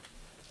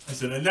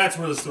 Yeah. And that's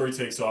where the story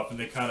takes off, and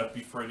they kind of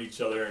befriend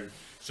each other, and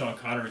Sean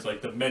Connery's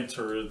like the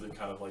mentor, the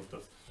kind of like the,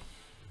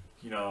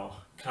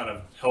 kind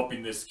of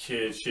helping this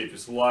kid shape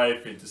his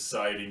life and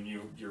deciding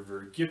you're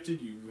very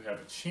gifted, you have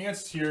a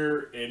chance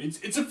here, and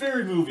it's a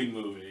very moving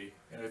movie,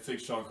 and I think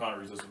Sean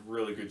Connery does a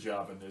really good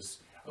job in this.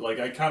 Like,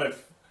 I kind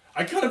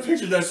of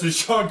picture that's what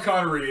Sean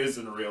Connery is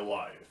in real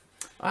life.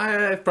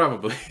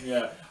 Probably.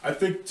 Yeah, I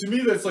think to me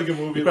that's like a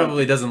movie. He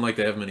probably doesn't like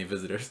to have many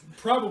visitors.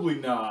 Probably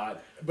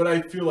not, but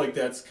I feel like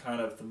that's kind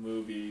of the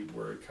movie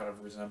where it kind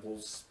of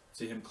resembles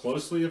to him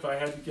closely if I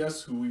had to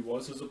guess who he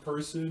was as a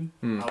person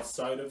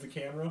outside of the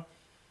camera.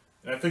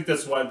 And I think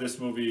that's why this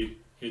movie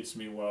hits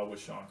me well with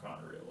Sean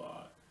Connery a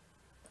lot.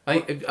 I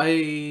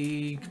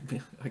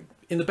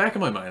in the back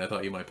of my mind, I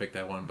thought you might pick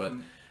that one, but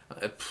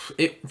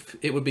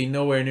it would be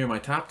nowhere near my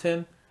top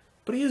 10.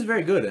 But he is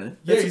very good in it.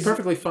 Yeah, it's a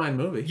perfectly fine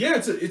movie. Yeah,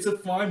 it's a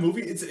fine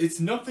movie. It's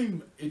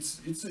nothing. It's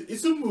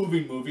a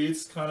moving movie.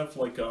 It's kind of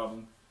like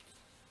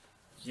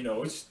you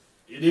know, it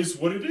is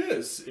what it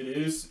is.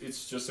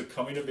 It's just a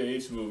coming of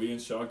age movie, and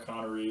Sean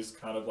Connery is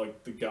kind of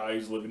like the guy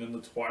who's living in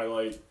the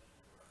twilight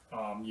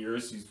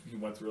years. He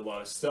went through a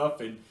lot of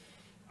stuff, and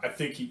I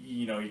think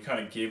he kind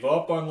of gave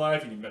up on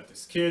life, and he met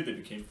this kid. They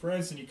became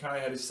friends, and he kind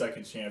of had his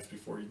second chance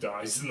before he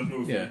dies in the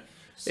movie. Yeah.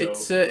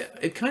 So,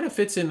 it kind of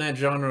fits in that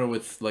genre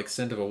with like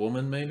Scent of a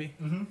Woman, maybe.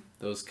 Mm-hmm.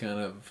 Those kind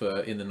of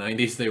in the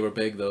 '90s they were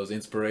big. Those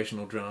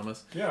inspirational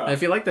dramas. Yeah. And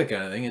if you like that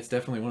kind of thing, it's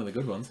definitely one of the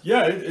good ones.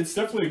 Yeah, it's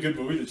definitely a good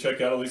movie to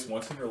check out at least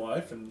once in your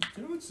life, and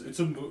you know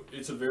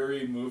it's a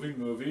very moving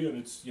movie, and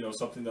it's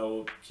something that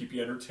will keep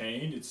you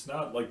entertained. It's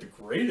not like the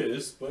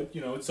greatest, but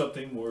it's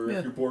something where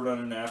if you're bored on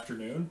an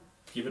afternoon,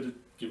 give it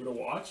a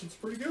watch. It's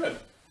pretty good.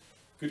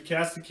 Good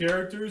cast of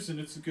characters, and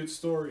it's a good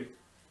story.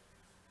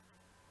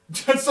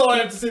 That's all I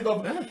have to say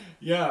about that.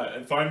 Yeah,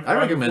 and I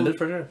recommend it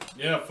for sure.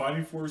 Yeah,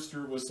 Finding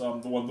Forrester was the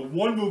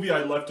one movie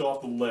I left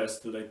off the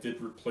list that I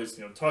did replace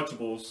The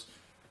Untouchables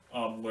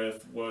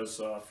with was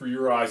For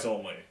Your Eyes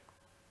Only.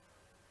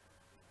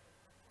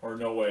 Or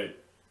no, wait,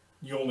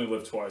 You Only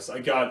Live Twice. I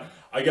got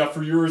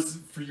For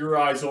Your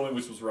Eyes Only,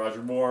 which was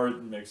Roger Moore,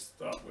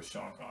 mixed up with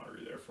Sean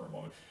Connery there for a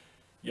moment.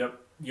 Yep,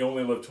 You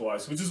Only Live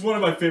Twice, which is one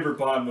of my favorite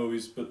Bond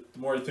movies. But the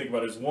more I think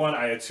about it, is one,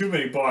 I had too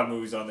many Bond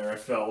movies on there. I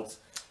felt.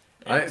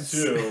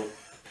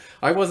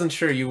 I wasn't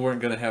sure you weren't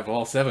going to have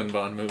all 7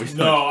 Bond movies.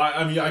 No,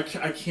 I mean, I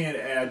can't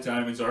add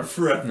Diamonds Are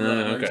Forever.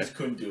 No, okay. I just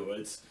couldn't do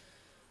it.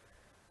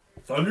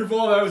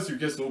 Thunderball, that was your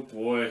guess. Oh,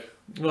 boy.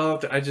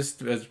 Well, I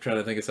just was trying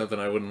to think of something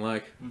I wouldn't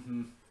like.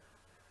 Mm-hmm.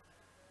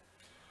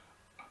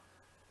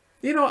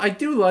 I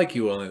do like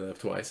You Only Live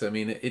Twice. I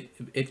mean,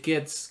 it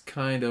gets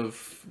kind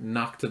of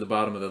knocked to the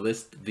bottom of the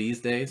list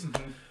these days.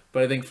 Mm-hmm.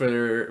 But I think for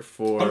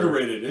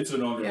underrated, it's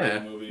an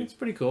underrated movie. It's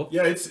pretty cool.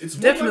 Yeah, it's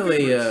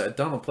definitely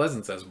Donald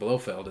Pleasance as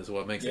Blofeld is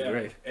what makes it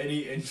great.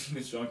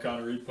 And Sean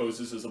Connery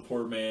poses as a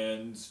poor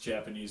man's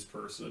Japanese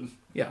person.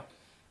 Yeah,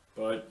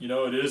 but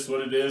it is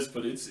what it is.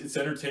 But it's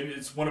entertaining.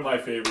 It's one of my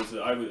favorites.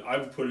 I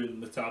would put it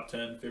in the top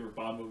 10 favorite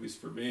Bond movies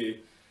for me.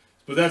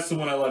 But that's the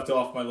one I left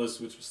off my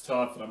list, which was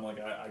tough, and I'm like,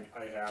 I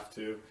have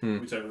to,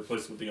 which I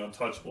replaced with The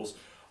Untouchables.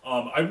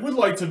 I would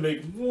like to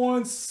make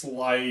one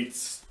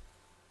slight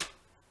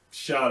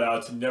shout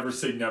out to Never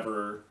Say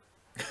Never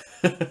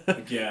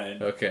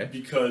again. Okay.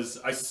 Because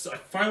I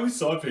finally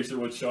saw a picture of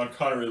what Sean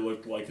Connery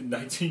looked like in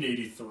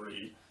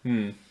 1983.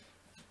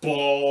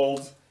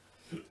 Bald,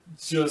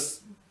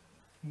 just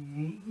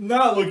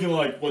not looking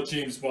like what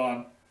James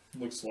Bond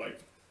looks like.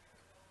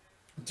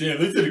 Damn,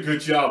 they did a good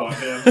job on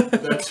him.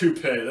 That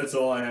toupee, that's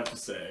all I have to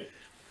say.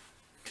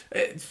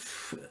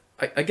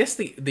 I guess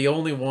the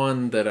only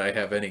one that I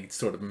have any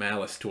sort of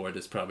malice toward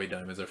is probably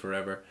Diamonds Are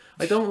Forever.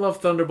 I don't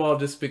love Thunderball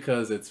just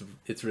because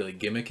it's really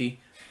gimmicky,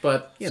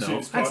 but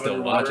I'd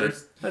still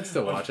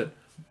watch it.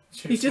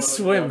 He just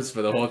swims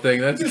for the whole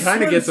thing. That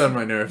kind of gets on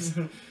my nerves.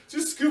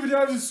 Just scuba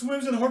dives and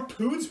swims and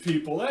harpoons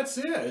people. That's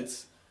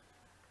it.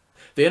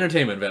 The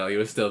entertainment value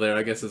is still there,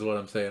 I guess, is what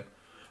I'm saying.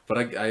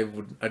 But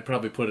I'd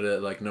probably put it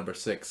at like number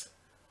 6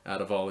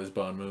 out of all his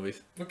Bond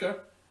movies. Okay.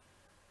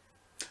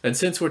 And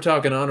since we're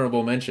talking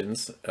honorable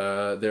mentions,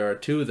 there are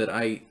 2 that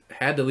I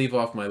had to leave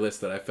off my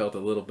list that I felt a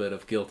little bit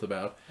of guilt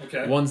about.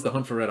 Okay. One's The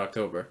Hunt for Red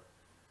October,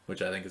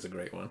 which I think is a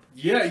great one.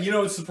 Yeah,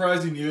 it's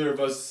surprising neither of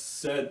us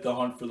said The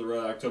Hunt for the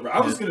Red October.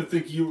 I was going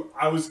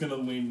to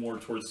lean more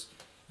towards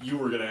you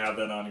were going to have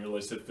that on your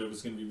list if it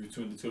was going to be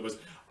between the 2 of us.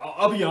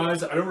 I'll be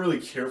honest, I don't really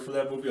care for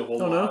that movie a whole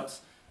lot.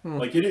 No?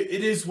 Like, it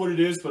is what it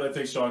is, but I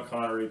think Sean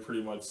Connery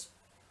pretty much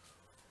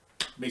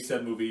makes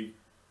that movie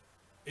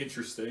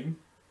interesting.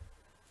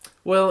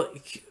 Well,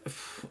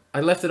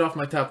 I left it off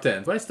my top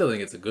 10, but I still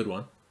think it's a good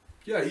one.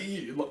 Yeah,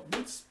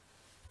 it's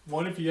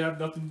one if you have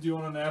nothing to do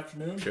on an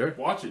afternoon. Sure.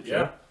 Watch it, sure.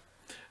 yeah.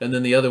 And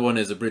then the other one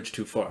is A Bridge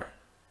Too Far.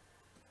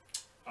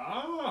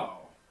 Oh.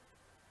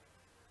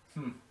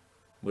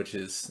 Which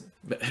is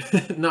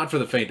not for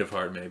the faint of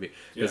heart, maybe.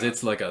 Because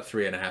it's like a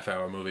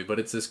 3.5-hour movie, but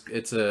it's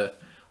a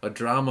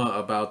drama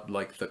about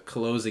like the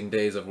closing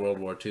days of World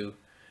War II.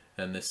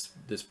 And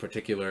this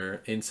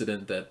particular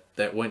incident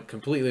that went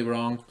completely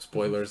wrong.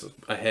 Spoilers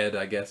ahead,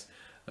 I guess.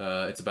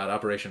 It's about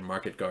Operation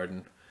Market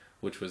Garden,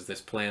 which was this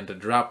plan to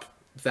drop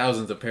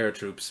thousands of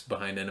paratroops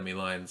behind enemy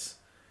lines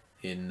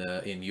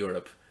in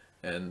Europe,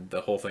 and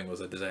the whole thing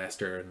was a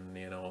disaster, and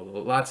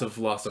lots of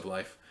loss of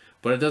life.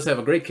 But it does have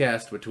a great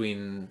cast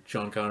between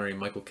Sean Connery,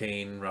 Michael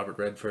Caine, Robert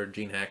Redford,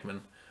 Gene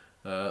Hackman,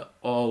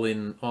 all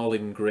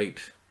in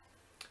great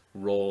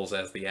roles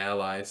as the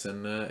Allies,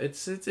 and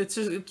it's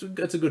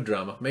a good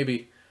drama.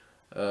 Maybe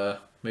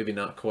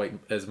not quite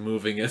as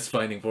moving as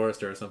Finding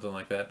Forrester or something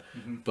like that.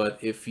 Mm-hmm. But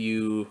if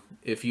you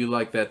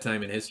like that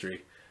time in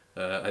history,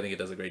 I think it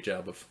does a great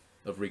job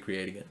of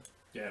recreating it.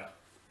 Yeah.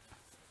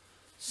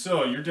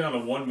 So, you're down to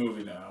one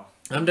movie now.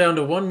 I'm down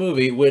to one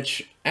movie,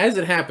 which, as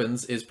it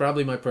happens, is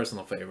probably my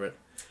personal favorite.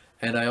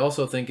 And I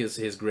also think is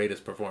his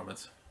greatest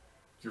performance.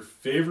 Your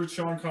favorite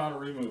Sean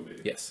Connery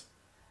movie? Yes.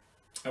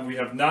 And we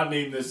have not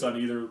named this on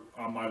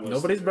my list.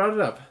 Nobody's brought it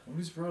up.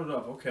 Nobody's brought it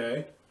up,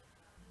 okay.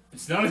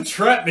 It's not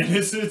Entrapment,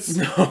 is it?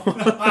 No.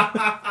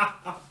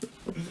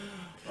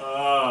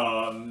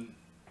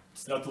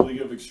 It's not the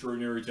League of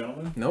Extraordinary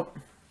Gentlemen? Nope.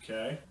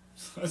 Okay.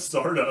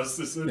 Stardust,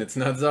 is it? It's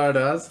not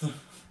Zardoz.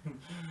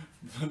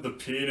 The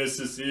penis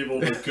is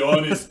evil, the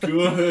gun is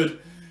good.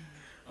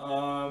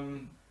 So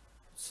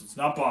it's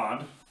not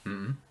Bond.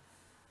 Mm-mm.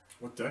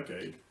 What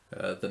decade?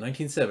 The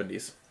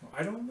 1970s.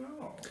 I don't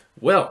know.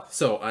 Well,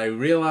 so I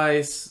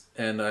realize,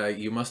 and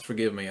you must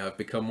forgive me, I've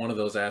become one of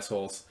those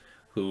assholes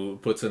who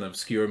puts an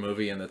obscure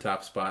movie in the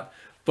top spot.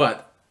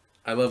 But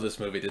I love this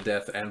movie to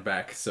death and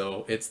back,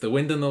 so it's The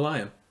Wind and the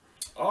Lion.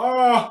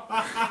 Oh!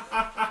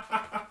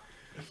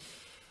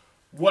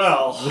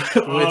 Well,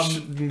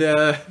 Which,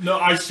 no,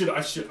 I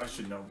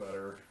should know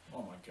better.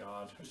 Oh my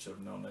god, I should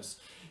have known this.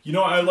 You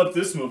know, I left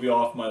this movie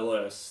off my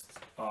list,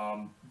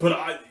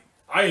 but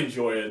I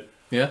enjoy it.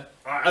 Yeah,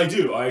 I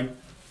do.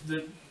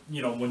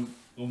 You know, when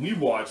we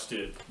watched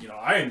it, you know,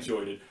 I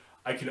enjoyed it.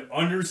 I can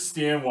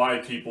understand why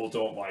people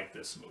don't like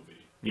this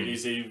movie. It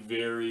is a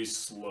very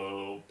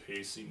slow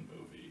pacing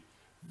movie,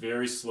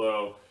 very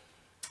slow.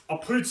 I'll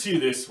put it to you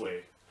this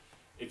way.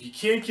 If you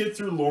can't get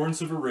through Lawrence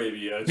of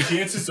Arabia,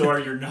 chances are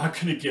you're not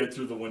going to get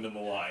through The Wind and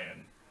the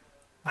Lion.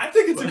 I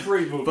think it's a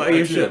great movie. but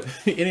you should.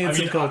 You need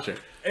some culture.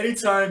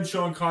 Anytime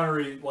Sean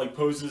Connery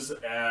poses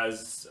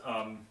as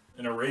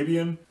an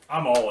Arabian,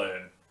 I'm all in.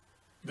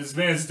 This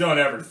man's done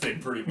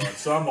everything pretty much,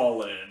 so I'm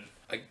all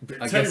in.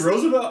 Teddy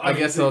Roosevelt? I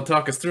guess I'll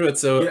talk us through it.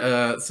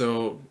 So,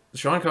 so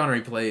Sean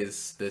Connery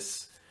plays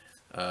this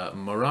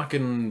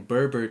Moroccan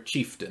Berber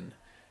chieftain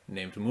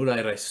named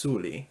Mulay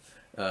Raisuli.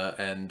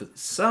 And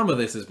some of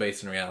this is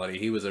based in reality.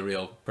 He was a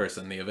real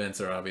person. The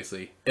events are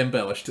obviously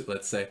embellished,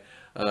 let's say.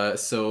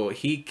 So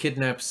he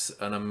kidnaps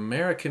an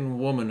American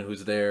woman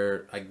who's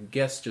there, I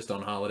guess, just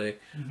on holiday,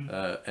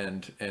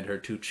 and her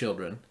two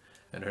children.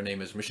 And her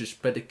name is Mrs.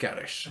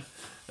 Pedicarish,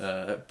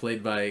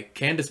 played by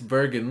Candice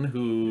Bergen,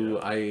 who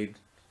I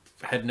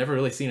had never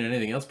really seen in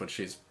anything else, but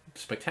she's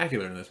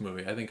spectacular in this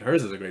movie. I think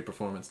hers is a great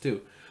performance,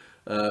 too.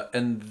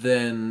 And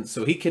then,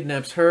 so he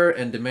kidnaps her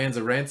and demands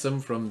a ransom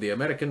from the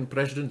American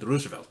President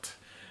Roosevelt.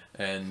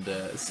 And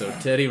so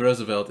Teddy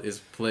Roosevelt is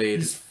played...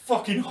 He's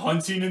fucking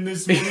hunting in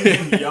this movie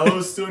in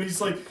Yellowstone.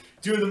 He's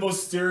doing the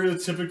most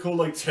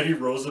stereotypical Teddy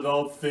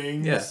Roosevelt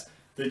things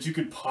that you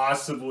could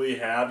possibly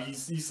have.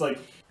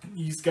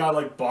 He's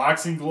got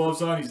boxing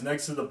gloves on. He's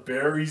next to the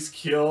bear he's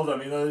killed. I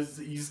mean,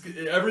 he's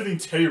everything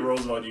Teddy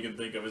Roosevelt you can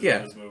think of is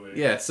in this movie.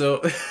 Yeah,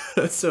 so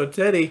so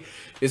Teddy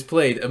is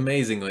played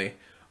amazingly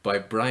by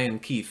Brian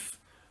Keith,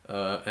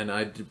 and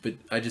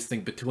I just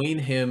think between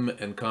him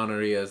and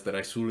Connery as the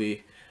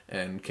Raisuli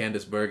and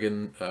Candice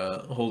Bergen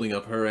holding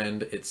up her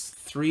end, it's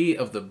three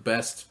of the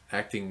best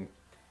acting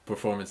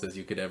performances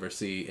you could ever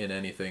see in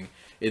anything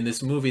in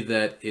this movie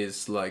that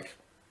is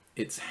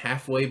it's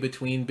halfway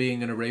between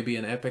being an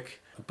Arabian epic,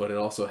 but it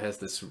also has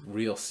this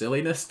real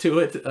silliness to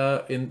it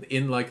in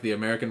the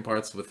American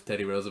parts with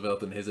Teddy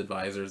Roosevelt and his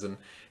advisors and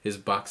his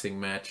boxing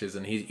matches,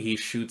 and he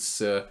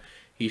shoots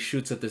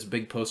at this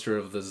big poster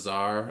of the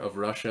Tsar of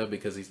Russia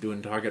because he's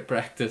doing target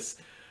practice.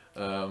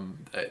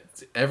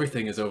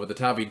 Everything is over the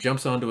top. He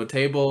jumps onto a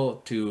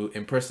table to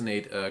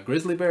impersonate a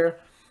grizzly bear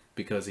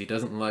because he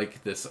doesn't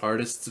like this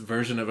artist's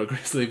version of a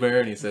grizzly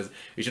bear, and he says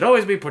he should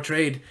always be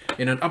portrayed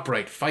in an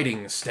upright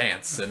fighting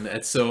stance.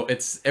 And so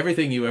it's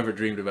everything you ever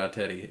dreamed about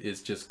Teddy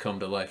is just come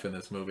to life in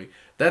this movie.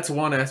 That's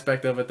one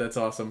aspect of it that's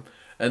awesome.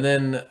 And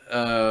then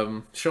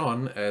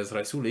Sean as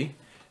Raisuli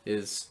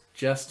is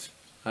just,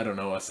 I don't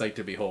know, a sight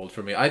to behold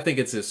for me. I think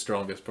it's his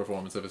strongest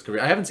performance of his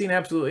career. I haven't seen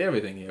absolutely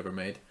everything he ever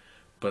made,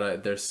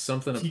 but there's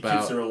something about... He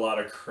gives her a lot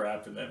of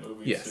crap in that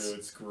movie, too.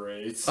 It's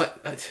great.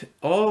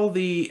 All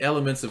the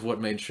elements of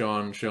what made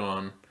Sean,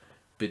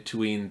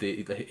 between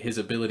his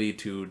ability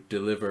to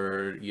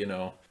deliver,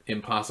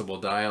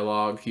 impossible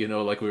dialogue,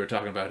 like we were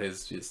talking about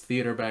his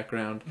theater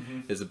background,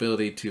 his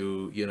ability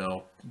to,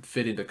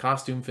 fit into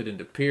costume, fit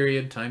into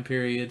time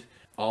period,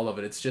 all of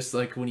it. It's just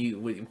like when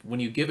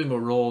you give him a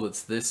role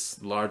that's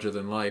this larger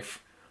than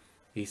life,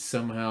 he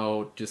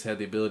somehow just had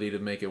the ability to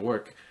make it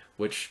work,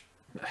 which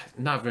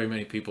not very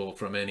many people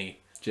from any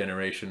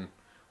generation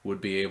would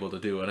be able to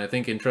do. And I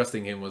think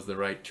entrusting him was the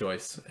right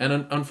choice.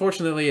 And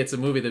unfortunately, it's a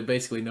movie that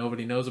basically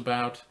nobody knows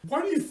about.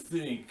 Why do you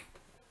think,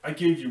 I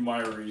gave you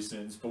my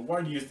reasons, but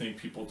why do you think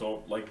people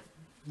don't,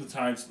 the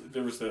times,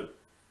 there was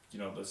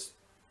this,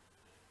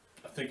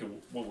 I think,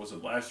 what was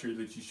it, last year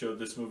that you showed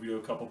this movie to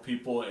a couple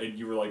people, and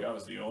you were like, I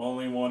was the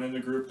only one in the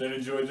group that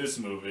enjoyed this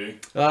movie.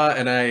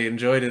 And I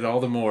enjoyed it all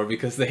the more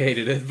because they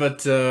hated it.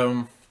 But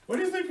Why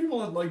do you think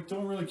people like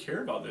don't really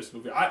care about this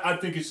movie? I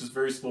think it's just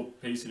very slow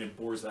pacing and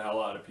bores the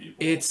hell out of people.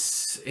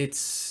 It's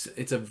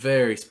a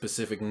very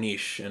specific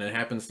niche, and it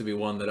happens to be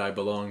one that I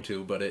belong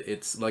to. But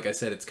it's like I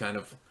said, it's kind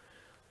of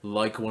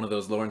like one of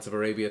those Lawrence of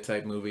Arabia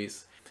type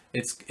movies.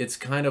 It's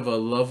kind of a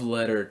love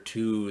letter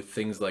to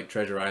things like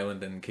Treasure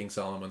Island and King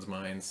Solomon's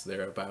Mines.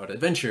 They're about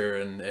adventure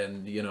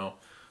and you know,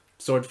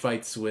 sword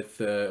fights with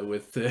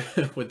with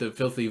the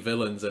filthy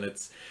villains, and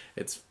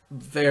it's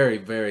very,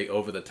 very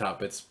over the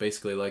top. It's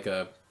basically like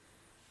a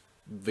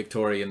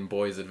Victorian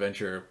boys'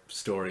 adventure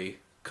story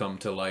come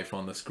to life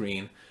on the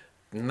screen.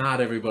 Not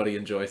everybody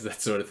enjoys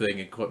that sort of thing.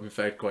 In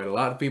fact, quite a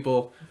lot of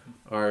people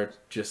are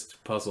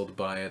just puzzled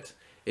by it.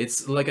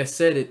 It's like I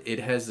said, it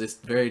has this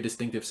very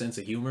distinctive sense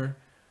of humor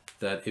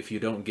that if you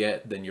don't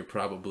get, then you're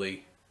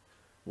probably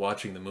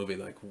watching the movie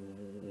like,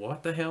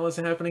 what the hell is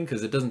happening?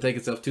 Because it doesn't take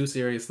itself too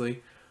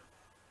seriously,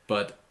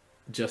 but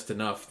just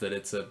enough that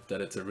it's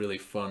a really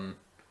fun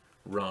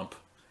romp,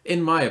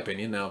 in my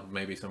opinion. Now,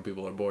 maybe some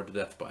people are bored to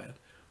death by it,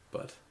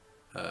 but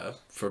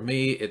for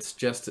me, it's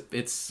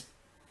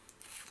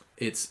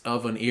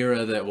of an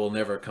era that will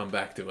never come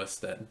back to us.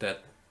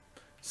 That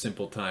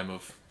simple time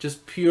of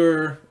just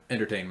pure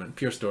entertainment,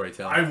 pure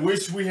storytelling. I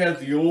wish we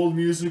had the old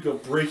music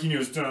of breaking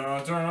news.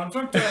 Dun, dun,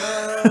 dun,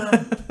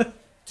 dun.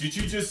 Did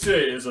you just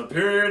say it's a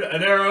period,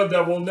 an era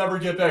that will never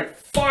get back?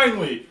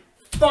 Finally,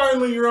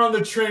 you're on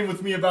the train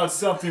with me about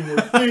something where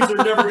things are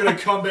never going to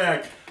come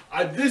back.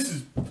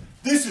 This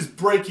is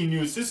breaking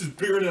news. This is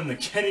bigger than the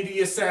Kennedy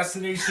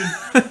assassination.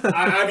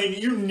 I mean,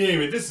 you name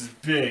it. This is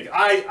big.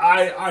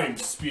 I am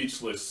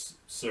speechless,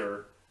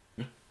 sir.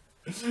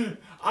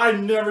 I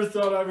never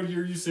thought I would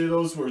hear you say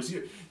those words.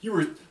 You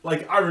were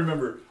like, I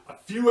remember a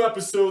few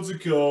episodes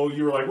ago,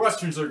 you were like,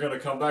 Westerns are going to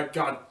come back.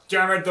 God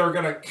damn it, they're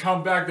going to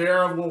come back. The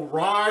era will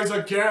rise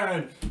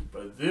again.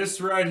 But this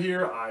right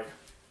here,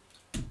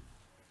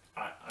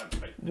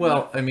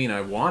 well, I mean,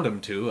 I want them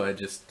to. I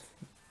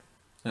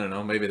don't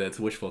know. Maybe that's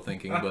wishful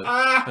thinking, but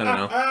I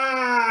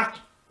don't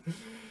know.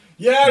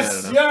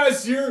 Yes,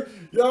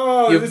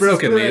 You've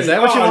broken me. Is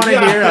that what you want to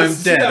hear? I'm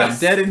dead. Yes. I'm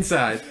dead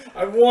inside.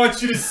 I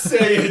want you to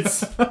say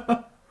it.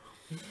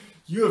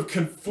 You have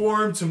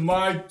conformed to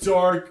my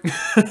dark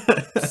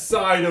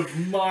side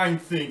of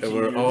mind thinking.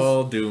 We're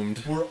all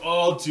doomed. We're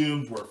all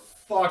doomed. We're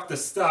fucked. The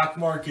stock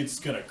market's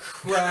gonna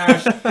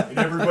crash, and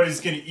everybody's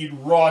gonna eat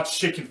raw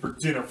chicken for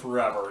dinner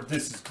forever.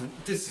 This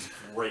is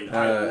great.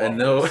 And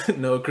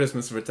no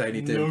Christmas for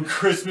Tiny Tim. No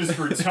Christmas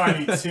for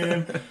Tiny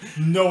Tim.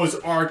 Noah's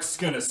Ark's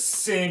gonna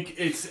sink.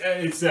 It's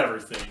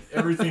everything.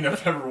 Everything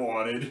I've ever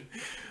wanted.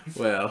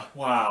 Well,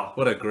 wow.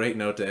 What a great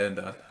note to end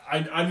on.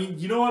 I mean,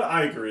 you know what?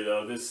 I agree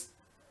though.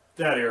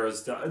 That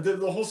era's done. I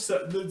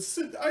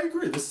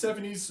agree. The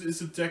 70s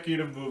is a decade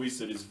of movies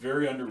that is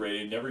very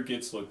underrated, never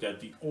gets looked at.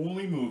 The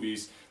only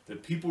movies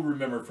that people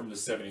remember from the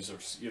 70s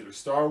are either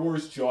Star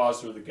Wars,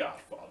 Jaws, or The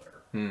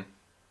Godfather.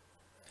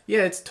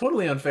 Yeah, it's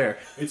totally unfair.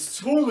 It's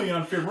totally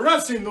unfair. We're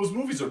not saying those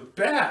movies are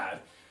bad,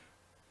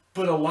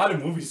 but a lot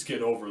of movies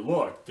get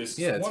overlooked. This is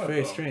it's one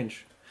very of them.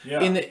 strange.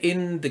 Yeah.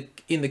 In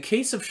the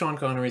case of Sean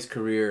Connery's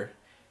career,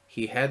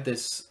 he had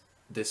this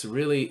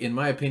really, in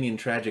my opinion,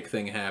 tragic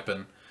thing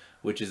happen,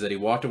 which is that he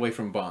walked away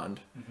from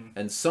Bond,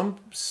 and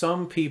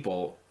some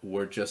people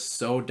were just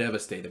so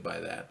devastated by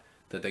that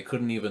they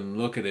couldn't even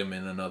look at him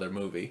in another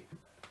movie.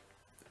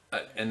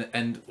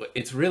 And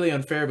it's really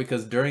unfair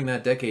because during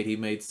that decade he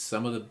made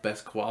some of the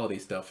best quality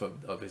stuff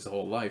of his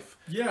whole life.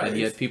 Yeah, and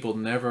yet people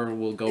never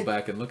will go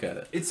back and look at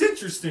it. It's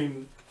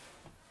interesting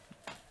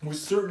with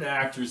certain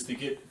actors to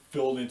get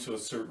filled into a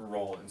certain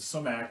role, and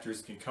some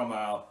actors can come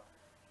out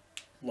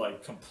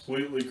like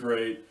completely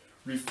great,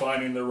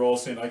 refining their role,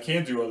 saying I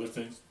can't do other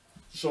things.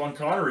 Sean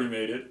Connery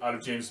made it out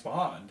of James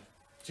Bond.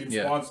 James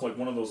Bond's like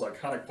one of those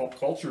iconic pop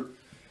culture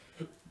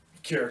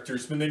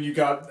characters. But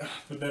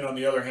then on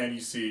the other hand,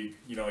 you see,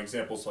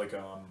 examples like,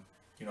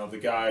 the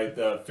guy,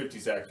 the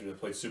 50s actor that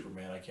played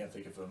Superman. I can't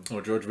think of him.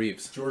 Oh, George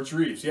Reeves. George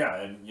Reeves, yeah.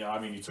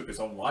 And, he took his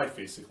own life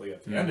basically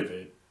at the end of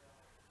it,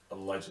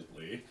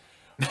 allegedly.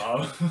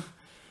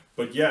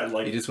 But yeah,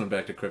 like... He just went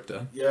back to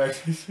Krypton. Yeah,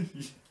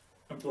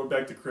 I'm going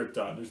back to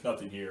Krypton. There's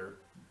nothing here.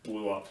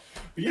 Blew up.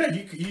 But yeah,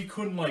 he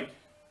couldn't,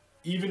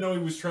 even though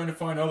he was trying to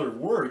find other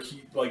work,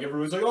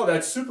 everybody's like, oh,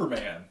 that's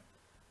Superman.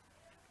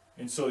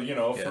 And so,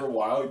 for a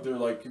while, they're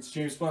like, it's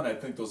James Bond. I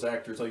think those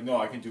actors, no,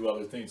 I can do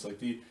other things.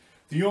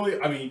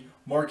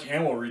 Mark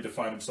Hamill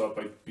redefined himself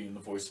by being the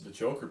voice of the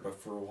Joker,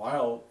 but for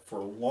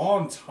a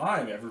long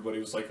time, everybody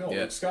was like, oh,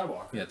 Luke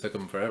Skywalker. Yeah, it took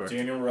him forever.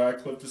 Daniel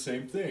Radcliffe, the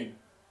same thing.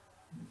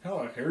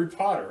 Hell, Harry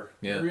Potter.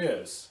 Yeah. There he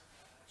is.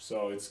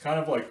 So it's kind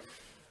of like,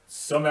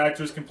 some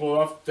actors can pull it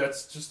off.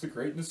 That's just the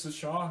greatness of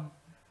Sean.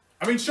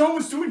 I mean, Sean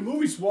was doing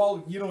movies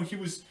while, he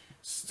was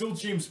still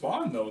James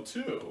Bond, though,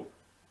 too.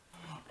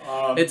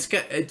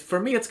 For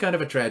me, it's kind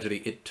of a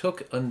tragedy. It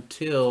took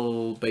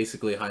until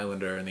basically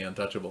Highlander and The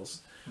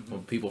Untouchables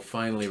when people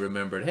finally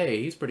remembered,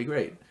 hey, he's pretty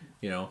great.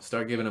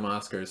 Start giving him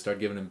Oscars, start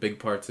giving him big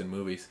parts in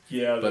movies.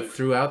 Yeah. But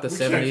throughout the 70s...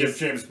 We can't give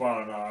James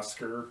Bond an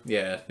Oscar.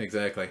 Yeah,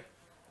 exactly.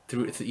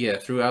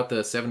 throughout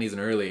the 70s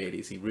and early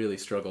 80s, he really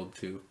struggled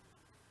to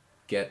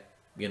get,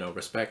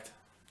 respect,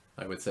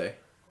 I would say.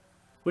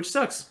 Which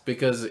sucks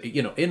because,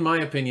 in my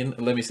opinion,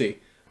 let me see,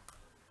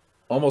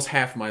 almost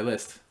half my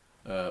list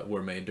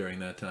were made during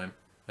that time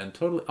and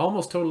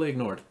almost totally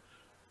ignored.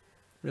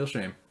 Real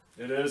shame.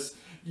 It is.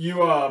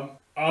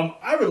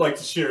 I would like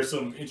to share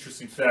some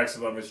interesting facts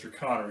about Mr.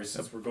 Connery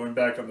since we're going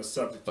back on the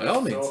subject. By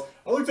all means. So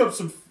I looked up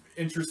some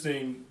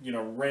interesting,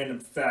 random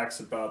facts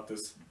about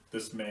this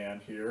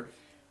man here,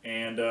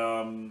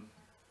 and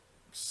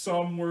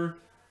some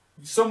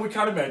we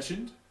kind of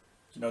mentioned,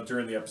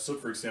 during the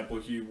episode. For example,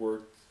 he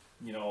worked,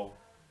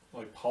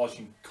 like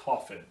polishing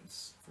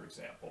coffins, for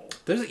example.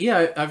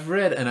 I've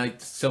read,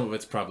 and some of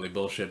it's probably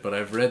bullshit, but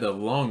I've read a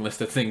long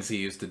list of things he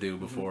used to do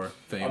before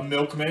fame. A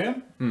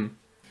milkman.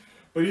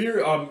 But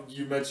here,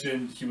 you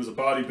mentioned he was a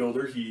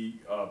bodybuilder. He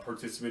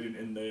participated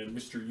in the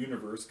Mr.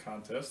 Universe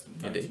contest in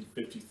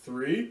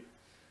 1953.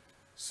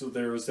 So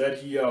there was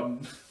that.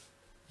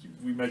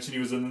 We mentioned he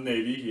was in the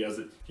Navy. He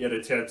had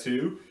a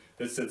tattoo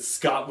that said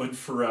 "Scotland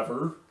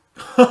Forever."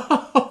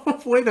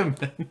 Wait a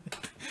minute!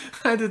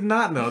 I did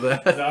not know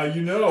that. Now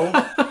you know.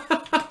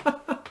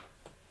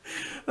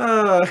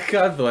 Oh,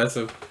 God bless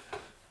him.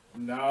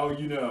 Now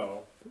you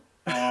know.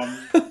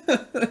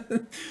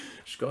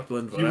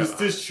 Scotland He forever. was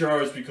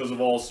discharged because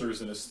of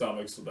ulcers in his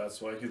stomach, so that's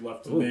why he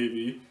left the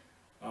Navy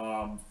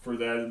for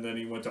that, and then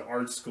he went to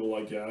art school,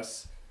 I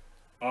guess.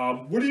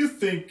 What do you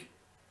think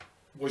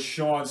was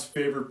Sean's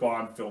favorite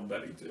Bond film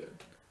that he did?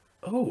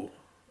 Oh,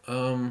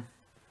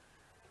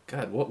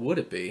 God, what would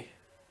it be?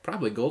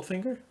 Probably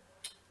Goldfinger?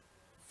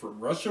 From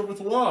Russia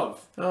with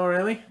Love. Oh,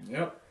 really?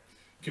 Yep.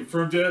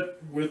 Confirmed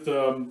it with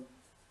in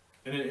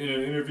an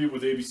interview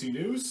with ABC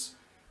News.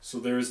 So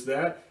there's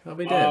that. I'll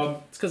be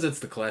dead. It's because it's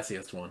the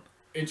classiest one.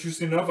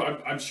 Interesting enough,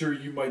 I'm sure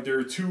you might. There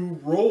are two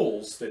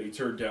roles that he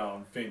turned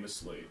down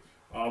famously.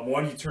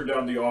 One, he turned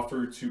down the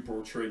offer to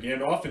portray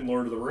Gandalf in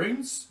Lord of the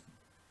Rings.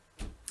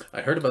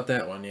 I heard about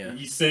that one, yeah.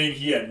 He's saying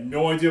he had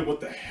no idea what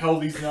the hell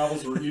these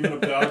novels were even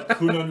about,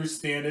 couldn't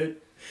understand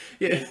it.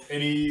 Yeah.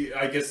 And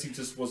I guess he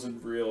just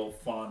wasn't real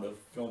fond of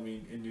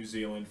filming in New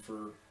Zealand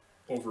for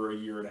over a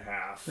year and a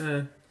half.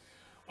 The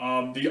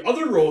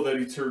other role that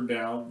he turned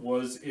down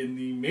was in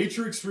The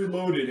Matrix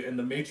Reloaded and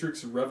The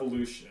Matrix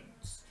Revolutions.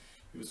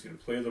 He was going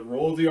to play the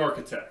role of the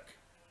architect.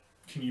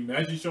 Can you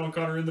imagine Sean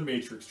Connery in the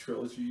Matrix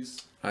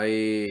trilogies?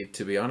 I,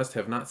 to be honest,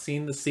 have not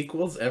seen the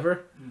sequels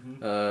ever.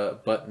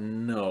 But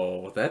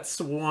no,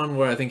 that's one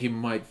where I think he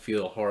might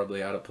feel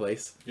horribly out of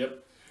place.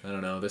 Yep. I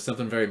don't know. There's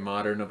something very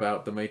modern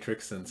about the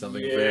Matrix and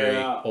something very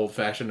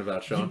old-fashioned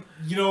about Sean.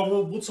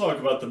 We'll talk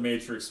about the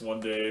Matrix one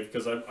day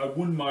because I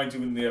wouldn't mind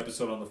doing the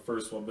episode on the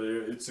first one, but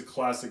it's a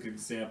classic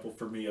example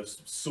for me of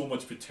so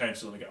much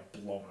potential and it got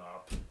blown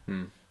up.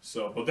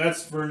 So, but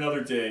that's for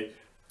another day.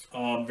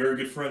 Very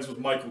good friends with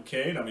Michael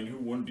Caine. I mean, who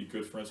wouldn't be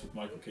good friends with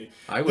Michael Caine?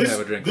 I would have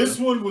a drink with This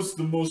one was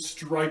the most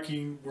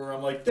striking where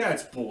I'm like,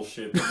 that's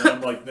bullshit. But then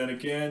I'm like, then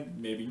again,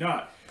 maybe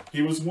not.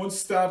 He was once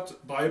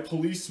stopped by a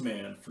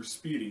policeman for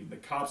speeding. The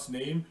cop's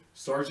name,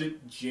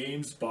 Sergeant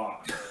James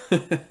Bond.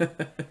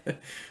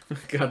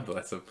 God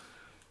bless him.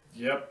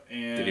 Yep.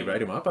 And did he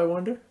write him up, I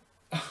wonder?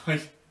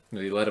 Did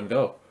he let him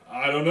go?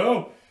 I don't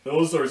know.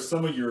 Those are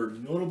some of your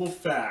notable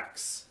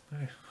facts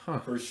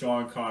for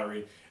Sean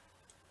Connery.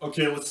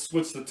 Okay, let's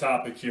switch the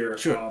topic here.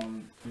 Sure.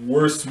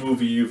 Worst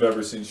movie you've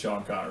ever seen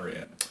Sean Connery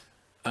in?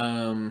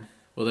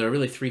 Well, there are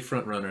really three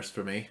front runners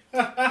for me.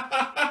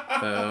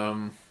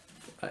 I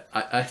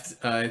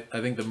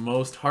think the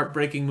most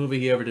heartbreaking movie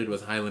he ever did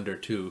was Highlander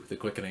 2, The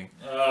Quickening.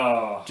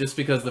 Oh. Just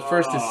because the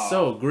first is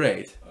so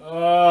great.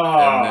 Oh.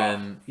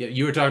 And then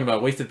you were talking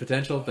about wasted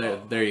potential.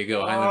 There you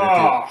go,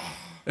 Highlander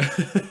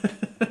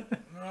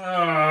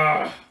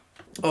 2.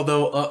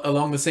 Although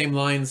along the same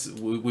lines,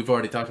 we've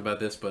already talked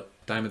about this, but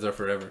Diamonds Are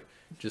Forever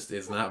just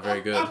is not very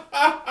good.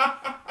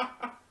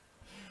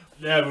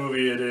 That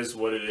movie, it is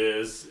what it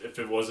is. If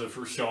it wasn't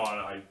for Sean,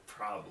 I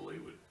probably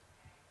would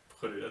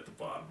put it at the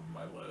bottom of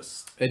my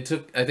list. I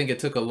think it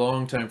took a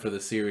long time for the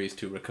series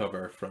to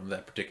recover from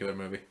that particular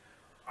movie.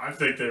 I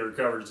think they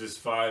recovered just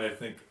fine. That's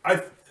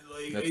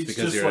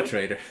because you're a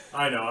traitor.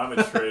 I know, I'm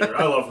a traitor.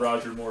 I love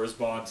Roger Moore's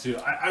Bond too.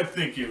 I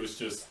think it was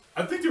just.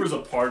 I think there was a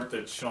part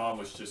that Sean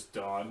was just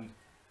done.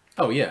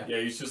 Oh yeah.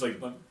 Yeah, he's just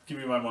like, give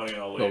me my money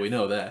and I'll leave. Well, we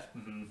know that.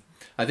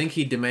 I think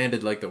he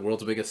demanded like the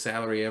world's biggest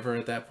salary ever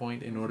at that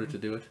point in order to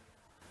do it.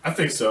 I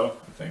think so.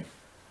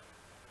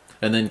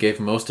 And then gave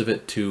most of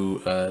it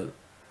to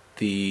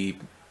the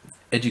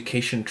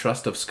Education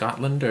Trust of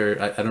Scotland,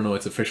 or I don't know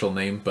its official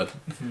name, but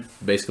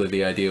basically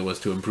the idea was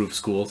to improve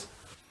schools,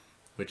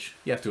 which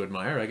you have to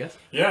admire, I guess.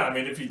 Yeah, I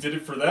mean, if he did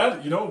it for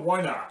that,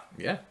 why not?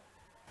 Yeah.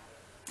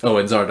 Oh,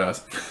 and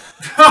Zardoz.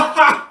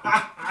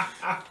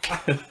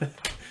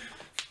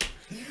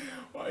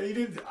 Well, he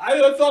did.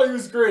 I thought he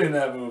was great in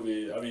that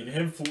movie. I mean,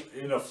 him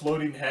in a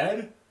floating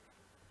head.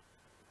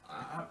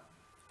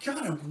 God,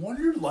 I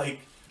wonder, like,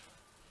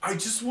 I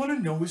just want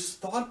to know his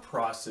thought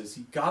process.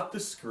 He got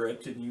the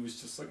script and he was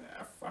just like,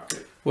 ah, fuck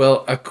it.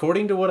 Well,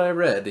 according to what I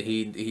read,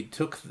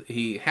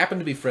 he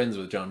happened to be friends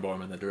with John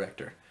Borman, the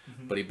director,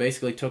 but he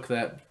basically took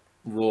that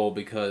role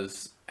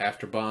because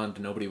after Bond,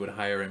 nobody would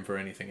hire him for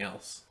anything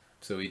else.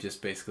 So he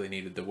just basically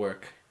needed the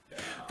work. Yeah.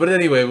 But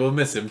anyway, we'll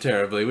miss him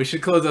terribly. We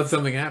should close on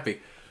something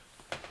happy.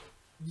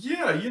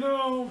 Yeah, you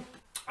know,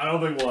 I don't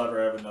think we'll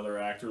ever have another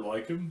actor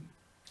like him.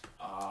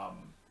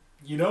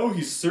 You know,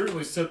 he's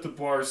certainly set the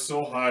bar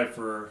so high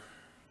for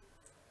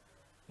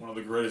one of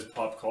the greatest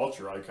pop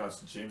culture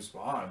icons, James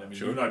Bond. I mean,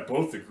 sure. You and I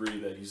both agree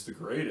that he's the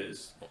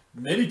greatest.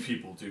 Many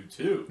people do,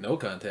 too. No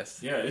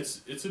contest. Yeah,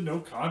 it's a no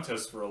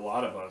contest for a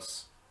lot of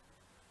us.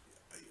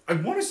 I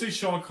want to say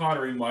Sean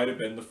Connery might have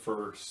been the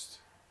first,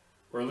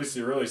 or at least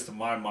the earliest to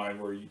my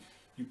mind, where you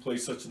play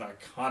such an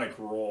iconic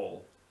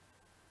role,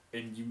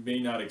 and you may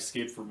not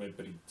escape from it,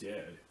 but he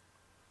did.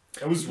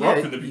 It was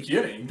rough in the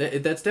beginning.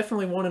 That's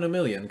definitely 1 in a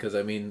million, because,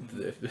 I mean...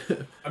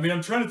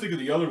 I'm trying to think of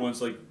the other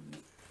ones, like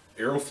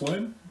Errol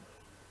Flynn.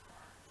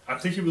 I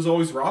think he was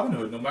always Robin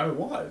Hood, no matter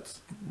what.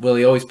 Well,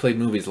 he always played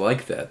movies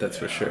like that, that's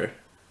for sure.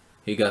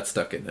 He got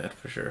stuck in that,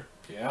 for sure.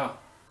 Yeah.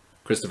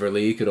 Christopher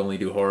Lee could only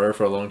do horror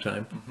for a long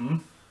time. Mm-hmm.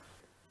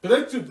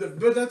 But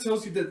that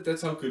tells you that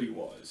that's how good he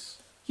was.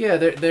 Yeah,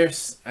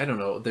 there's... I don't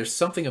know. There's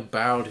something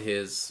about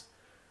his...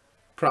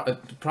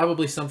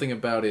 Probably something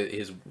about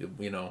his,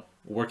 you know,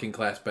 working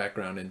class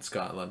background in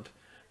Scotland,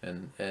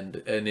 and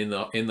in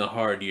the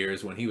hard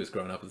years when he was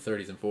growing up in the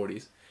 30s and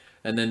 40s,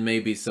 and then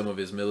maybe some of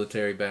his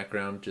military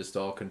background just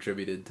all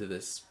contributed to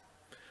this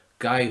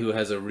guy who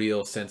has a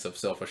real sense of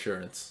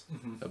self-assurance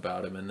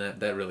about him, and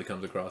that really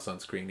comes across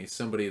on screen. He's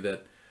somebody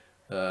that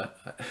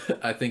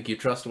I think you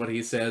trust what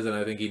he says, and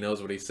I think he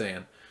knows what he's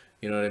saying.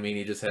 You know what I mean?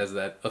 He just has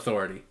that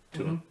authority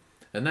to him,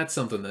 and that's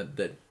something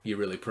that you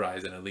really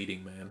prize in a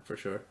leading man, for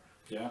sure.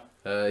 Yeah.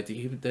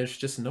 There's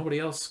just nobody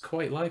else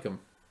quite like him.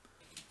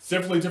 It's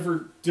definitely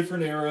a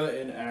different era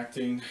in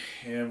acting,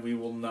 and we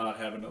will not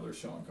have another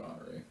Sean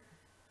Connery.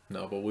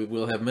 No, but we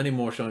will have many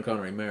more Sean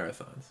Connery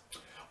marathons.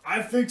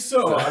 I think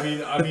so. I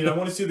mean, I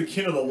want to see the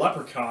King of the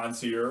Leprechauns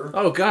here.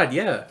 Oh God,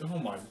 yeah. Oh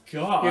my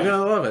God. You're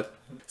gonna love it.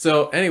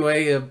 So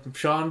anyway,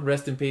 Sean,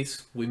 rest in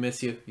peace. We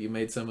miss you. You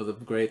made some of the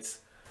greats.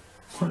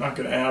 We're not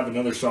gonna have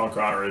another Sean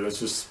Connery. That's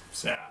just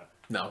sad.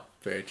 No,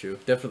 very true.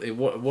 Definitely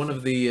one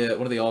of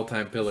the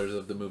all-time pillars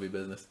of the movie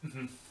business.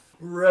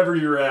 Wherever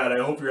you're at,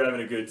 I hope you're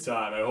having a good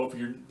time. I hope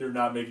they're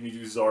not making you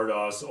do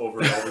Zardos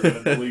over and over again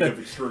in the League of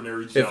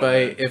Extraordinary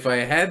Gentlemen. If I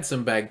had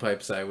some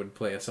bagpipes, I would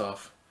play us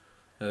off.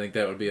 I think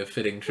that would be a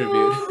fitting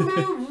tribute.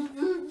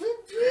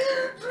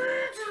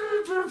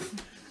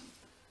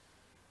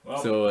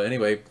 Well, so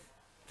anyway,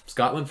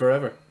 Scotland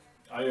forever.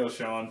 adios,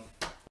 Sean.